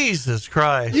 Jesus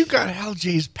Christ. You got Hal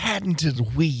J's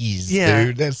patented wheeze, Yeah.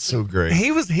 dude. That's so great.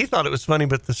 He thought it was funny,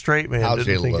 but the straight man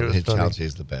didn't think it was funny. Hal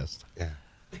J's the best. Yeah.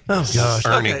 Oh, gosh.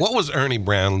 Ernie. Okay. What was Ernie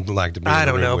Brown like to be? I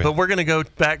don't in the know, ring but with? we're going to go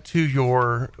back to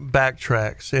your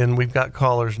backtracks, and we've got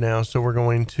callers now, so we're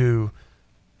going to,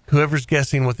 whoever's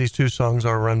guessing what these two songs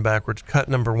are, run backwards. Cut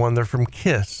number 1, they're from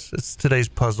Kiss. It's today's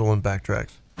puzzle and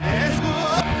backtracks.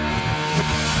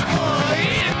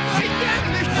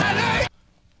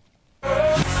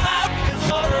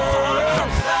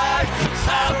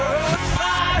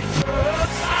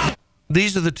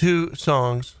 These are the two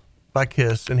songs by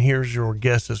Kiss, and here's your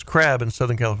guesses. Crab in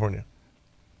Southern California.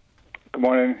 Good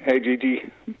morning. Hey, Gigi.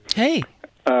 Hey.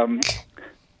 Coming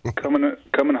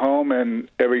home, and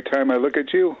every time I look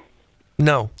at you.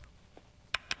 No.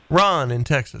 Ron in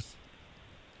Texas.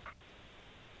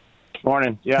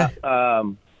 Morning. Yeah.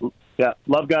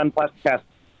 Love Gun, Plaster Caster.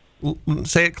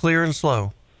 Say it clear and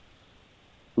slow.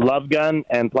 Love Gun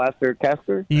and Plaster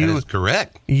Caster. That is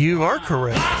correct. You are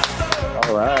correct.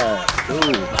 All right.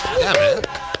 Ooh. Yeah, man.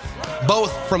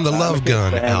 Both from the Love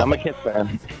Gun album. I'm a Kiss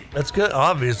fan. That's good.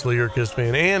 Obviously, you're a Kiss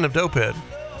fan and a Dopehead.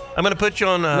 I'm going to put you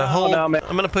on hold. no, man.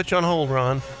 I'm going to put you on hold,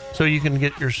 Ron, so you can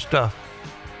get your stuff.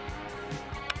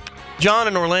 John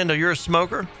in Orlando, you're a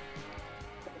smoker?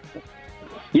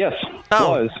 Yes,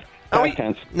 was. Past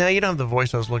tense. No, you don't have the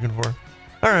voice I was looking for.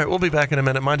 All right, we'll be back in a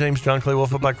minute. My name's John Clay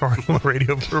Wolf of By Cars on the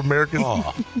Radio for Americans.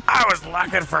 I was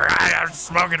smoking forever.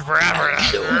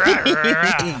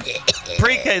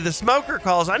 Pre-K, the smoker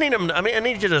calls. I need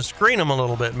you to screen him a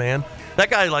little bit, man. That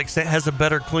guy has a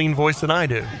better clean voice than I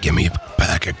do. Give me a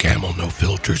pack of Camel, no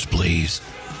filters, please.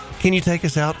 Can you take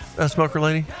us out, smoker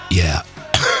lady? Yeah.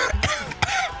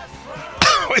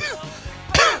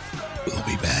 We'll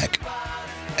be back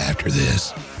after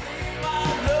this.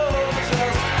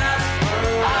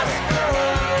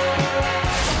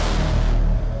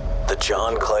 The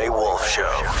John Clay Wolf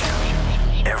Show.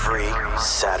 Every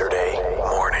Saturday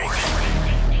morning.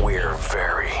 We're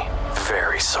very,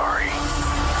 very sorry.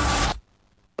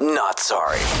 Not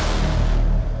sorry.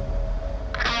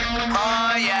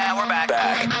 Oh, yeah, we're back.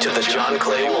 Back to the John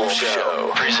Clay Wolf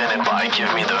Show. Presented by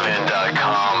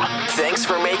GiveMeTheVin.com. Thanks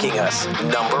for making us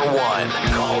number one.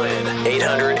 Call in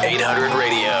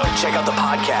 800-800-RADIO. Check out the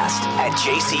podcast at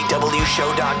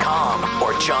jcwshow.com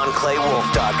or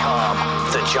johnclaywolf.com.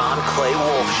 The John Clay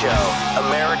Wolf Show.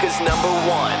 America's number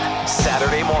one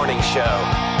Saturday morning show.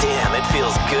 Damn, it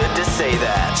feels good to say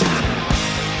that.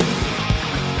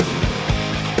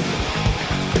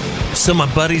 So my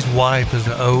buddy's wife is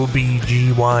an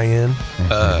OBGYN.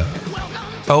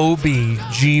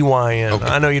 OBGYN. Okay.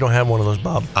 I know you don't have one of those,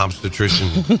 Bob.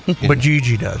 Obstetrician. But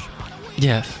Gigi does.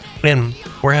 Yes. And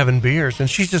we're having beers, and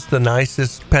she's just the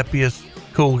nicest, peppiest,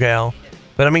 cool gal.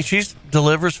 But, I mean, she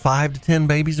delivers 5 to 10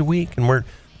 babies a week, and we're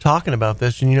talking about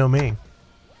this, and you know me.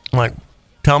 I'm like,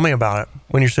 tell me about it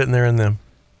when you're sitting there in the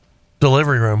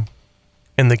delivery room,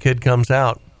 and the kid comes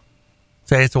out.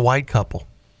 Say it's a white couple.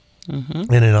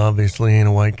 Mm-hmm. And it obviously ain't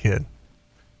a white kid.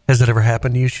 Has it ever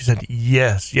happened to you? She said,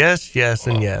 yes, yes, yes,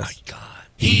 and yes. My God.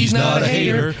 He's not a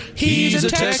hater. He's a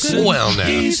Texan. Well, now.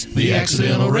 He's the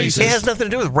accidental racist. It has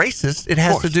nothing to do with racist. It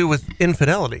has to do with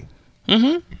infidelity.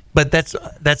 Mm-hmm. But that's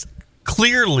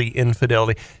clearly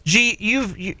infidelity. Gee,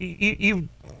 you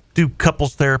do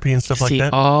couples therapy and stuff like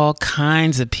that? All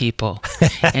kinds of people.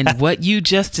 And what you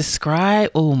just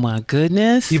described, oh my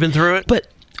goodness. You've been through it? But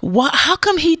how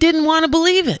come he didn't want to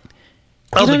believe it?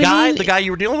 Oh, the guy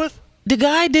you were dealing with? The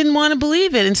guy didn't want to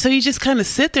believe it. And so you just kind of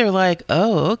sit there like,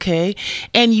 oh, okay.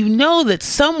 And you know that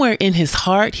somewhere in his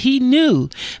heart, he knew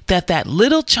that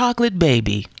little chocolate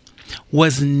baby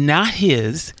was not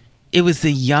his. It was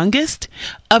the youngest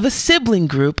of a sibling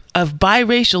group of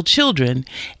biracial children.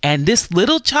 And this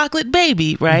little chocolate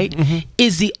baby, right,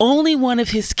 is the only one of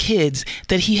his kids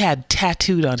that he had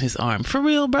tattooed on his arm. For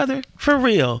real, brother? For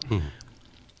real.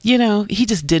 You know, he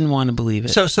just didn't want to believe it.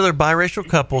 So they're biracial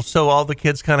couples. So all the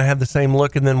kids kind of had the same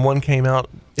look, and then one came out.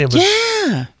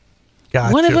 Yeah.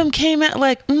 Gotcha. One of them came out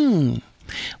like,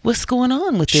 what's going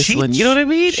on with this one? You know what I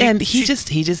mean? And he just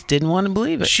didn't want to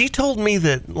believe it. She told me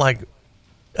that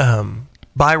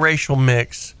biracial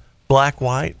mix, black,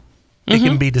 white, it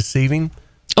can be deceiving.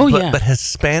 But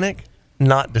Hispanic,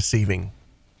 not deceiving.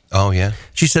 Oh, yeah.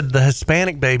 She said the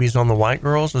Hispanic babies on the white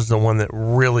girls is the one that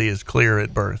really is clear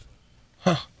at birth.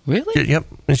 Huh. Really? Yep.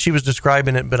 And she was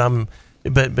describing it, but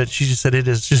she just said it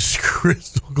is just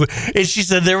crystal clear. And she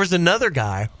said there was another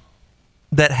guy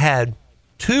that had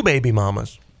 2 baby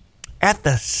mamas at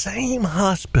the same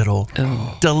hospital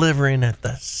delivering at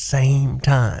the same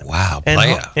time. Wow.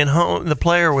 And the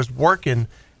player was working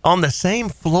on the same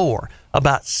floor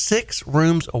about 6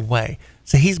 rooms away.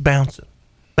 So he's bouncing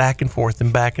back and forth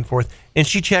and back and forth. And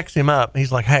she checks him up.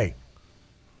 He's like, hey,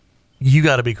 you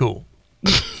got to be cool.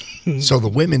 So the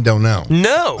women don't know.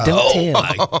 No.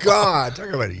 My God. Talk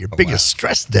about it. Your biggest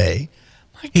stress day.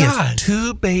 My He God. has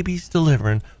 2 babies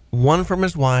delivering, one from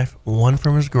his wife, one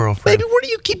from his girlfriend. Baby, where do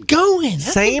you keep going?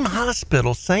 Same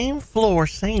hospital, same floor,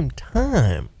 same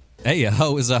time. Hey, a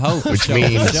hoe is a hoe. Which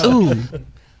means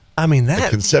I mean the that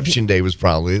conception day was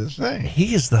probably the same.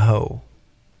 he is the hoe.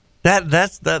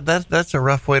 That's a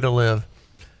rough way to live.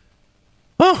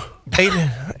 Oh,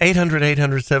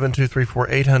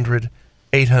 800-800-7234,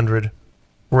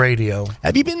 800-800-RADIO.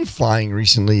 Have you been flying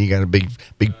recently? You got a big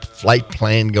flight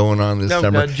plan going on this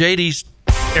summer? JD's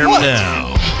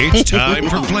Now, it's time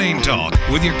for Plane Talk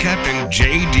with your Captain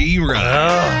J.D.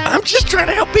 Ryan. I'm just trying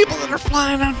to help people that are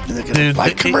flying out. They're going to fly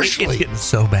commercially. It's getting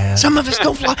so bad. Some of us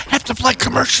don't have to fly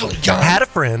commercially, John. Had a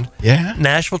friend, Yeah.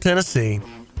 Nashville, Tennessee,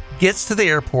 gets to the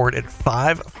airport at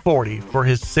 5:40 for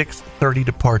his 6:30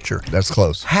 departure. That's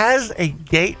close. Has a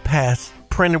gate pass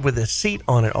printed with his seat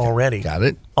on it already. Got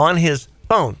it. On his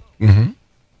phone. Mm-hmm.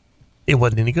 It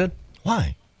wasn't any good.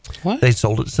 Why? What? They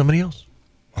sold it to somebody else.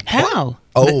 How?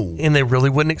 Oh. And they really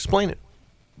wouldn't explain it.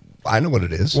 I know what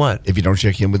it is. What? If you don't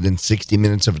check in within 60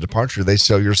 minutes of a departure, they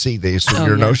sell your seat. They assume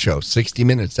you're no-show. 60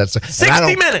 minutes. That's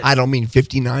 60 minutes. I don't mean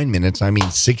 59 minutes. I mean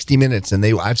 60 minutes. And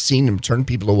I've seen them turn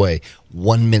people away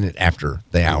 1 minute after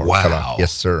the hour cut off.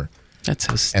 Yes, sir. That's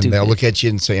so stupid. And they'll look at you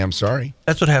and say, "I'm sorry."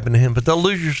 That's what happened to him. But they'll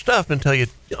lose your stuff and tell you,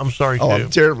 "I'm sorry too." Oh, I'm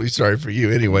terribly sorry for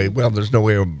you. Anyway, well, there's no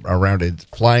way around it.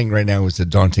 Flying right now is a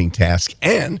daunting task.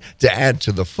 And to add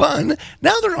to the fun,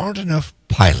 now there aren't enough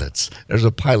pilots. There's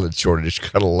a pilot shortage,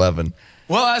 cut 11.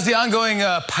 Well, as the ongoing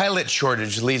pilot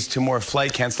shortage leads to more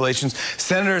flight cancellations,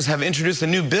 senators have introduced a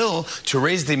new bill to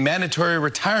raise the mandatory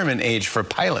retirement age for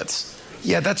pilots.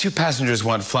 Yeah, that's who passengers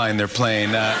want flying their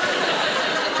plane.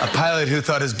 A pilot who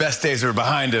thought his best days were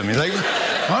behind him. He's like,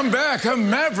 "I'm back, I'm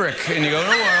Maverick." And you go, "Oh,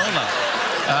 well, hold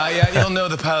on." Yeah, you'll know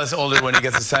the pilot's older when he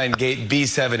gets assigned gate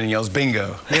B7 and yells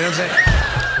bingo. You know what I'm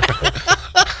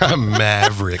saying? A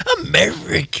Maverick. A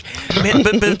Maverick. Man,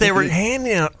 but they were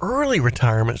handing out early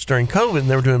retirements during COVID, and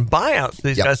they were doing buyouts to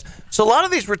these guys. So a lot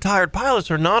of these retired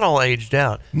pilots are not all aged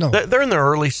out. No. They're in their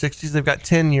early 60s. They've got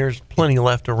 10 years, plenty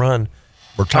left to run.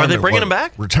 Are they bringing them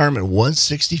back? Retirement was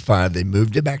 65. They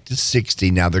moved it back to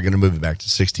 60. Now they're going to move it back to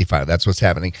 65. That's what's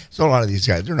happening. So a lot of these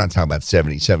guys, they're not talking about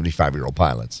 70, 75-year-old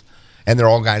pilots. And they're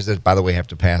all guys that, by the way, have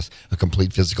to pass a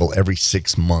complete physical every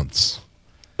 6 months.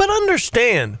 But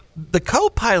understand, the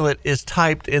co-pilot is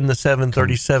typed in the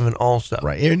 737 also.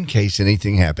 Right, in case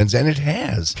anything happens, and it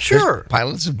has. Sure. There's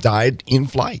pilots have died in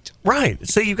flight. Right.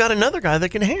 So you've got another guy that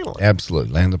can handle it.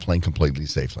 Absolutely. Land the plane completely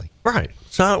safely. Right.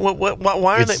 So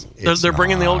why are they're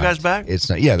bringing the old guys back? It's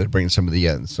not. Yeah, they're bringing some of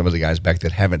the guys back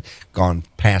that haven't gone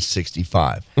past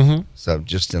 65. Mm-hmm. So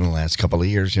just in the last couple of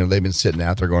years, they've been sitting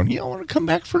out there going, I want to come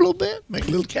back for a little bit, make a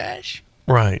little cash.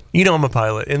 Right. I'm a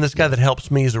pilot, and this guy that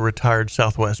helps me is a retired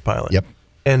Southwest pilot. Yep.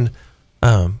 And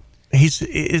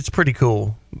it's pretty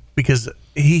cool because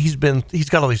he's got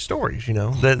all these stories,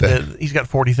 that he's got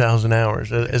 40,000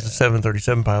 hours as a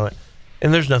 737 pilot,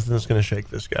 and there's nothing that's going to shake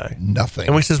this guy. Nothing.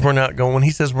 And when he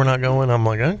says we're not going, I'm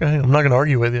like, okay, I'm not going to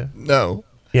argue with you. No.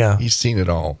 Yeah. He's seen it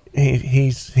all.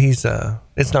 He's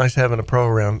it's nice having a pro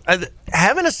around.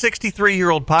 Having a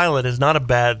 63-year-old pilot is not a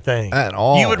bad thing. At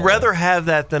all. You would rather have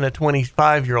that than a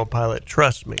 25-year-old pilot,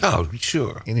 trust me. Oh,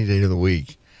 sure. Any day of the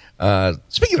week.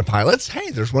 Speaking of pilots,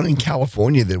 hey, there's one in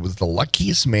California that was the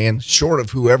luckiest man, short of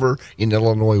whoever in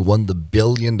Illinois won the $1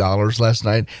 billion last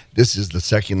night. This is the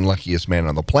second luckiest man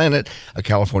on the planet. A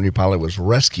California pilot was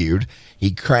rescued. He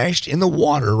crashed in the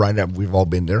water right up. We've all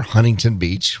been there, Huntington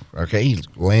Beach. Okay, he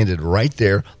landed right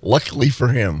there. Luckily for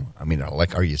him,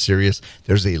 are you serious?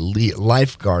 There's a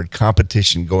lifeguard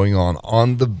competition going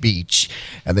on the beach,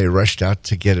 and they rushed out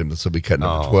to get him. This will be cut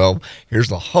number 12. Here's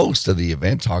the host of the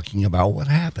event talking about what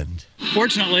happened.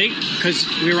 Fortunately, because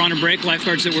we were on a break,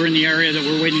 lifeguards that were in the area that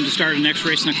were waiting to start the next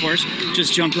race in the course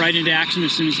just jumped right into action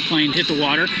as soon as the plane hit the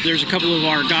water. There's a couple of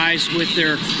our guys with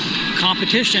their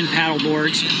competition paddle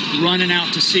boards running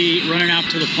out to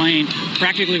the plane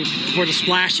practically before the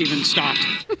splash even stopped.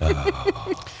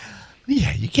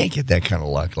 Yeah, you can't get that kind of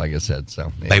luck, like I said.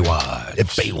 So Baywatch.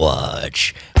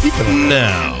 Baywatch.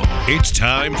 Now it's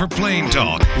time for Plane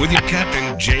Talk with your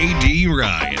Captain J.D.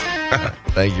 Ryan.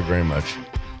 Thank you very much.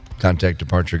 Contact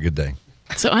departure. Good day.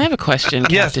 So I have a question,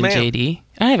 Captain JD.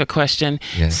 I have a question.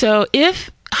 Yes. So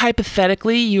if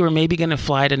hypothetically you were maybe going to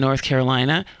fly to North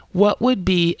Carolina, what would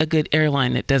be a good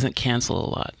airline that doesn't cancel a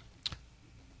lot?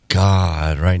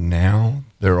 God, right now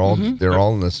they're all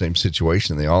in the same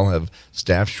situation. They all have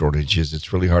staff shortages.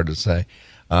 It's really hard to say.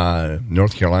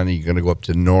 North Carolina, you're going to go up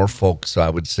to Norfolk, so I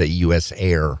would say U.S.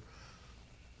 Air.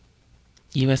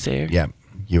 U.S. Air? Yeah,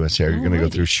 U.S. Air. You're going to go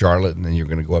through Charlotte, and then you're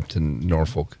going to go up to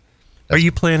Norfolk. Are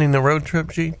you planning the road trip,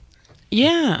 G?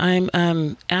 Yeah, I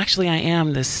am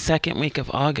the second week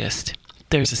of August.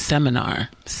 There's a seminar,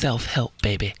 self-help,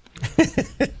 baby.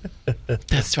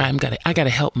 That's right. I got to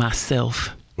help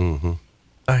myself. Mm-hmm.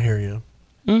 I hear you.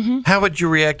 Mm-hmm. How would you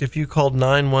react if you called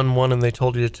 911 and they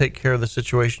told you to take care of the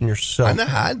situation yourself? I know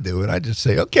how I'd do it. I'd just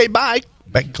say, okay, bye.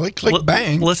 Click,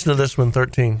 bang. Listen to this one,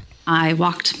 13. I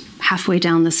walked halfway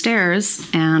down the stairs,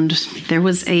 and there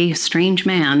was a strange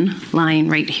man lying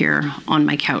right here on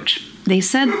my couch. They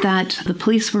said that the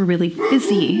police were really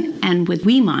busy, and would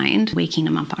we mind waking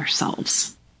him up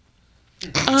ourselves?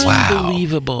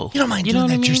 Unbelievable. You don't mind doing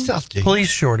that yourself, do you? Police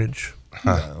shortage.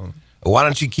 No. Why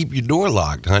don't you keep your door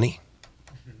locked, honey?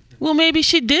 Well, maybe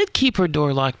she did keep her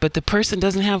door locked, but the person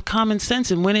doesn't have common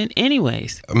sense and went in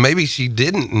anyways. Maybe she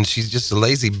didn't, and she's just a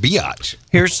lazy biatch.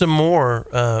 Here's some more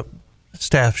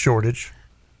staff shortage.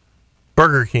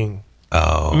 Burger King.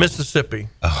 Oh. Mississippi.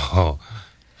 Oh.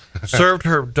 served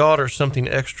her daughter something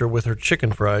extra with her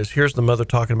chicken fries. Here's the mother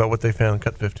talking about what they found.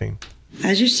 Cut 15.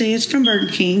 As you see, it's from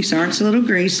Burger King. Sorry, it's a little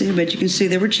greasy, but you can see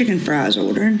there were chicken fries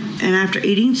ordered. And after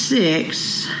eating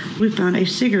 6, we found a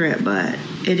cigarette butt.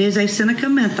 It is a Seneca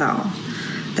menthol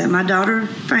that my daughter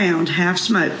found half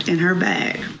smoked in her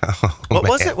bag. What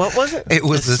was it? What was it? It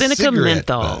was a Seneca cigarette,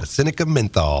 menthol. Seneca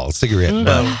menthol cigarette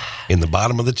butt in the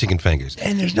bottom of the chicken fingers.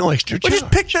 And there's no extra Well, charge.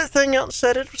 just pick that thing out and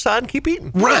set it aside and keep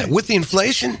eating. Right, with the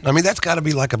inflation. I mean, that's got to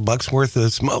be like $1 worth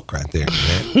of smoke right there,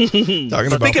 man.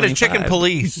 Speaking of chicken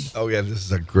police. Oh, yeah, this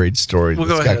is a great story. Well,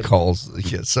 this go guy ahead. calls.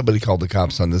 Yeah, somebody called the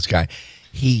cops on this guy.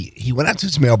 He went out to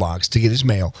his mailbox to get his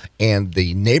mail, and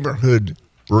the neighborhood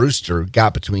rooster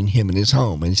got between him and his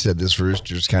home. And he said this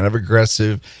rooster's kind of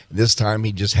aggressive. This time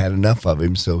he just had enough of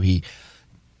him, so he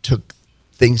took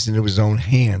things into his own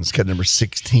hands. Cut number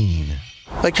 16.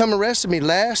 They come arrested me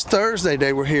last Thursday.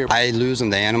 They were here. I lose them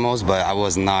the animals, but I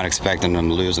was not expecting them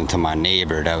to lose them to my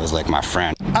neighbor. That was like my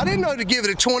friend. I didn't know to give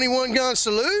it a 21 gun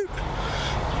salute.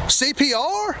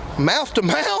 CPR, mouth to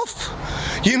mouth,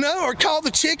 or call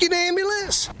the chicken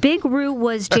ambulance. Big Roo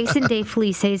was Jason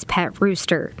DeFelice's pet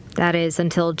rooster. That is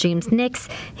until James Nix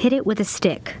hit it with a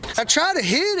stick. I tried to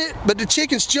hit it, but the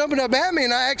chicken's jumping up at me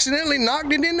and I accidentally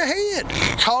knocked it in the head.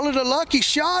 Call it a lucky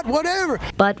shot, whatever.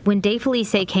 But when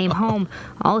DeFelice came home,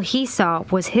 all he saw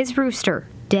was his rooster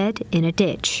dead in a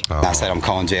ditch. I said, I'm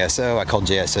calling JSO. I called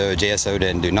JSO. JSO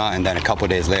didn't do nothing. Then a couple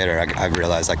days later, I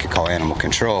realized I could call animal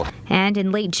control. And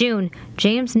in late June,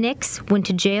 James Nix went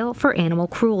to jail for animal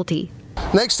cruelty.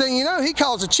 Next thing you know, he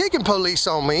calls the chicken police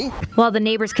on me. While the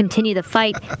neighbors continue the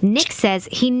fight, Nix says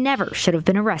he never should have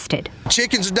been arrested.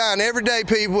 Chickens are dying every day,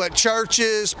 people, at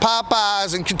churches,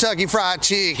 Popeyes, and Kentucky Fried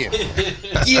Chicken.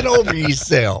 Get over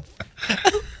yourself.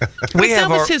 That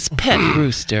was his pet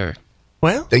rooster.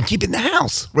 Well, they keep it in the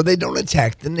house where they don't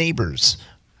attack the neighbors.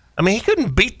 I mean, he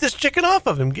couldn't beat this chicken off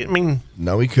of him. I mean,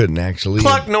 no, he couldn't actually.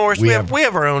 Cluck Norris, we have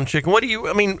our own chicken.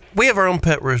 We have our own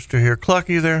pet rooster here. Cluck,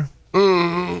 you there?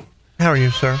 Mm-hmm. How are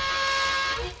you, sir?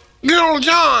 Good old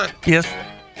John. Yes.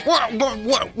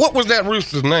 What was that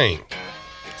rooster's name?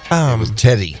 It was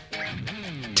Teddy.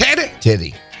 Teddy?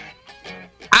 Teddy.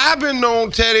 I've been knowing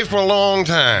Teddy for a long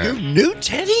time. You knew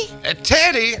Teddy?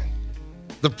 Teddy,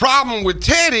 the problem with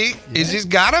Teddy is he's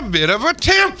got a bit of a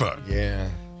temper. Yeah.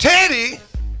 Teddy,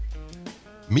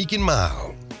 meek and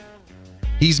mild.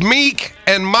 He's meek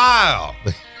and mild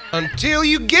until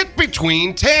you get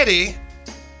between Teddy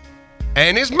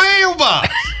and his mailbox.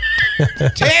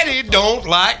 Teddy don't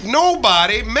like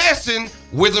nobody messing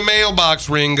with a mailbox,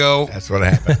 Ringo. That's what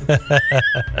happened.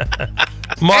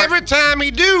 Every time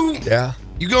he do, yeah,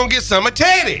 you're going to get some of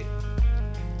Teddy.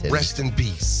 Rest in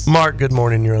peace. Mark, good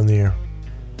morning. You're on the air.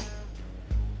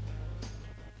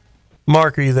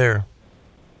 Mark, are you there?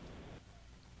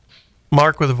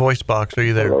 Mark with a voice box, are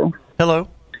you there? Hello? Hello?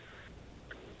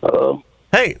 Hello?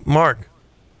 Hey, Mark.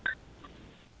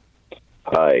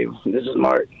 Hi, this is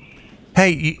Mark.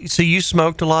 Hey, so you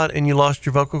smoked a lot and you lost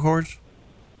your vocal cords?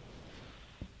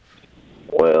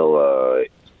 Well,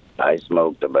 I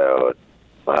smoked about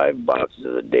 5 boxes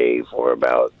a day for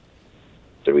about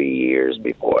 3 years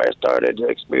before I started to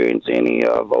experience any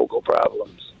vocal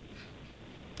problems.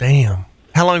 Damn.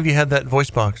 How long have you had that voice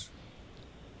box?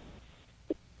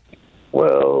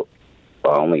 Well, I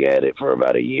only had it for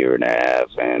about 1.5 years,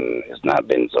 and it's not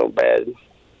been so bad.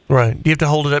 Right. Do you have to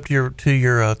hold it up to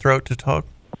your throat to talk?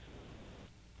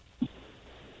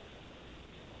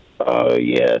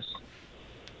 Yes.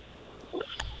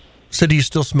 So do you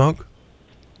still smoke?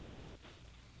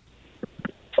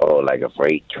 Oh, like a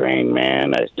freight train,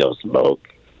 man. I still smoke.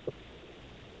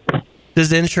 Does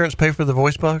the insurance pay for the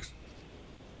voice box?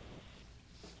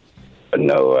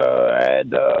 No, I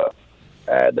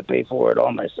had to pay for it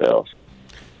all myself.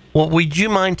 Well, would you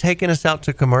mind taking us out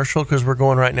to commercial? Because we're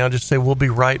going right now. Just say we'll be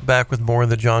right back with more of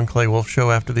the John Clay Wolf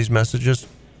Show after these messages.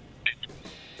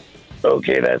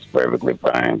 Okay, that's perfectly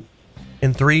fine.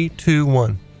 In 3, 2,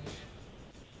 1.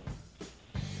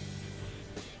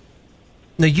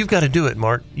 No, you've got to do it,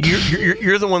 Mark.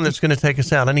 You're the one that's going to take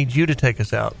us out. I need you to take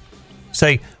us out.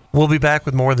 Say, we'll be back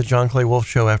with more of the John Clay Wolf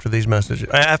Show after these messages,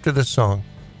 after this song.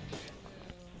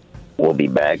 We'll be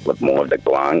back with more of the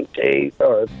John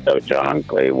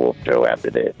Clay Wolf Show after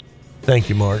this. Thank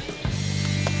you, Mark.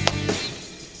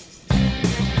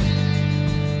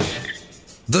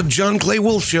 The John Clay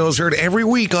Wolf Show is heard every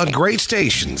week on great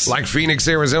stations like Phoenix,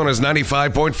 Arizona's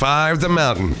 95.5 The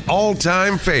Mountain,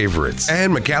 all-time favorites,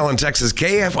 and McAllen, Texas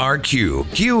KFRQ,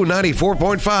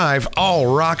 Q94.5,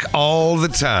 all rock all the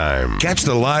time. Catch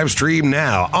the live stream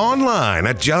now online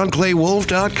at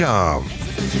johnclaywolf.com.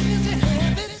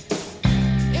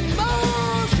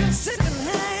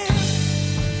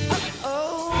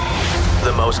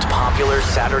 most popular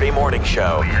Saturday morning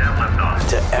show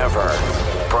to ever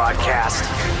broadcast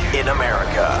in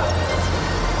America.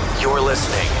 You're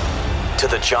listening to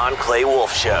The John Clay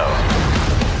Wolf Show.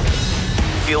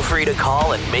 Feel free to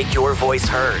call and make your voice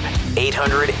heard.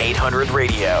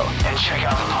 800-800-RADIO. And check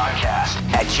out the podcast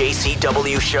at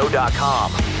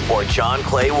jcwshow.com or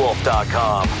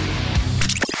johnclaywolf.com.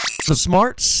 The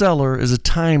Smart Seller is a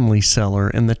timely seller,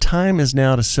 and the time is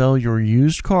now to sell your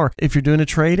used car. If you're doing a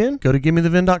trade-in, go to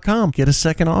GiveMeTheVin.com. Get a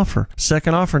second offer.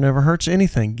 Second offer never hurts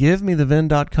anything.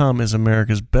 GiveMeTheVin.com is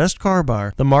America's best car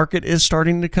buyer. The market is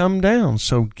starting to come down,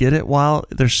 so get it while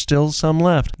there's still some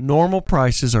left. Normal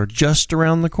prices are just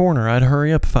around the corner. I'd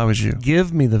hurry up if I was you.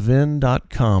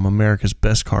 GiveMeTheVin.com, America's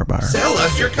best car buyer. Sell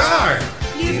us your car.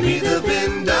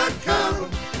 GiveMeTheVin.com.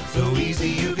 So easy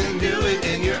you can do it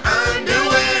in your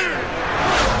underwear.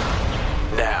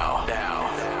 Now,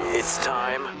 it's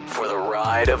time for the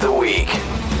ride of the week.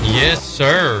 Yes,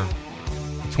 sir.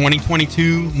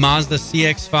 2022 Mazda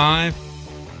CX-5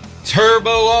 turbo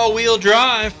all-wheel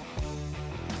drive.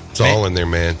 It's all in there,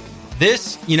 man.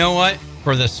 This, you know what?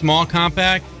 For the small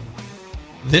compact,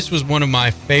 this was one of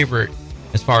my favorite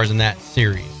as far as in that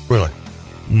series. Really?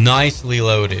 Nicely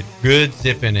loaded. Good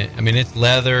zip in it. I mean, it's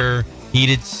leather,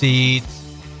 heated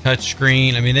seats,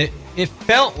 touchscreen. I mean, it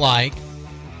felt like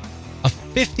a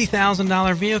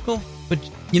 $50,000 vehicle, but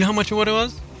you know how much what it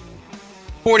was?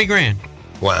 40 grand.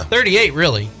 Wow. 38,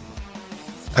 really.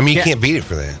 I mean, you can't beat it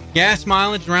for that. Gas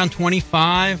mileage around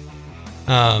 25.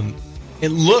 The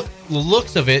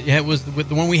looks of it was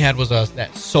the one we had was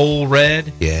that soul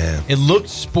red. Yeah. It looked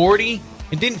sporty.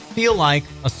 It didn't feel like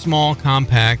a small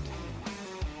compact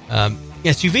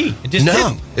SUV. It just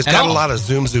didn't. It's got a lot of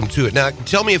zoom to it. Now,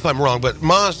 tell me if I'm wrong, but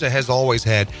Mazda has always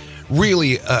had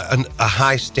really a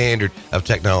high standard of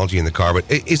technology in the car. But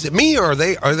is it me, or are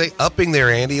they upping their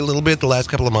ante a little bit the last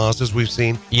couple of Mazdas we've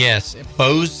seen? Yes,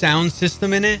 Bose sound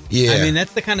system in it. Yeah. I mean,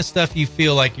 that's the kind of stuff you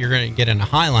feel like you're going to get in a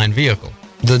Highline vehicle.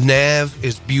 The nav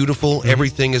is beautiful. Mm-hmm.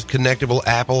 Everything is connectable.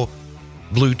 Apple,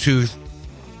 Bluetooth,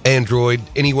 Android,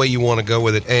 any way you want to go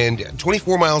with it. And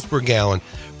 24 miles per gallon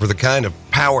for the kind of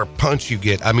power punch you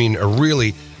get. I mean, a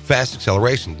really fast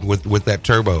acceleration with that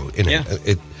turbo in it.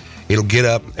 Yeah. It'll get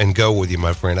up and go with you,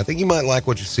 my friend. I think you might like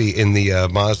what you see in the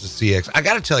Mazda CX. I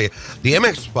got to tell you, the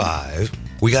MX-5,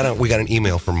 we got an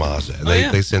email from Mazda.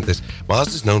 They sent this.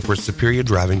 Mazda is known for its superior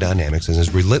driving dynamics and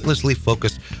is relentlessly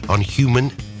focused on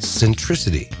human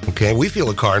centricity. Okay, we feel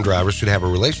a car and driver should have a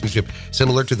relationship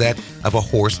similar to that of a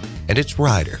horse and its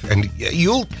rider. And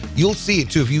you'll see it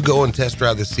too if you go and test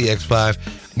drive the CX-5.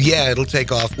 Yeah, it'll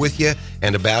take off with you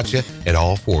and about you and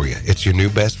all for you. It's your new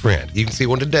best friend. You can see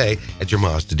one today at your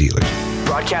Mazda dealers.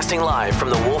 Broadcasting live from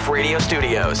the Wolf Radio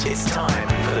Studios, it's time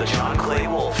for the John Clay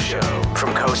Wolf Show.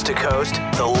 From coast to coast,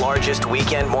 the largest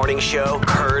weekend morning show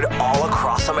heard all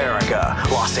across America.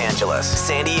 Los Angeles,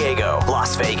 San Diego,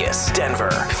 Las Vegas, Denver,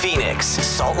 Phoenix,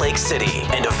 Salt Lake City,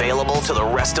 and available to the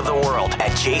rest of the world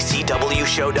at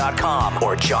jcwshow.com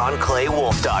or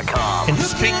johnclaywolf.com. And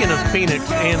speaking of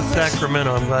Phoenix and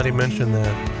Sacramento, I'm glad he mentioned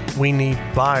that. We need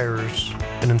buyers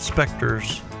and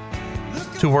inspectors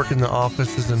to work in the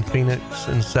offices in Phoenix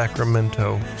and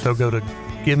Sacramento. So go to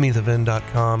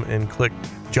givemethevin.com and click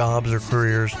jobs or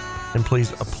careers and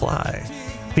please apply.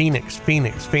 Phoenix. We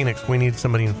need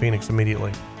somebody in Phoenix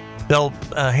immediately. They'll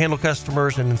handle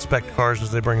customers and inspect cars as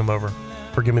they bring them over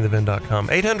for givemethevin.com.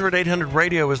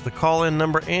 800-800-RADIO is the call-in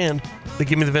number, and the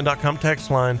givemethevin.com text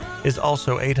line is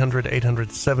also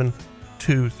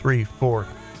 800-800-7234.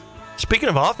 Speaking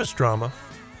of office drama,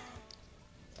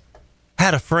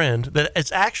 had a friend that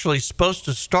is actually supposed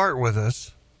to start with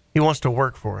us. He wants to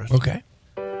work for us. Okay.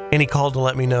 And he called to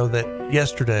let me know that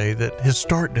yesterday that his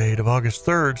start date of August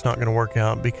 3rd is not going to work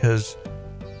out because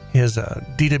his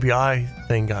DWI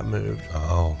thing got moved.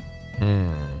 Oh.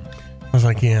 I was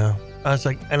like, yeah. I was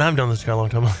like, and I've known this guy a long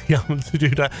time. I'm like, yeah,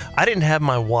 dude, I didn't have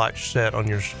my watch set on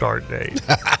your start date.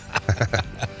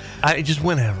 I just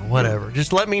whatever.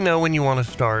 Just let me know when you want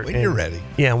to start. When you're ready.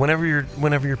 Yeah, whenever you're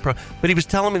But he was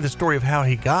telling me the story of how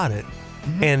he got it,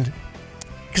 and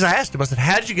because I asked him, I said,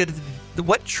 "How did you get it?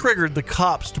 What triggered the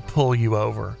cops to pull you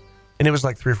over?" And it was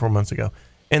like 3 or 4 months ago.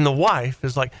 And the wife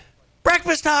is like,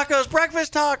 breakfast tacos,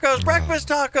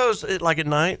 like at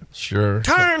night. Sure.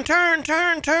 Turn.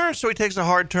 So he takes a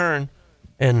hard turn,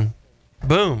 and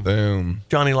boom,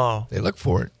 Johnny Law. They look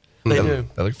for it. They do.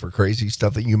 They look for crazy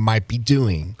stuff that you might be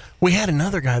doing. We had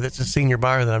another guy that's a senior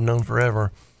buyer that I've known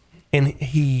forever, and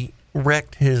he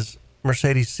wrecked his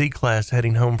Mercedes C-Class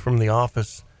heading home from the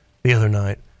office the other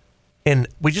night. And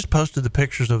we just posted the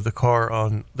pictures of the car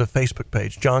on the Facebook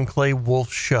page, John Clay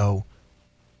Wolf Show,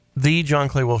 the John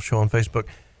Clay Wolf Show on Facebook.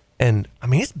 And I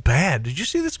mean, it's bad. Did you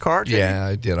see this car? Jimmy? Yeah,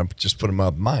 I did. I just put him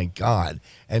up. My God!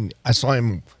 And I saw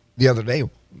him the other day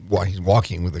while he's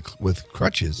walking with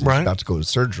crutches. He's about to go to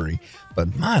surgery.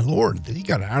 But my Lord, that he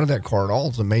got out of that car at all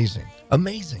is amazing.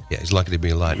 Amazing. Yeah, he's lucky to be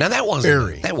alive. Now that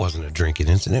wasn't a drinking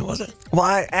incident, was it? Well,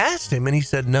 I asked him, and he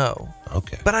said no.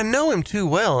 Okay. But I know him too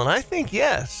well, and I think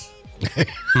yes.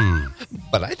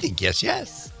 But I think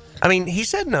yes. I mean, he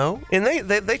said no, and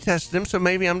they tested him, so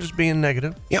maybe I'm just being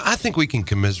negative. Yeah, I think we can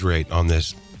commiserate on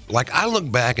this. Like, I look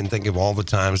back and think of all the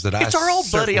times that It's our old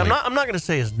buddy. I'm not going to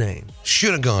say his name.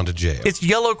 Should have gone to jail. It's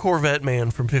Yellow Corvette Man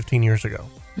from 15 years ago.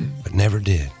 But never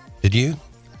did. Did you?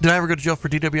 Did I ever go to jail for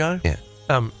DWI?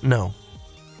 Yeah. No.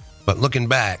 But looking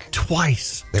back,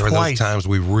 twice. There were those times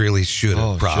we really should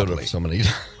have. Probably so many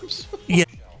times. Yeah.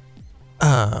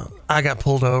 I got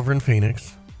pulled over in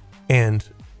Phoenix, and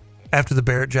after the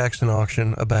Barrett Jackson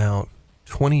auction about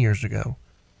 20 years ago,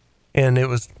 and it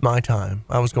was my time.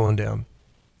 I was going down,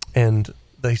 and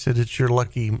they said, it's your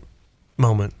lucky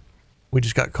moment. We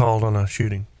just got called on a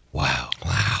shooting. Wow,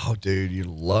 dude, you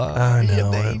love. I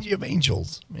know. You have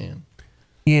angels, man.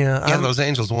 Yeah, those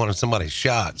angels wanted somebody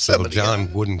shot, so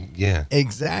John wouldn't. Yeah,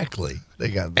 exactly. They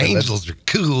got angels are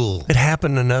cool. It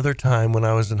happened another time when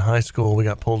I was in high school. We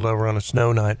got pulled over on a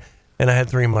snow night, and I had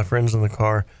 3 of my friends in the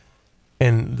car,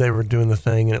 and they were doing the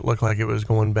thing, and it looked like it was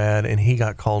going bad, and he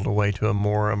got called away to a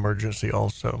more emergency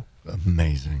also.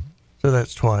 Amazing. So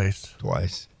that's twice.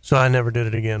 So I never did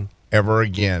it again. Ever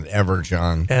again,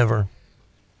 John. Ever.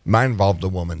 Mine involved a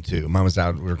woman, too. Mine was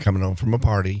out. We were coming home from a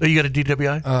party. Oh, you got a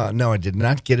DWI? No, I did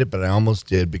not get it, but I almost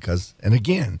did because, and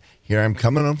again, here I'm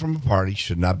coming home from a party.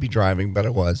 Should not be driving, but I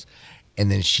was.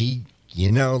 And then she,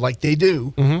 like they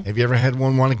do. Mm-hmm. Have you ever had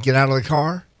one want to get out of the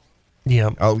car? Yeah.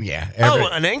 Oh, yeah.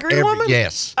 An angry woman?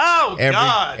 Yes. Oh,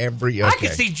 God. Okay. I could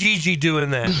see Gigi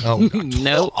doing that. Oh, God.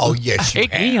 No. Oh, yes.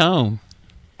 Take me home.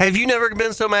 Have you never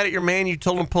been so mad at your man you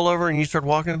told him to pull over and you started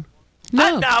walking?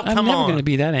 No, I'm never going to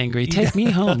be that angry. Take me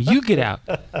home. You get out.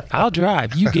 I'll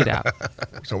drive. You get out.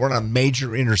 So we're on a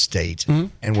major interstate,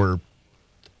 and we're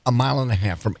a mile and a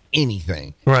half from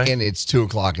anything. Right. And it's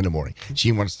 2:00 in the morning.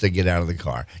 She wants to get out of the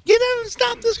car. Get out and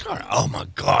stop this car. Oh, my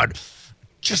God.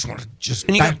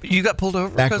 And you got pulled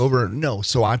over? Back over. No.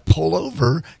 So I pull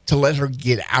over to let her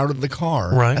get out of the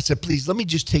car. Right. I said, please, let me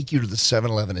just take you to the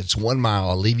 7-Eleven. It's 1 mile.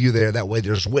 I'll leave you there. That way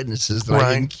there's witnesses that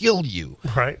I didn't kill you.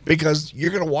 Right. Because you're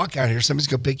going to walk out here. Somebody's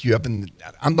going to pick you up, and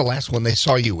I'm the last one they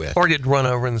saw you with. Or get run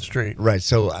over in the street. Right.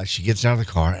 So she gets out of the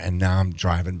car, and now I'm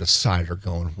driving beside her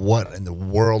going, what in the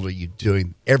world are you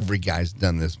doing? Every guy's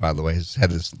done this, by the way. Has had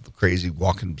this crazy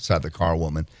walking beside the car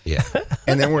woman. Yeah.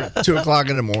 And then we're at 2:00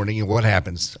 in the morning, and what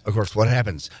happens? Of course, what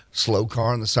happens? Slow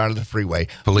car on the side of the freeway.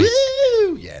 Police.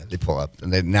 Woo! Yeah, they pull up, and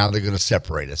now they're going to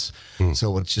separate us.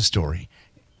 So what's your story?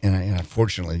 And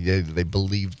unfortunately, they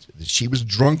believed that she was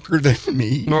drunker than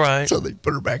me. Right. So they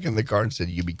put her back in the car and said,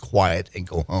 you be quiet and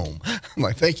go home. I'm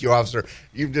like, thank you, officer.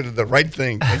 You did the right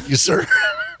thing. Thank you, sir.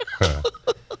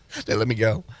 They let me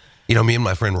go. You know, me and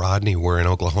my friend Rodney were in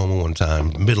Oklahoma one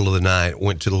time, middle of the night,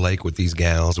 went to the lake with these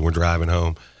gals, and we're driving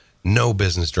home. No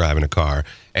business driving a car.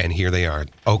 And here they are,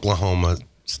 Oklahoma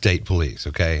State Police,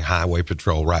 okay? Highway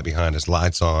Patrol right behind us,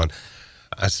 lights on.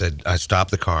 I said, I stopped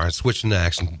the car, switched into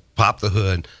action, popped the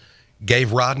hood,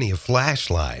 gave Rodney a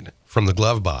flashlight from the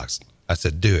glove box. I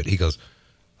said, do it. He goes,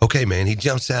 okay, man. He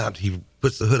jumps out. He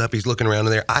puts the hood up. He's looking around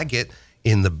in there. I get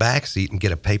in the back seat and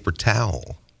get a paper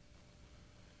towel.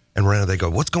 And right now they go,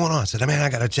 what's going on? I said, man, I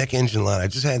got to check engine light. I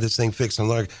just had this thing fixed. I'm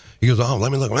like, he goes, oh, let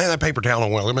me look. Man, that paper towel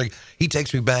don't work. He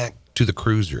takes me back to the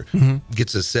cruiser,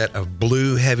 gets a set of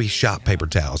blue heavy shop paper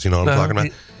towels. You know what I'm talking about?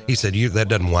 He said, that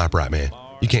doesn't wipe right, man.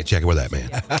 You can't check it with that, man.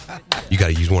 You got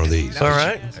to use one of these. All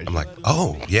right. I'm like,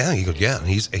 oh, yeah. He goes, yeah. And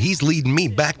he's leading me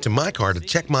back to my car to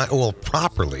check my oil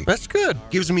properly. That's good.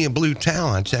 Gives me a blue towel.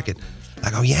 I check it.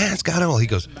 I go, yeah, it's got oil. He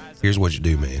goes, here's what you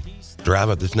do, man. Drive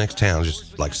up this next town,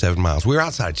 just like 7 miles. We were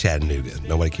outside Chattanooga.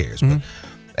 Nobody cares. But,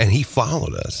 and he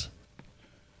followed us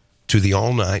to the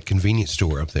all-night convenience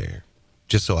store up there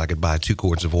just so I could buy 2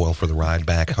 quarts of oil for the ride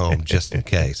back home just in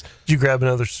case. Did you grab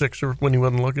another sixer when you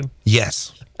wasn't looking?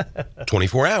 Yes.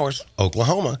 24 hours,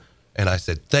 Oklahoma. And I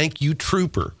said, thank you,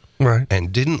 trooper. Right.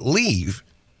 And didn't leave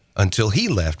until he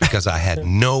left because I had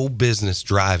no business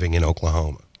driving in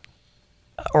Oklahoma.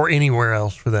 Or anywhere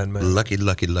else for that matter. Lucky.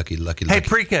 Hey,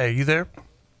 Pre-K, you there?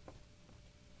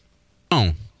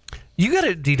 Oh. You got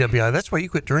a DWI. That's why you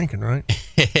quit drinking, right?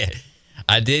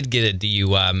 I did get a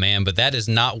DUI, man, but that is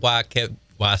not why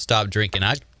I stopped drinking.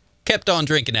 I kept on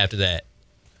drinking after that.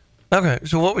 Okay,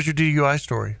 so what was your DUI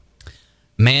story?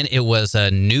 Man, it was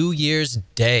a New Year's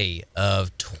Day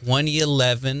of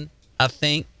 2011, I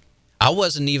think. I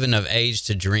wasn't even of age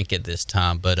to drink at this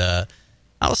time, but I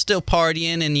was still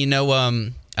partying,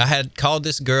 and I had called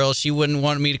this girl. She wouldn't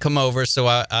want me to come over, so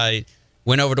I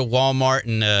went over to Walmart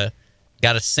and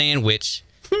got a sandwich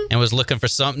and was looking for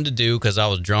something to do because I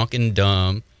was drunk and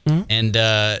dumb, and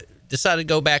decided to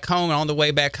go back home. And on the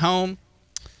way back home,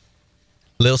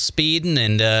 a little speeding,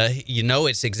 and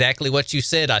it's exactly what you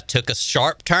said. I took a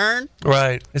sharp turn.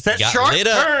 Right. It's that Got sharp lit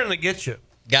up. turn that gets you.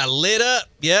 Got lit up.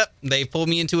 Yep. They pulled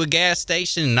me into a gas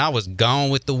station, and I was gone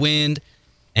with the wind.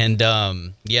 And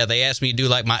they asked me to do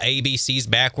like my ABCs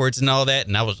backwards and all that,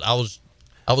 and I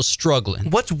was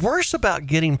struggling. What's worse about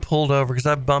getting pulled over, because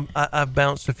I've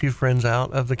bounced a few friends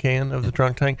out of the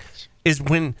drunk tank, is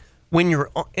when you're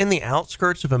in the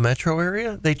outskirts of a metro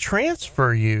area, they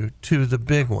transfer you to the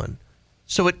big one.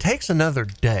 So it takes another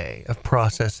day of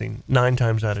processing 9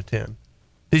 times out of 10.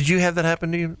 Did you have that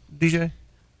happen to you, DJ?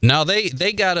 No,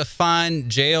 they got a fine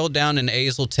jail down in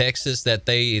Azle, Texas that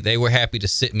they were happy to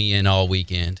sit me in all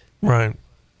weekend. Right.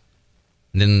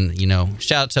 And then,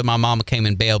 shout out to my mama came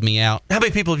and bailed me out. How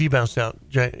many people have you bounced out,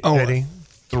 JD?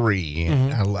 3.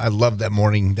 I love that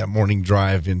morning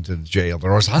drive into the jail.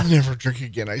 There was, I'll never drink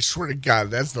again. I swear to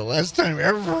God, that's the last time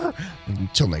ever.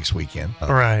 Until next weekend.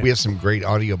 Right. We have some great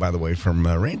audio, by the way, from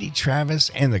Randy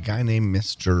Travis and a guy named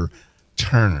Mr.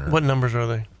 Turner. What numbers are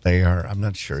they? They are, I'm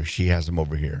not sure. She has them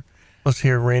over here. Let's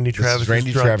hear Randy Travis. This is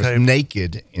Randy Travis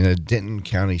naked in a Denton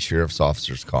County Sheriff's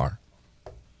Officer's car.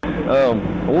 I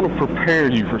want to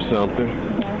prepare you for something.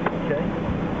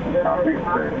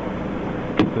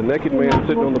 The naked man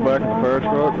sitting on the back of the fire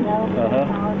truck.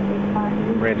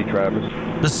 Randy Travis.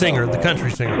 The singer, the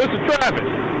country singer. Mr. Travis.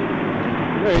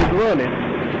 Yeah, he's running.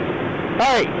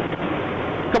 Hey,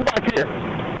 come back here.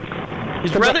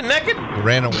 He's running naked? He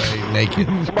ran away naked.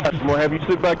 I'm going to have you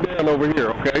sit back down over here,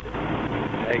 okay?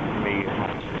 Take me.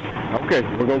 Okay,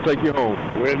 we're going to take you home.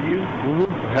 Will you?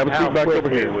 Mm-hmm. Have a seat back over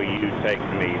here. Will you take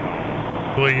me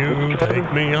home? Will you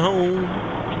take me home?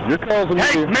 You're causing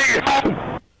Take me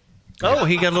home! Oh,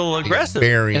 he got a little aggressive.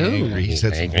 Very angry. He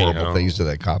said some horrible things to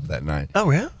that cop that night.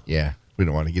 Oh, yeah? Yeah. We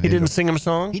don't want to get He into didn't sing him a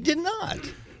song? He did not.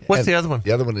 What's the other one?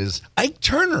 The other one is Ike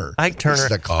Turner. Ike Turner. This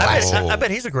is a classic. I bet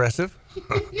he's aggressive. It's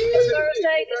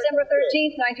Thursday, December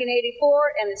 13th,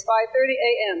 1984, and it's 5:30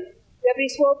 a.m.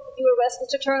 Deputy Swope, did you arrest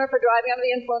Mr. Turner for driving under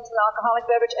the influence of an alcoholic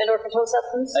beverage and/or controlled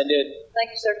substance? I did.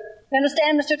 Thank you, sir. I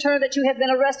understand, Mr. Turner, that you have been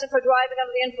arrested for driving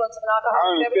under the influence of an I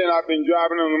alcoholic understand beverage. I've been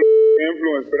driving under the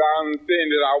influence, but I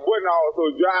understand that I wasn't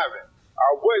also driving.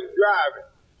 I wasn't driving.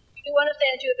 You do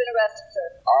understand that you have been arrested, sir.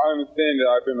 I understand that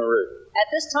I've been arrested. At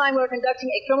this time, we're conducting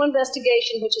a criminal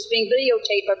investigation which is being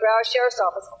videotaped by Broward Sheriff's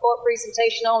Office for court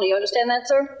presentation only. You understand that,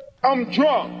 sir? I'm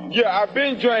drunk. Yeah, I've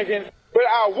been drinking, but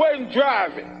I wasn't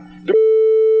driving. The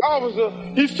officer,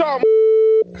 he saw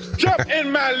jump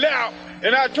in my lap,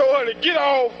 and I told her to get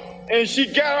off, and she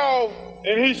got off,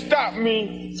 and he stopped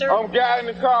me. Sir? I'm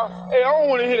guiding the car. Hey, I don't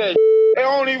want to hear that. I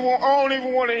don't even want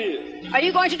to hear it. Are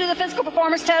you going to do the physical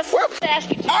performance test? Well, To ask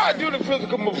you to. I do the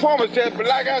physical performance test, but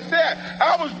like I said,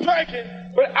 I was drinking,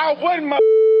 but I wasn't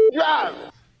driving.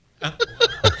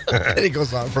 And it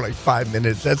goes on for like 5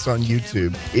 minutes. That's on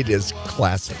YouTube. It is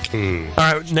classic. All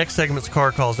right, next segment's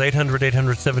car calls.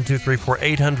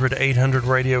 800-800-7234,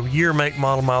 800-800-RADIO. Year, make,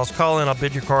 model, miles. Call in. I'll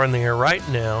bid your car in the air right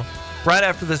now, right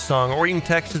after this song, or you can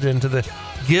text it into the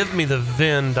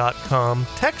GiveMeTheVin.com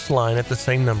text line at the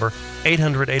same number,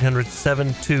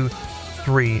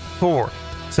 800-800-7234.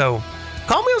 So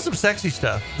call me on some sexy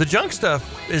stuff. The junk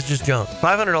stuff is just junk.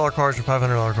 $500 cars are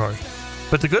 $500 cars.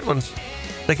 But the good ones,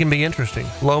 they can be interesting.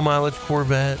 Low mileage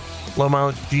Corvettes, low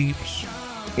mileage Jeeps,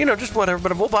 just whatever.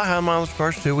 But we'll buy high mileage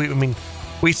cars too.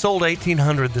 We sold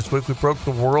 1,800 this week. We broke the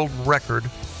world record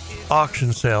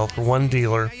auction sale for one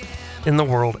dealer in the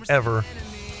world ever.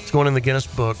 It's going in the Guinness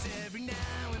Book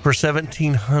for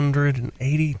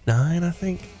 1,789, I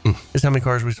think, is how many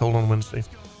cars we sold on Wednesday.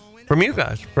 From you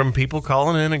guys, from people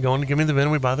calling in and going to Give Me the VIN,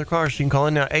 we buy their cars. So you can call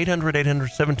in now,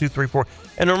 800-800-7234.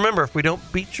 And remember, if we don't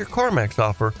beat your CarMax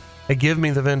offer at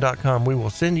GiveMeTheVin.com, we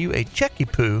will send you a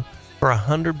checky poo for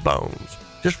 100 bones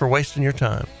just for wasting your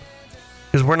time.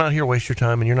 Because we're not here to waste your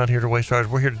time, and you're not here to waste ours.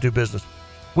 We're here to do business.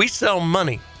 We sell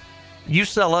money. You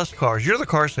sell us cars. You're the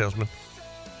car salesman.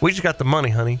 We just got the money,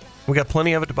 honey. We got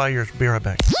plenty of it to buy yours. We'll be right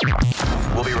back.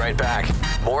 We'll be right back.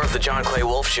 More of the John Clay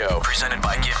Wolf Show, presented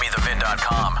by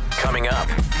GiveMeTheVin.com, coming up.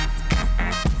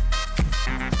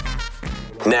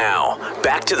 Now,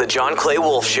 back to the John Clay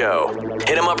Wolf Show.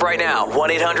 Hit him up right now,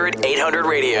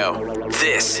 1-800-800-RADIO.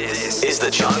 This is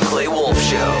the John Clay Wolf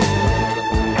Show.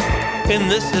 And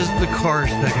this is the car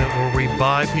segment where we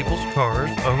buy people's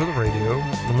cars over the radio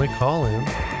when they call in.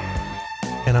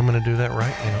 And I'm going to do that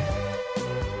right now.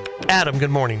 Adam, good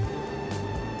morning.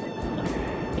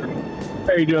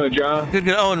 How you doing, John? Good.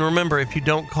 Oh, and remember, if you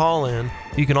don't call in,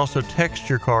 you can also text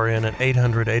your car in at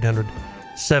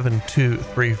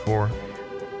 800-800-7234,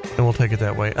 and we'll take it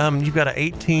that way. You've got an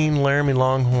 18 Laramie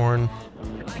Longhorn,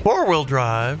 4-wheel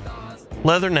drive,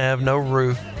 leather nav, no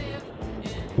roof,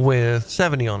 with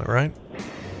 70 on it, right?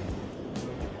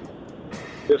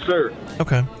 Yes, sir.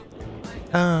 Okay.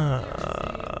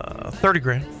 30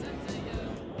 grand.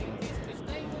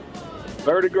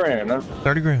 30 grand, huh?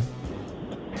 30 grand.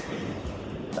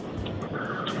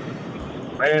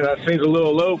 Man, that seems a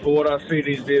little low for what I see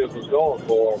these vehicles going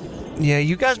for. Yeah,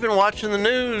 you guys been watching the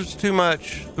news too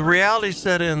much. The reality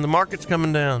set in. The market's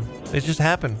coming down. It just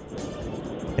happened.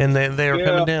 And they are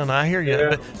coming down. I hear you.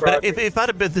 Yeah, but if I'd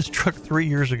have bid this truck 3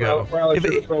 years ago, probably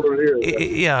should have sold it here.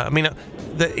 yeah, I mean,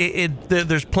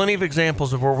 there's plenty of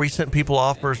examples of where we sent people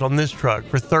offers on this truck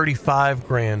for 35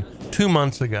 grand 2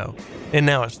 months ago, and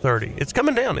now it's 30. It's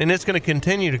coming down, and it's going to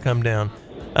continue to come down.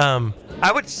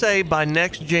 I would say by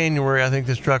next January, I think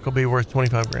this truck will be worth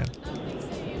 25 grand.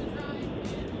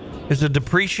 It's a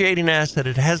depreciating asset.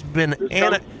 It has been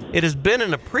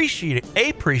an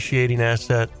appreciating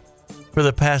asset for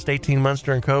the past 18 months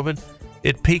during COVID.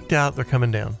 It peaked out. They're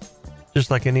coming down, just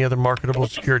like any other marketable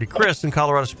security. Chris in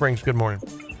Colorado Springs. Good morning.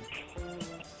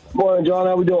 Morning, John.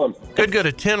 How we doing? Good.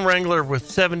 A 10 Wrangler with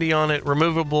 70 on it,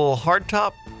 removable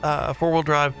hardtop, 4-wheel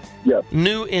drive. Yes.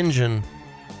 New engine.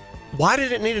 Why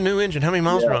did it need a new engine? How many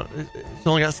miles are on it? It's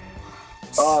only got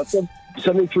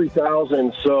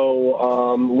 73,000.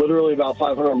 So literally about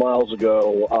 500 miles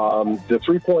ago, the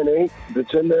 3.8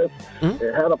 that's in this,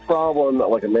 it had a problem,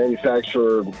 like a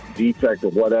manufacturer defect or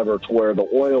whatever, to where the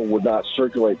oil would not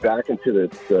circulate back into the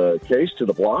case, to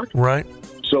the block. Right.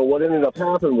 So what ended up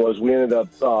happening was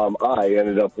I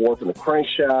ended up warping the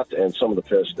crankshaft and some of the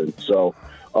pistons. So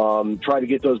tried to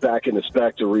get those back into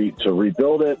spec to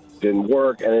rebuild it. Didn't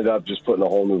work. Ended up just putting a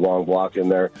whole new long block in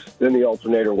there. Then the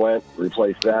alternator went,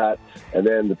 replaced that. And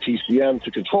then the PCM to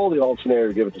control the alternator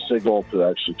to give it the signal to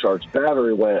actually charge the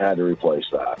battery went, had to replace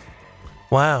that.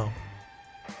 Wow.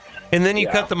 And then you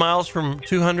cut the miles from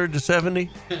 200 to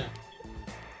 70?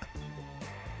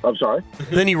 I'm sorry?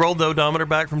 Then you rolled the odometer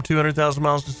back from 200,000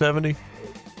 miles to 70?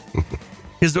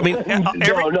 Because, I mean,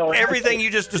 everything you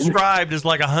just described is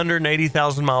like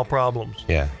 180,000 mile problems.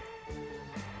 Yeah.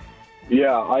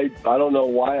 Yeah, I don't know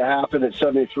why it happened at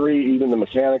 73. Even the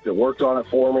mechanic that worked on it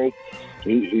for me,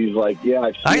 he's like, yeah,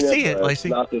 I see it, Lacey.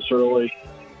 Not this early.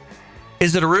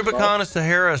 Is it a Rubicon, a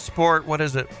Sahara, a Sport? What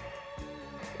is it?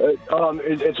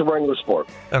 It's a Wrangler Sport.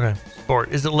 Okay,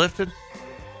 Sport. Is it lifted?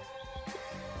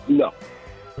 No.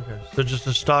 Okay, so just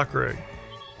a stock rig.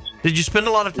 Did you spend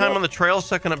a lot of time on the trail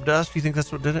sucking up dust? Do you think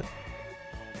that's what did it?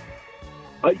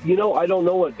 I don't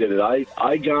know what did it.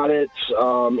 I got it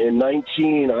in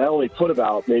 19. I only put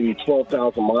about maybe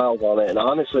 12,000 miles on it, and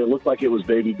honestly, it looked like it was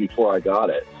baby before I got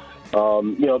it.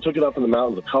 Took it up in the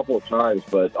mountains a couple of times,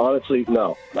 but honestly,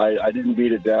 no, I didn't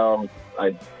beat it down.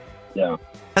 I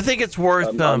think it's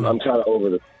worth. I'm kind of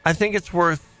over this. I think it's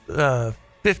worth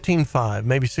 $15,500,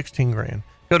 maybe 16 grand.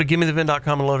 Go to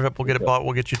GiveMeTheVin.com and load it up. We'll get it bought.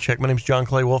 We'll get you checked. My name's John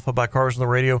Clay Wolf. I buy cars on the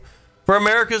radio for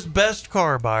America's best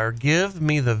car buyer. Give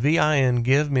me the VIN.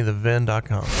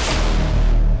 GiveMeTheVin.com.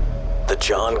 The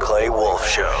John Clay Wolf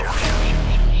Show.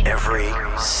 Every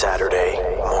Saturday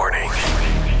morning.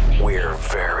 We're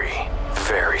very,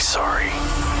 very sorry.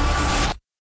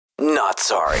 Not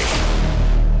sorry.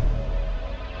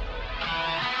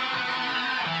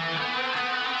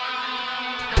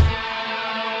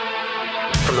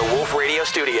 From the Wolf Radio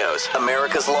Studios,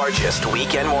 America's largest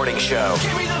weekend morning show.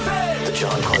 Give me the VIN! The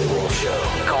John Clay Wolf Show.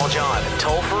 Call John,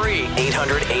 toll free,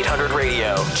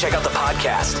 800-800-RADIO. Check out the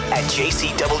podcast at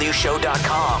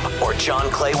jcwshow.com or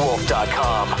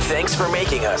johnclaywolf.com. Thanks for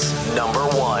making us number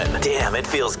one. Damn, it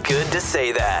feels good to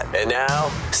say that. And now,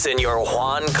 Senor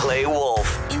Juan Clay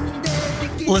Wolf.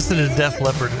 Listening to Def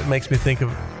Leppard, it makes me think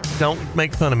of. Don't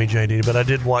make fun of me, JD, but I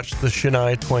did watch the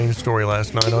Shania Twain story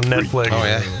last night on Netflix. Oh,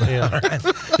 yeah? Yeah.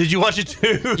 Did you watch it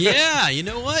too? Yeah, you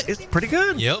know what? It's pretty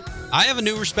good. Yep. I have a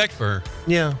new respect for her.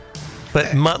 Yeah.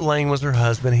 But Mutt Lange was her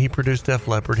husband. He produced Def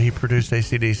Leppard. He produced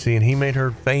AC/DC, and he made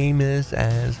her famous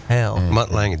as hell.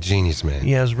 Mutt Lange, a genius, man.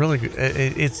 Yeah, it's really good.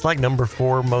 It's like number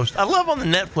 4 most. I love on the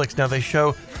Netflix now they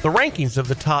show the rankings of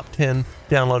the top 10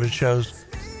 downloaded shows.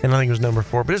 And I think it was number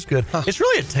 4, but it's good. Huh. It's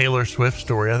really a Taylor Swift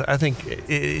story. I think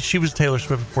she was Taylor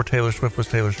Swift before Taylor Swift was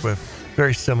Taylor Swift.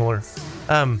 Very similar.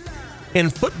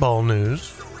 In football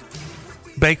news,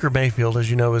 Baker Mayfield, as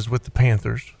you know, is with the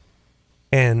Panthers.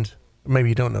 And Maybe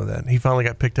you don't know that. He finally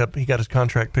got picked up. He got his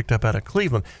contract picked up out of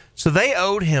Cleveland. So they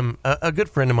owed him, a good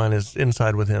friend of mine is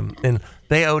inside with him, and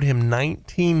they owed him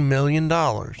 $19 million.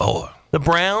 Oh. The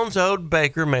Browns owed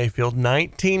Baker Mayfield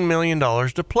 $19 million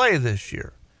to play this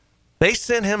year. They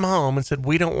sent him home and said,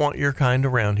 we don't want your kind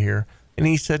around here. And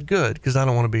he said, good, because I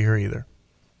don't want to be here either.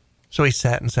 So he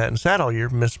sat all year,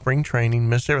 missed spring training,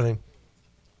 missed everything.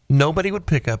 Nobody would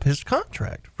pick up his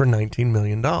contract for $19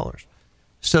 million.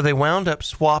 So they wound up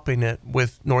swapping it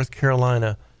with North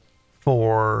Carolina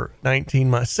for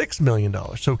 $6 million.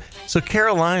 So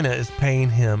Carolina is paying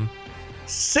him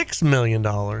 $6 million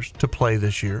to play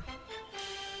this year.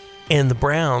 And the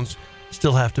Browns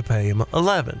still have to pay him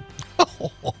 $11.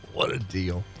 What a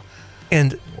deal.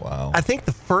 And wow. I think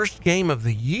the first game of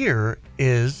the year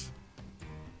is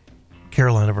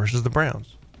Carolina versus the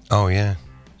Browns. Oh, yeah.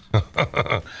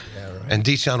 And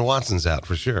Deshaun Watson's out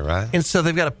for sure, right? And so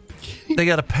they got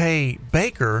to pay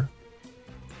Baker.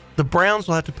 The Browns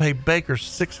will have to pay Baker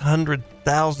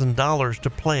 $600,000 to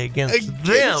play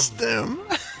against them.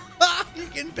 You're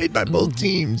getting paid by both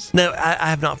teams. No, I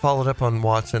have not followed up on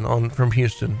Watson from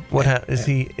Houston. Is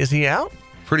he out?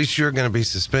 Pretty sure going to be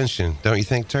suspension, don't you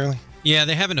think, Turley? Yeah,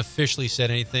 they haven't officially said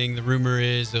anything. The rumor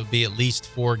is it'll be at least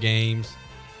 4 games.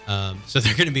 So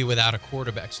they're going to be without a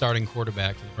starting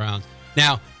quarterback for the Browns.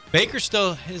 Now, Baker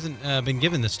still hasn't been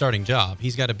given the starting job.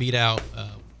 He's got to beat out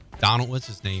Donald. What's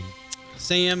his name?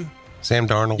 Sam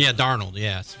Darnold. Yeah, Darnold.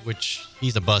 Yes, which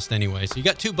he's a bust anyway. So you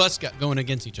got 2 busts going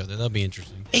against each other. That'll be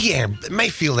interesting. Yeah,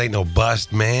 Mayfield ain't no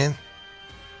bust, man.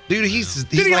 Dude, he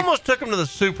almost took him to the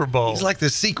Super Bowl. He's like the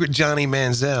secret Johnny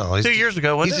Manziel. 2 years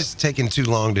ago, wasn't He's just taking too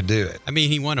long to do it. I mean,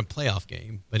 he won a playoff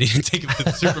game, but he didn't take him to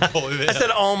the Super Bowl. I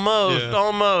said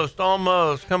almost. Come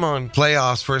on.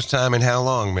 Playoffs, first time in how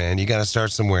long, man? You got to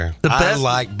start somewhere. I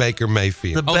like Baker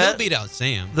Mayfield. He'll beat out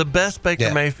Sam. The best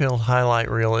Baker Mayfield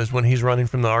highlight reel is when he's running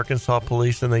from the Arkansas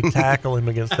police and they tackle him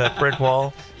against that brick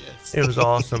wall. Yes. It was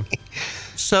awesome.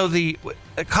 So the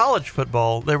college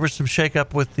football, there was some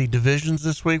shakeup with the divisions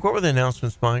this week. What were the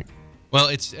announcements, Mike? Well,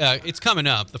 it's coming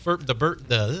up. The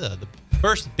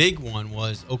first big one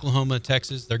was Oklahoma,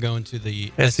 Texas. They're going to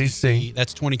the SEC.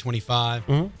 That's 2025.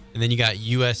 Mm-hmm. And then you got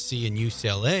USC and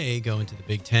UCLA going to the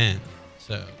Big Ten.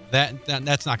 So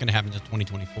that's not going to happen until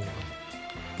 2024.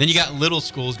 Then you got little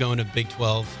schools going to Big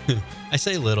 12. I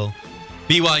say little.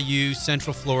 BYU,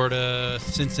 Central Florida,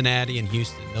 Cincinnati, and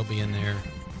Houston. They'll be in there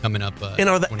coming up. And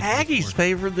are the Aggies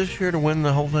favored this year to win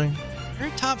the whole thing? They're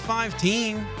a top 5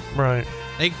 team. Right.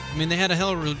 They had a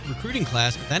hell of a recruiting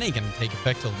class, but that ain't going to take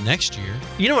effect till next year.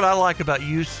 You know what I like about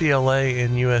UCLA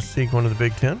and USC going to the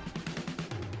Big Ten?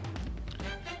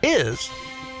 Is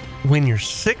when you're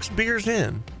 6 beers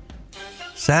in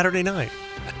Saturday night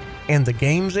and the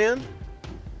game's in,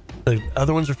 the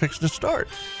other ones are fixing to start.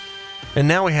 And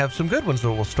now we have some good ones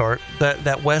that will start.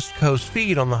 That West Coast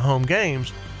feed on the home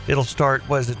games, it'll start,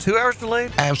 what is it, 2 hours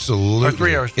delayed? Absolutely. Or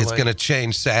 3 hours delayed? It's going to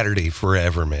change Saturday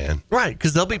forever, man. Right,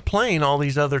 because they'll be playing all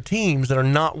these other teams that are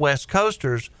not West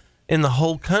Coasters, and the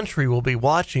whole country will be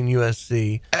watching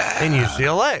USC and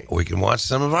UCLA. We can watch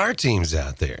some of our teams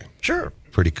out there. Sure.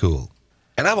 Pretty cool.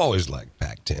 And I've always liked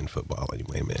Pac-10 football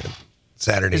anyway, man.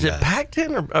 Saturday night. Is it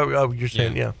Pac-10 or oh you're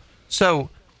saying yeah. So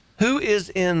who is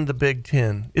in the Big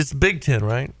Ten? It's the Big Ten,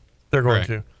 right? They're going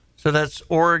to. So that's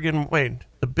Oregon. Wait,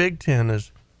 the Big Ten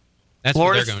is that's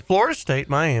Florida State,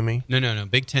 Miami. No.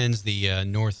 Big Ten's the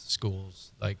North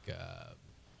schools like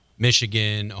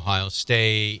Michigan, Ohio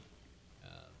State,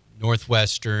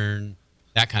 Northwestern,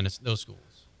 those schools.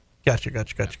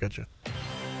 Gotcha.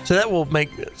 So that will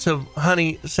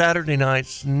honey, Saturday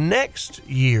nights next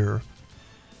year,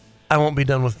 I won't be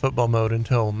done with football mode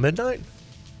until midnight?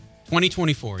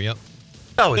 2024, yep.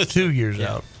 Oh, it's 2 years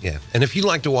out. Yeah. And if you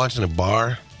like to watch in a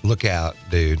bar, look out,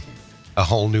 dude. A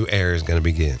whole new era is going to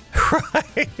begin.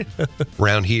 Right.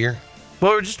 Around here?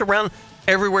 Well, we're just around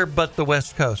everywhere but the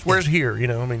West Coast. Where's here?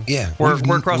 Yeah. We're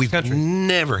across the country. We've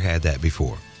never had that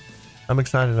before. I'm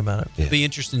excited about it. It'll be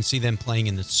interesting to see them playing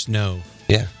in the snow.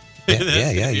 Yeah.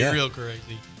 Yeah. Real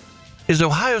crazy. Is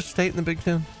Ohio State in the Big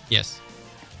Ten? Yes.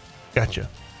 Gotcha.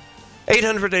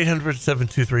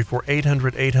 800-800-7234.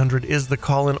 800-800 is the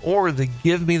call-in or the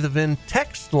Give Me the VIN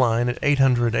text line at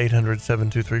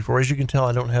 800-800-7234. As you can tell,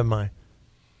 I don't have my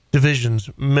divisions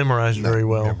memorized very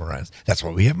well. That's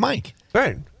why we have Mike.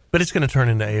 Right. But it's going to turn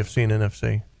into AFC and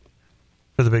NFC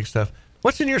for the big stuff.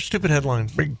 What's in your stupid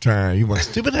headlines? Big time. You want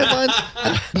stupid headlines?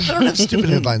 I don't have stupid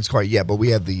headlines quite yet, but we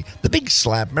have the big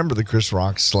slap. Remember the Chris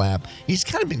Rock slap? He's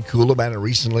kind of been cool about it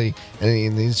recently, and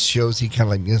in these shows, he kind of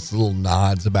like gets little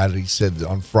nods about it. He said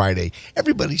on Friday,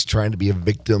 everybody's trying to be a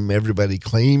victim. Everybody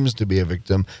claims to be a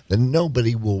victim. Then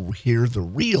nobody will hear the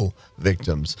real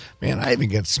victims. Man, I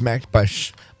even got smacked by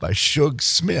Suge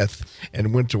Smith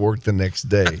and went to work the next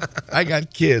day. I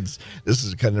got kids. This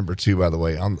is cut number 2, by the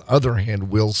way. On the other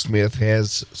hand, Will Smith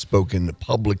has spoken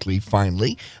publicly,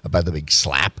 finally, about the big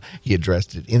slap. He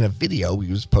addressed it in a video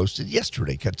he was posted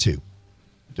yesterday. Cut 2.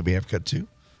 Do we have cut 2?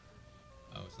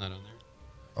 Oh, it's not on there?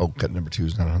 Oh, cut number 2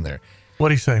 is not on there.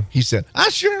 What'd he say? He said,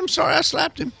 I'm sorry I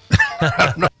slapped him.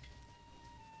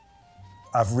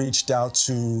 I've reached out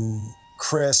to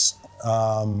Chris,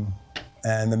 and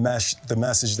the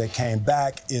message that came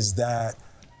back is that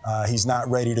he's not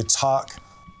ready to talk.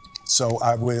 So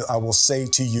I will say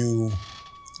to you,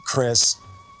 Chris,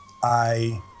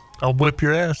 I'll whip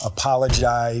your ass.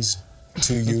 Apologize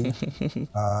to you.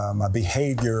 My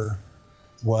behavior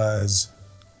was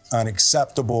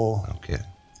unacceptable. Okay.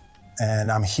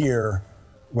 And I'm here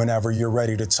whenever you're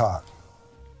ready to talk.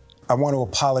 I want to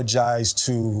apologize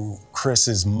to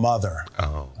Chris's mother.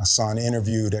 Oh. I saw an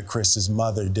interview that Chris's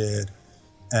mother did,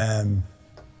 and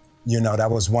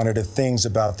that was one of the things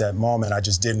about that moment. I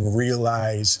just didn't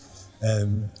realize,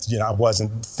 and I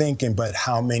wasn't thinking, but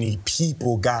how many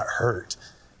people got hurt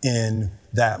in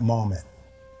that moment.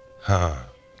 Huh.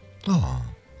 Oh.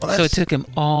 Well, so it took him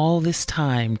all this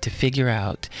time to figure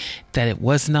out that it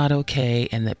was not okay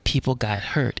and that people got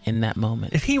hurt in that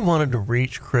moment. If he wanted to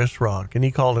reach Chris Rock and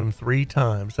he called him 3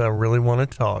 times, I really want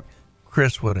to talk,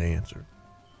 Chris would have answered.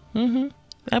 Mm-hmm.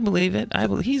 I believe it.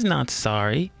 He's not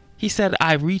sorry. He said,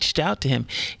 I reached out to him.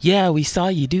 Yeah, we saw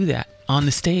you do that on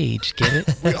the stage. Get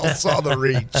it? We all saw the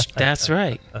reach. That's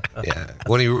right. Yeah.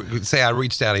 When he say I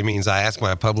reached out, he means I asked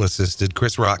my publicist, did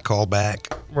Chris Rock call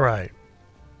back? Right.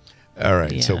 All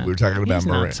right. So we're talking about He's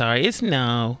Miranda. not sorry. It's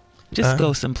no. Just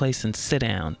go someplace and sit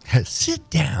down. Sit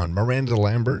down. Miranda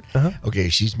Lambert. Okay,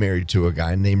 she's married to a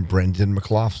guy named Brendan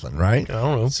McLaughlin, right? I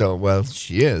don't know. So, well,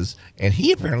 she is. And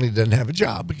he apparently doesn't have a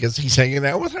job because he's hanging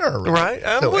out with her. Right.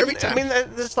 So every time. I mean,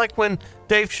 it's like when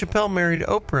Dave Chappelle married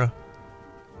Oprah.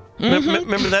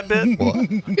 Remember that bit? What?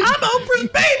 I'm Oprah's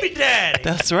baby daddy.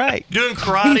 That's right. Doing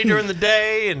karate during the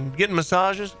day and getting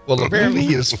massages. Well, apparently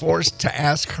he is forced to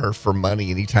ask her for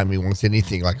money anytime he wants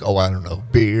anything like, I don't know,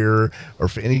 beer or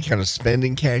for any kind of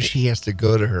spending cash. He has to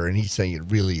go to her, and he's saying it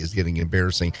really is getting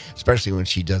embarrassing, especially when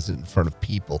she does it in front of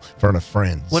people, in front of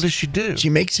friends. What does she do? She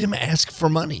makes him ask for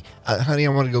money. Honey, I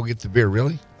want to go get the beer.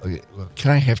 Really? Okay, well, can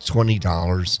I have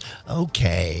 $20?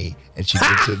 Okay. And she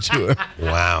gives it to him.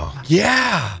 Wow.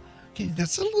 Yeah. Okay,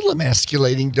 that's a little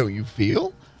emasculating, don't you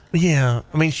feel? Yeah,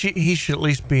 I mean, he should at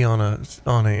least be on a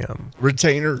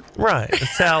retainer, right? A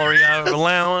salary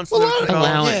allowance.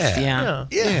 Allowance, yeah.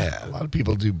 A lot of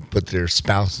people do put their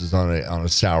spouses on a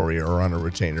salary or on a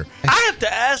retainer. I have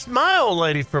to ask my old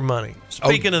lady for money.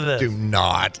 Speaking of this, do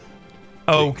not.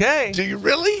 Okay. Do you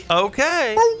really?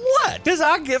 Okay. For what? Because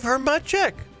I give her my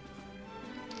check.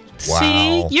 Wow.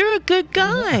 See, you're a good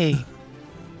guy.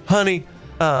 Honey,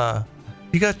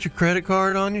 you got your credit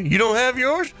card on you? You don't have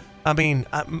yours? I mean,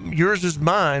 yours is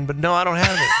mine, but no, I don't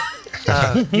have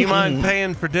it. Do you mind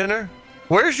paying for dinner?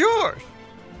 Where's yours?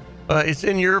 It's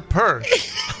in your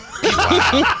purse.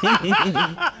 Wow.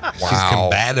 She's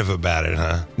combative about it,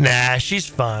 huh? Nah, she's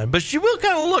fine, but she will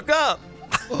kind of look up.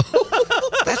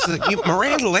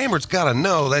 Miranda Lambert's got to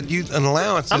know that an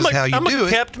allowance is how you do it. I'm a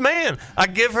kept man. I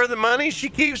give her the money, she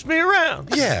keeps me around.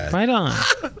 Yeah. Right on.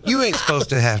 You ain't supposed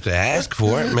to have to ask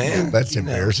for it, man. That's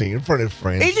embarrassing in front of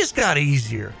friends. It just got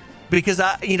easier because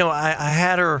I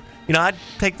had her, I'd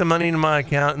take the money into my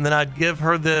account and then I'd give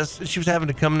her this. She was having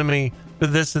to come to me for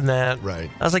this and that. Right.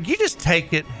 I was like, you just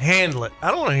take it, handle it.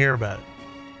 I don't want to hear about it.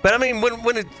 But I mean,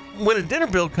 when a dinner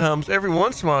bill comes, every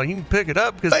once in a while you can pick it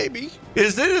up because baby,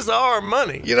 it is our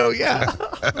money. Yeah.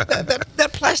 that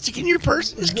plastic in your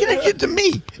purse is connected to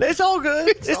me. It's all good.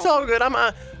 It's all good. I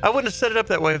wouldn't have set it up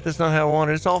that way if that's not how I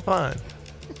wanted it. It's all fine.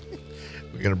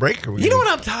 We're gonna break. You know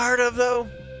what I'm tired of though?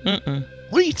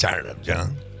 What are you tired of,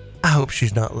 John? I hope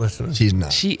she's not listening. She's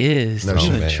not. She is. No,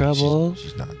 You're in man. trouble.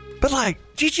 She's not. But like,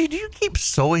 Gigi, do you keep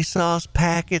soy sauce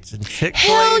packets and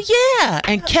Chick-fil-A? Hell yeah.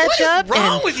 And ketchup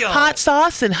and with y'all? hot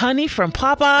sauce and honey from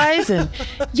Popeyes. And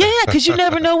yeah, because you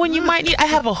never know when you might need. I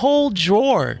have a whole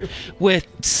drawer with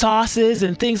sauces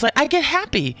and things like I get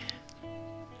happy.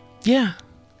 Yeah.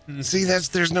 See,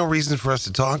 there's no reason for us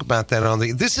to talk about that on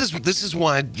the. This is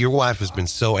why your wife has been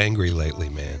so angry lately,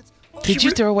 man. Did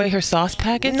you throw away her sauce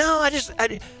packets? No,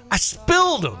 I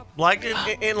spilled them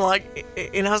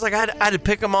and I was like, I had to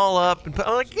pick them all up and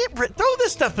I'm like, throw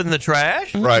this stuff in the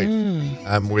trash. Right.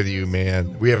 I'm with you,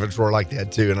 man. We have a drawer like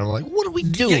that too, and I'm like, what are we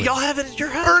doing? Y'all have it at your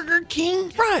house? Burger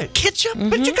King, right? Ketchup,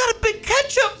 but you got a big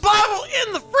ketchup bottle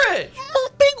in the fridge. A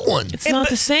big one. It's not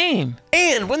the same.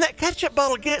 And when that ketchup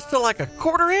bottle gets to like a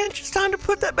quarter inch, it's time to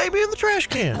put that baby in the trash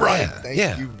can. Right.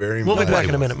 Thank you very much. We'll be back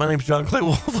in a minute. My name's John Clay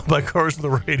Wolf by Cars on the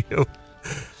Radio.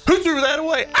 Who threw that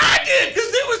away? I did,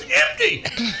 because it was empty.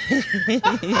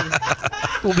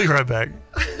 We'll be right back.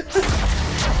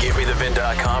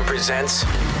 GiveMeTheVin.com presents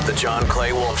The John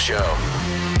Clay Wolf Show.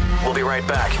 We'll be right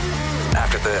back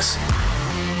after this.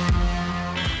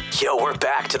 Yo, we're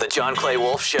back to The John Clay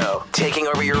Wolf Show, taking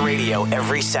over your radio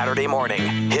every Saturday morning.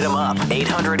 Hit them up,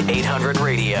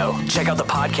 800-800-RADIO. Check out the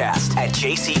podcast at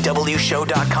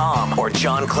jcwshow.com or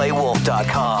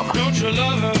johnclaywolf.com. Don't you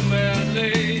love her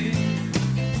badly?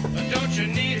 Don't you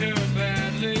need her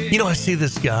badly? You know, I see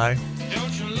this guy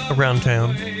around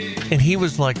town, and he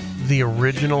was like the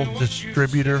original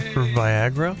distributor for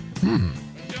Viagra.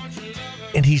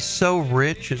 And he's so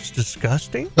rich, it's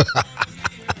disgusting.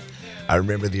 I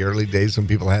remember the early days when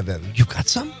people had that. You got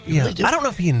some? Yeah. I don't know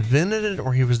if he invented it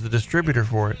or he was the distributor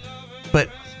for it, but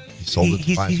he sold it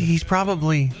to Pfizer. He's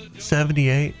probably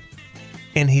 78,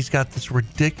 and he's got this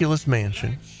ridiculous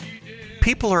mansion.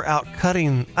 People are out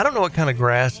cutting. I don't know what kind of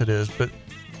grass it is, but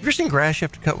have you ever seen grass you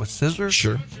have to cut with scissors?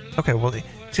 Sure. Okay, well, he's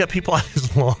got people on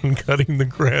his lawn cutting the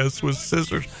grass with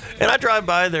scissors. And I drive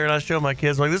by there and I show my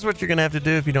kids, I'm like, this is what you're going to have to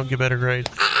do if you don't get better grades.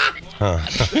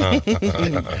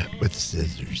 With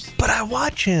scissors. But I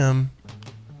watch him,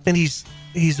 and he's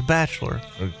a bachelor.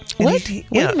 What? Wait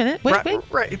a minute. Wait.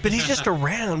 Right, but he's just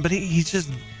around, but he's just,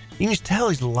 you can just tell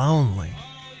he's lonely.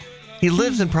 He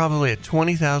lives in probably a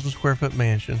 20,000 square foot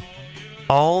mansion.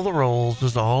 All the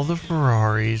Rollses, all the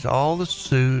Ferraris, all the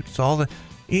suits, all the...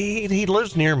 He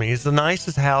lives near me. It's the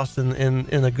nicest house in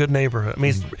a good neighborhood. I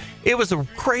mean, it was a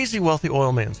crazy wealthy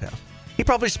oil man's house. He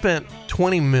probably spent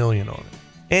 $20 million on it.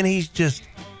 And he's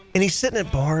sitting at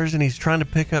bars and he's trying to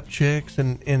pick up chicks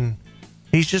and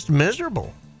he's just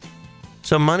miserable.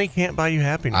 So money can't buy you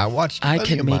happiness. I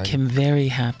can make him very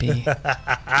happy.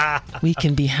 We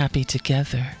can be happy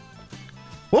together.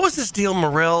 What was this deal,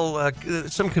 Morrell?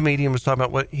 Some comedian was talking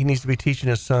about what he needs to be teaching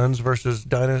his sons versus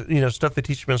stuff they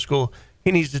teach him in school.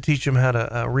 He needs to teach them how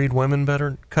to read women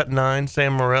better. Cut 9,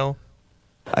 Sam Morrell.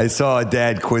 I saw a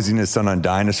dad quizzing his son on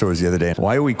dinosaurs the other day.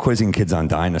 Why are we quizzing kids on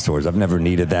dinosaurs? I've never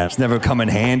needed that. It's never come in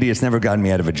handy. It's never gotten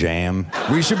me out of a jam.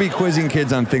 We should be quizzing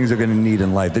kids on things they're going to need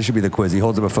in life. This should be the quiz. He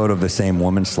holds up a photo of the same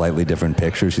woman, slightly different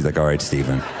pictures. She's like, all right,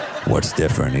 Steven, what's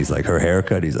different? He's like, her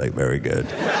haircut. He's like, very good.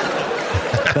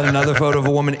 Then another photo of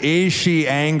a woman. Is she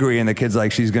angry? And the kid's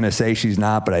like, she's going to say she's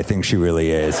not, but I think she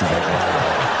really is. He's like,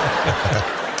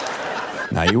 wow.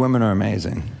 Now, you women are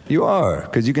amazing. You are,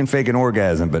 because you can fake an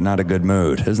orgasm, but not a good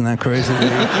mood. Isn't that crazy?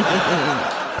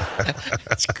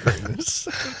 That's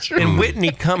great. And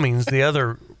Whitney Cummings, the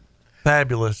other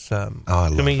fabulous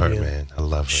comedian. Love her, man. I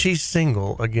love her. She's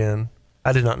single again.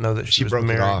 I did not know that she was broke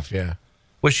married. it off, yeah.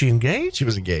 Was she engaged? She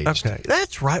was engaged. Okay,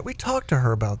 that's right. We talked to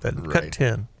her about that. Right. Cut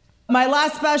 10. My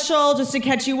last special, just to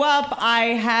catch you up, I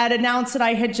had announced that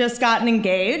I had just gotten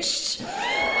engaged.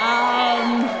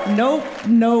 Nope.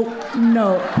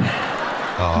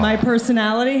 Oh. My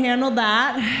personality handled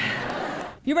that.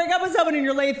 You break up with someone in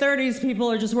your late 30s,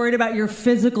 people are just worried about your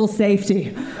physical safety.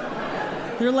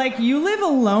 They're like, you live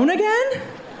alone again?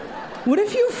 What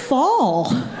if you fall?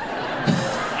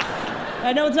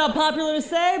 I know it's not popular to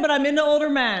say, but I'm into older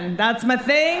men. That's my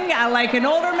thing. I like an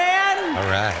older man. All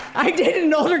right. I dated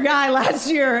an older guy last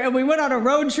year, and we went on a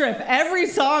road trip. Every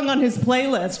song on his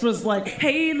playlist was like,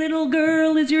 hey, little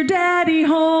girl, is your daddy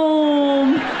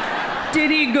home?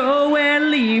 Did he go and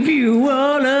leave you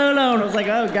all alone? I was like,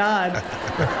 oh, God.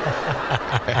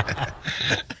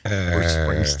 Bruce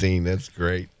Springsteen, that's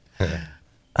great.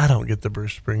 I don't get the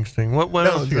Bruce Springsteen. What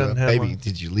else you got? Baby,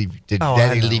 did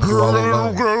Daddy leave you all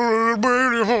alone?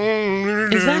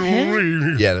 Is that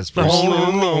him? Yeah, that's Bruce.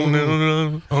 Yeah,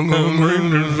 you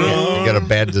got a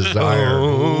bad desire.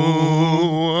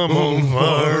 Oh, I'm on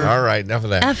fire. All right, enough of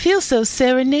that. I feel so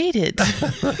serenaded. All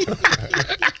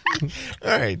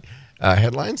right.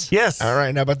 Headlines? Yes. All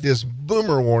right. Now about this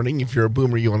boomer warning. If you're a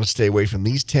boomer, you want to stay away from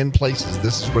these 10 places.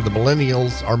 This is where the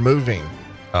millennials are moving.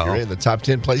 You're in the top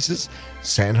 10 places.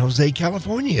 San Jose,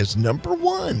 California is number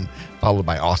 1, followed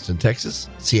by Austin, Texas,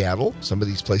 Seattle. Some of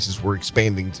these places we're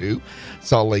expanding to.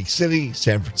 Salt Lake City,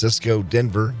 San Francisco,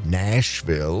 Denver,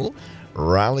 Nashville,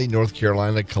 Raleigh, North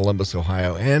Carolina, Columbus,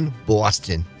 Ohio, and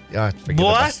Boston.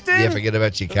 Boston? Forget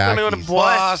about your Let's go to khakis.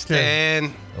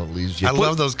 Boston. I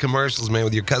love those commercials, man,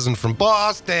 with your cousin from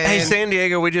Boston. Hey, San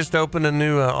Diego, we just opened a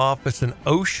new office in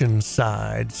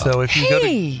Oceanside. So if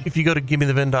you go to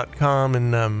givemethevin.com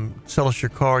and sell us your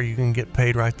car, you can get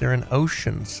paid right there in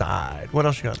Oceanside. What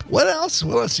else you got? What else?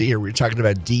 Well, let's see here. We were talking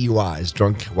about DUIs,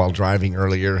 drunk while driving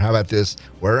earlier. How about this?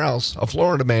 Where else? A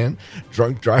Florida man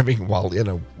drunk driving while in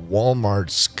a Walmart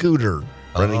scooter.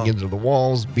 Running into the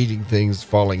walls, beating things,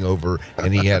 falling over,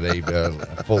 and he had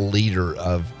a full liter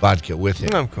of vodka with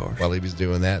him. Of course. While he was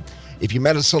doing that. If you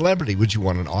met a celebrity, would you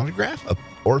want an autograph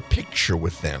or a picture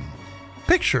with them?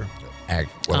 Picture.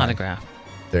 Autograph.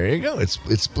 There you go. It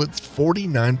splits.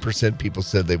 49% people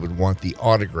said they would want the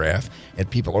autograph, and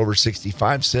people over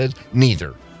 65 said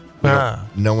neither.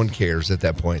 No one cares at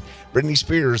that point. Britney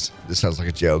Spears, this sounds like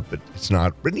a joke, but it's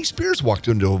not. Britney Spears walked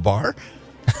into a bar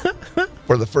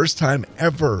for the first time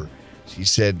ever. She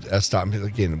said, stop me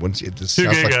again. Two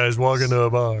gay guys walk into a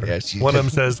bar. Yeah, one of them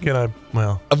says,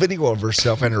 a video of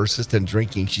herself and her assistant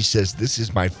drinking. She says, this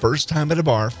is my first time at a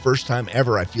bar, first time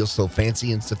ever. I feel so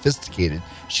fancy and sophisticated.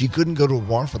 She couldn't go to a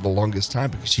bar for the longest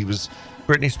time because she was...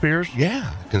 Britney Spears?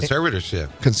 Yeah.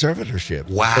 Conservatorship.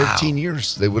 Wow. 13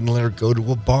 years. They wouldn't let her go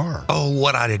to a bar. Oh,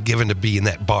 what I'd have given to be in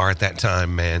that bar at that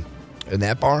time, man. In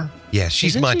that bar? Yeah,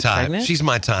 she's Isn't my she type. pregnant? She's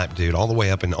my type, dude. All the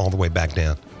way up and all the way back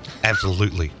down.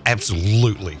 Absolutely.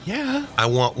 Yeah. I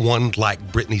want one like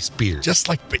Britney Spears. Just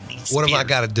like Britney Spears. What have I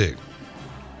got to do?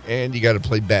 And you got to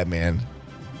play Batman.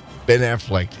 Ben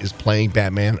Affleck is playing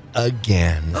Batman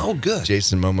again. Oh, good.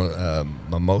 Jason Momoa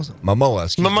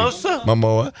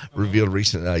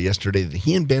revealed yesterday that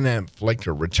he and Ben Affleck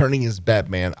are returning as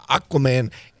Batman,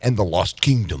 Aquaman, and the Lost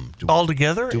Kingdom. All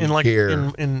together? They're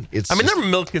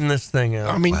milking this thing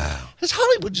out. I mean, has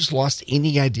Hollywood just lost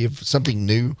any idea of something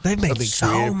new? They've made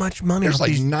so much money off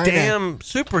these damn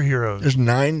superheroes. There's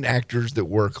 9 actors that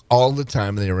work all the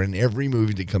time. They are in every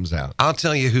movie that comes out. I'll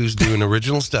tell you who's doing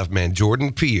original stuff, man.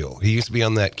 Jordan Peele. He used to be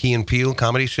on that Key and Peele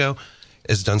comedy show.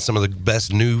 Has done some of the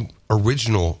best new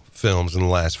original films in the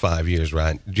last 5 years,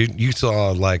 right? You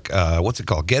saw what's it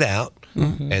called? Get Out.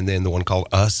 Mm-hmm. And then the one called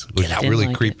Us, which is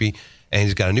really creepy. And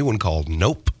he's got a new one called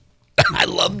Nope. I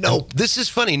love Nope. This is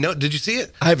funny. No, did you see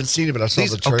it? I haven't seen it, but I saw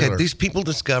the trailer. Okay, these people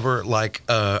discover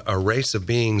a race of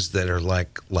beings that are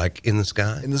like in the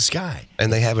sky. In the sky.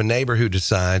 And they have a neighbor who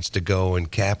decides to go and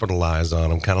capitalize on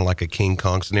them, kind of like a King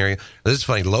Kong scenario. This is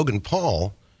funny. Logan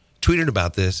Paul tweeted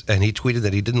about this, and he tweeted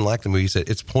that he didn't like the movie. He said,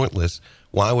 it's pointless.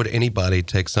 Why would anybody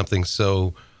take something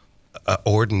so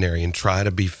ordinary and try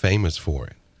to be famous for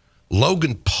it?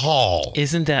 Logan Paul.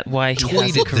 Isn't that why he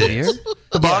has a career?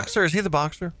 The boxer? Is he the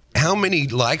boxer? How many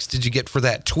likes did you get for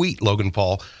that tweet, Logan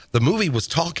Paul? The movie was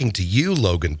talking to you,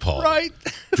 Logan Paul. Right.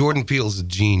 Jordan Peele's a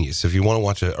genius. If you want to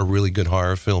watch a really good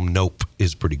horror film, Nope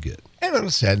is pretty good. And on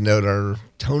a sad note, our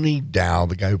Tony Dow,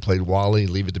 the guy who played Wally,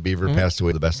 Leave It to Beaver, passed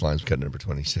away. The best lines, cut number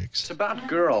 26. It's about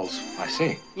girls. I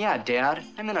see. Yeah, Dad.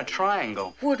 I'm in a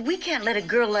triangle. Wood, we can't let a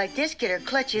girl like this get her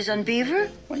clutches on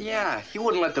Beaver. Well, yeah, he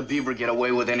wouldn't let the Beaver get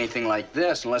away with anything like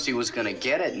this unless he was going to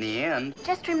get it in the end.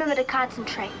 Just remember to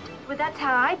concentrate. Well, that's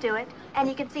how I do it. And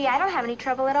you can see I don't have any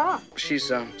trouble at all.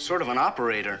 She's sort of an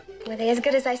operator. Were they as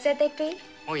good as I said they'd be?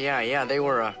 Oh, yeah, they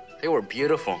were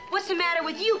beautiful. What's the matter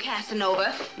with you,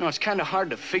 Casanova? No, it's kind of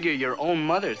hard to figure your own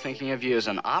mother thinking of you as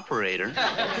an operator.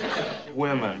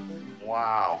 Women.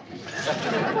 Wow.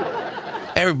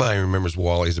 Everybody remembers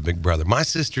Wally as a big brother. My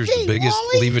sister's the biggest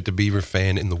Leave It to Beaver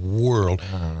fan in the world.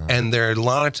 And there are a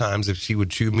lot of times if she would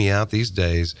chew me out these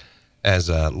days as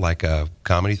a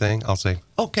comedy thing, I'll say,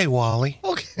 okay, Wally.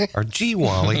 Okay. Or gee,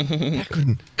 Wally. Back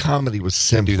when comedy was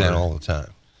simpler. I do that all the time.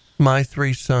 My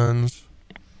Three Sons,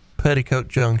 Petticoat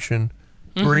Junction,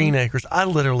 Green Acres. I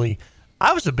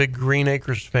was a big Green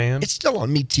Acres fan. It's still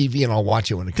on MeTV, and I'll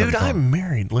watch it when it comes on. Dude, I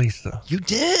married Lisa. You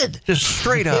did? Just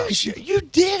straight up. You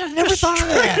did? I never thought of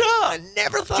that. I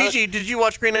never thought. Gigi, did you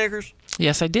watch Green Acres?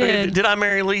 Yes, I did. Did I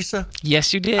marry Lisa?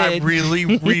 Yes, you did. I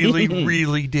really, really,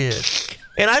 really did.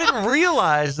 And I didn't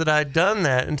realize that I'd done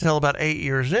that until about 8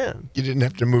 years in. You didn't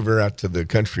have to move her out to the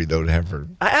country, though, to have her.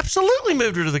 I absolutely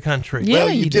moved her to the country. Yeah,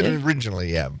 well, you did did.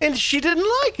 originally, yeah. And she didn't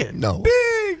like it. No.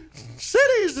 Big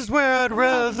cities is where I'd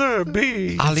rather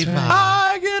be. Oliver.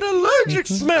 I get allergic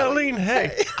smelling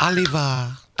hay.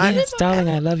 Oliver. Yes, darling,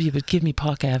 I love you, but give me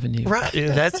Park Avenue. Right,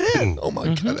 that's it. Oh,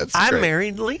 my God, that's I great.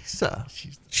 married Lisa.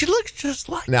 She looks just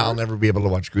like Now, her. I'll never be able to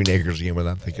watch Green Acres again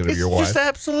without thinking of It's your wife. just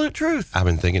absolute truth. I've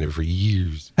been thinking it for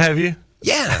years. Have you?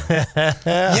 Yeah.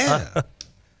 Yeah.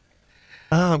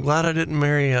 Oh, I'm glad I didn't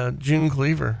marry June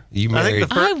Cleaver.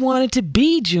 I wanted to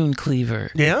be June Cleaver.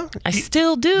 Yeah? I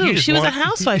still do. She was a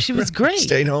housewife. She was great.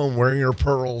 Stayed home wearing her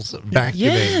pearls, vacuuming.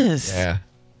 Yes. Yeah.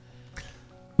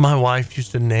 My wife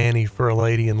used to nanny for a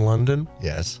lady in London.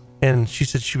 Yes. And she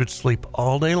said she would sleep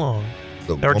all day long.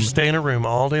 Or just stay in a room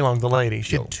all day long, the lady.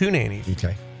 She had 2 nannies.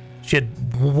 Okay. She had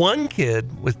 1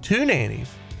 kid with 2 nannies.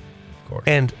 Of course.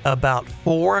 And about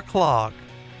 4 o'clock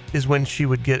is when she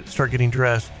would start getting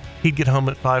dressed. He'd get home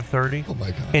at 5:30. Oh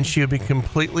my God. And she would be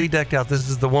completely decked out. This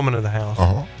is the woman of the house.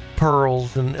 Uh-huh.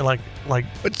 Pearls and like.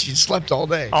 But she slept all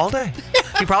day. All day.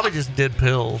 She probably just did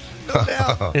pills. No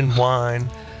doubt. And wine.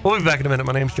 We'll be back in a minute.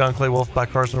 My name's John Clay Wolf by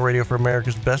Cars on the Radio for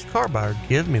America's best car buyer.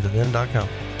 GiveMeTheVin.com.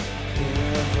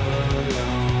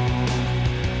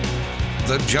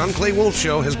 The John Clay Wolf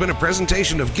Show has been a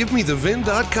presentation of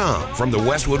GiveMeTheVin.com from the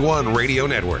Westwood One Radio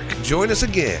Network. Join us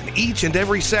again each and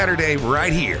every Saturday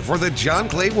right here for the John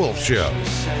Clay Wolf Show.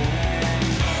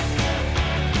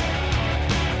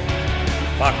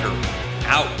 Fucker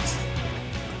out.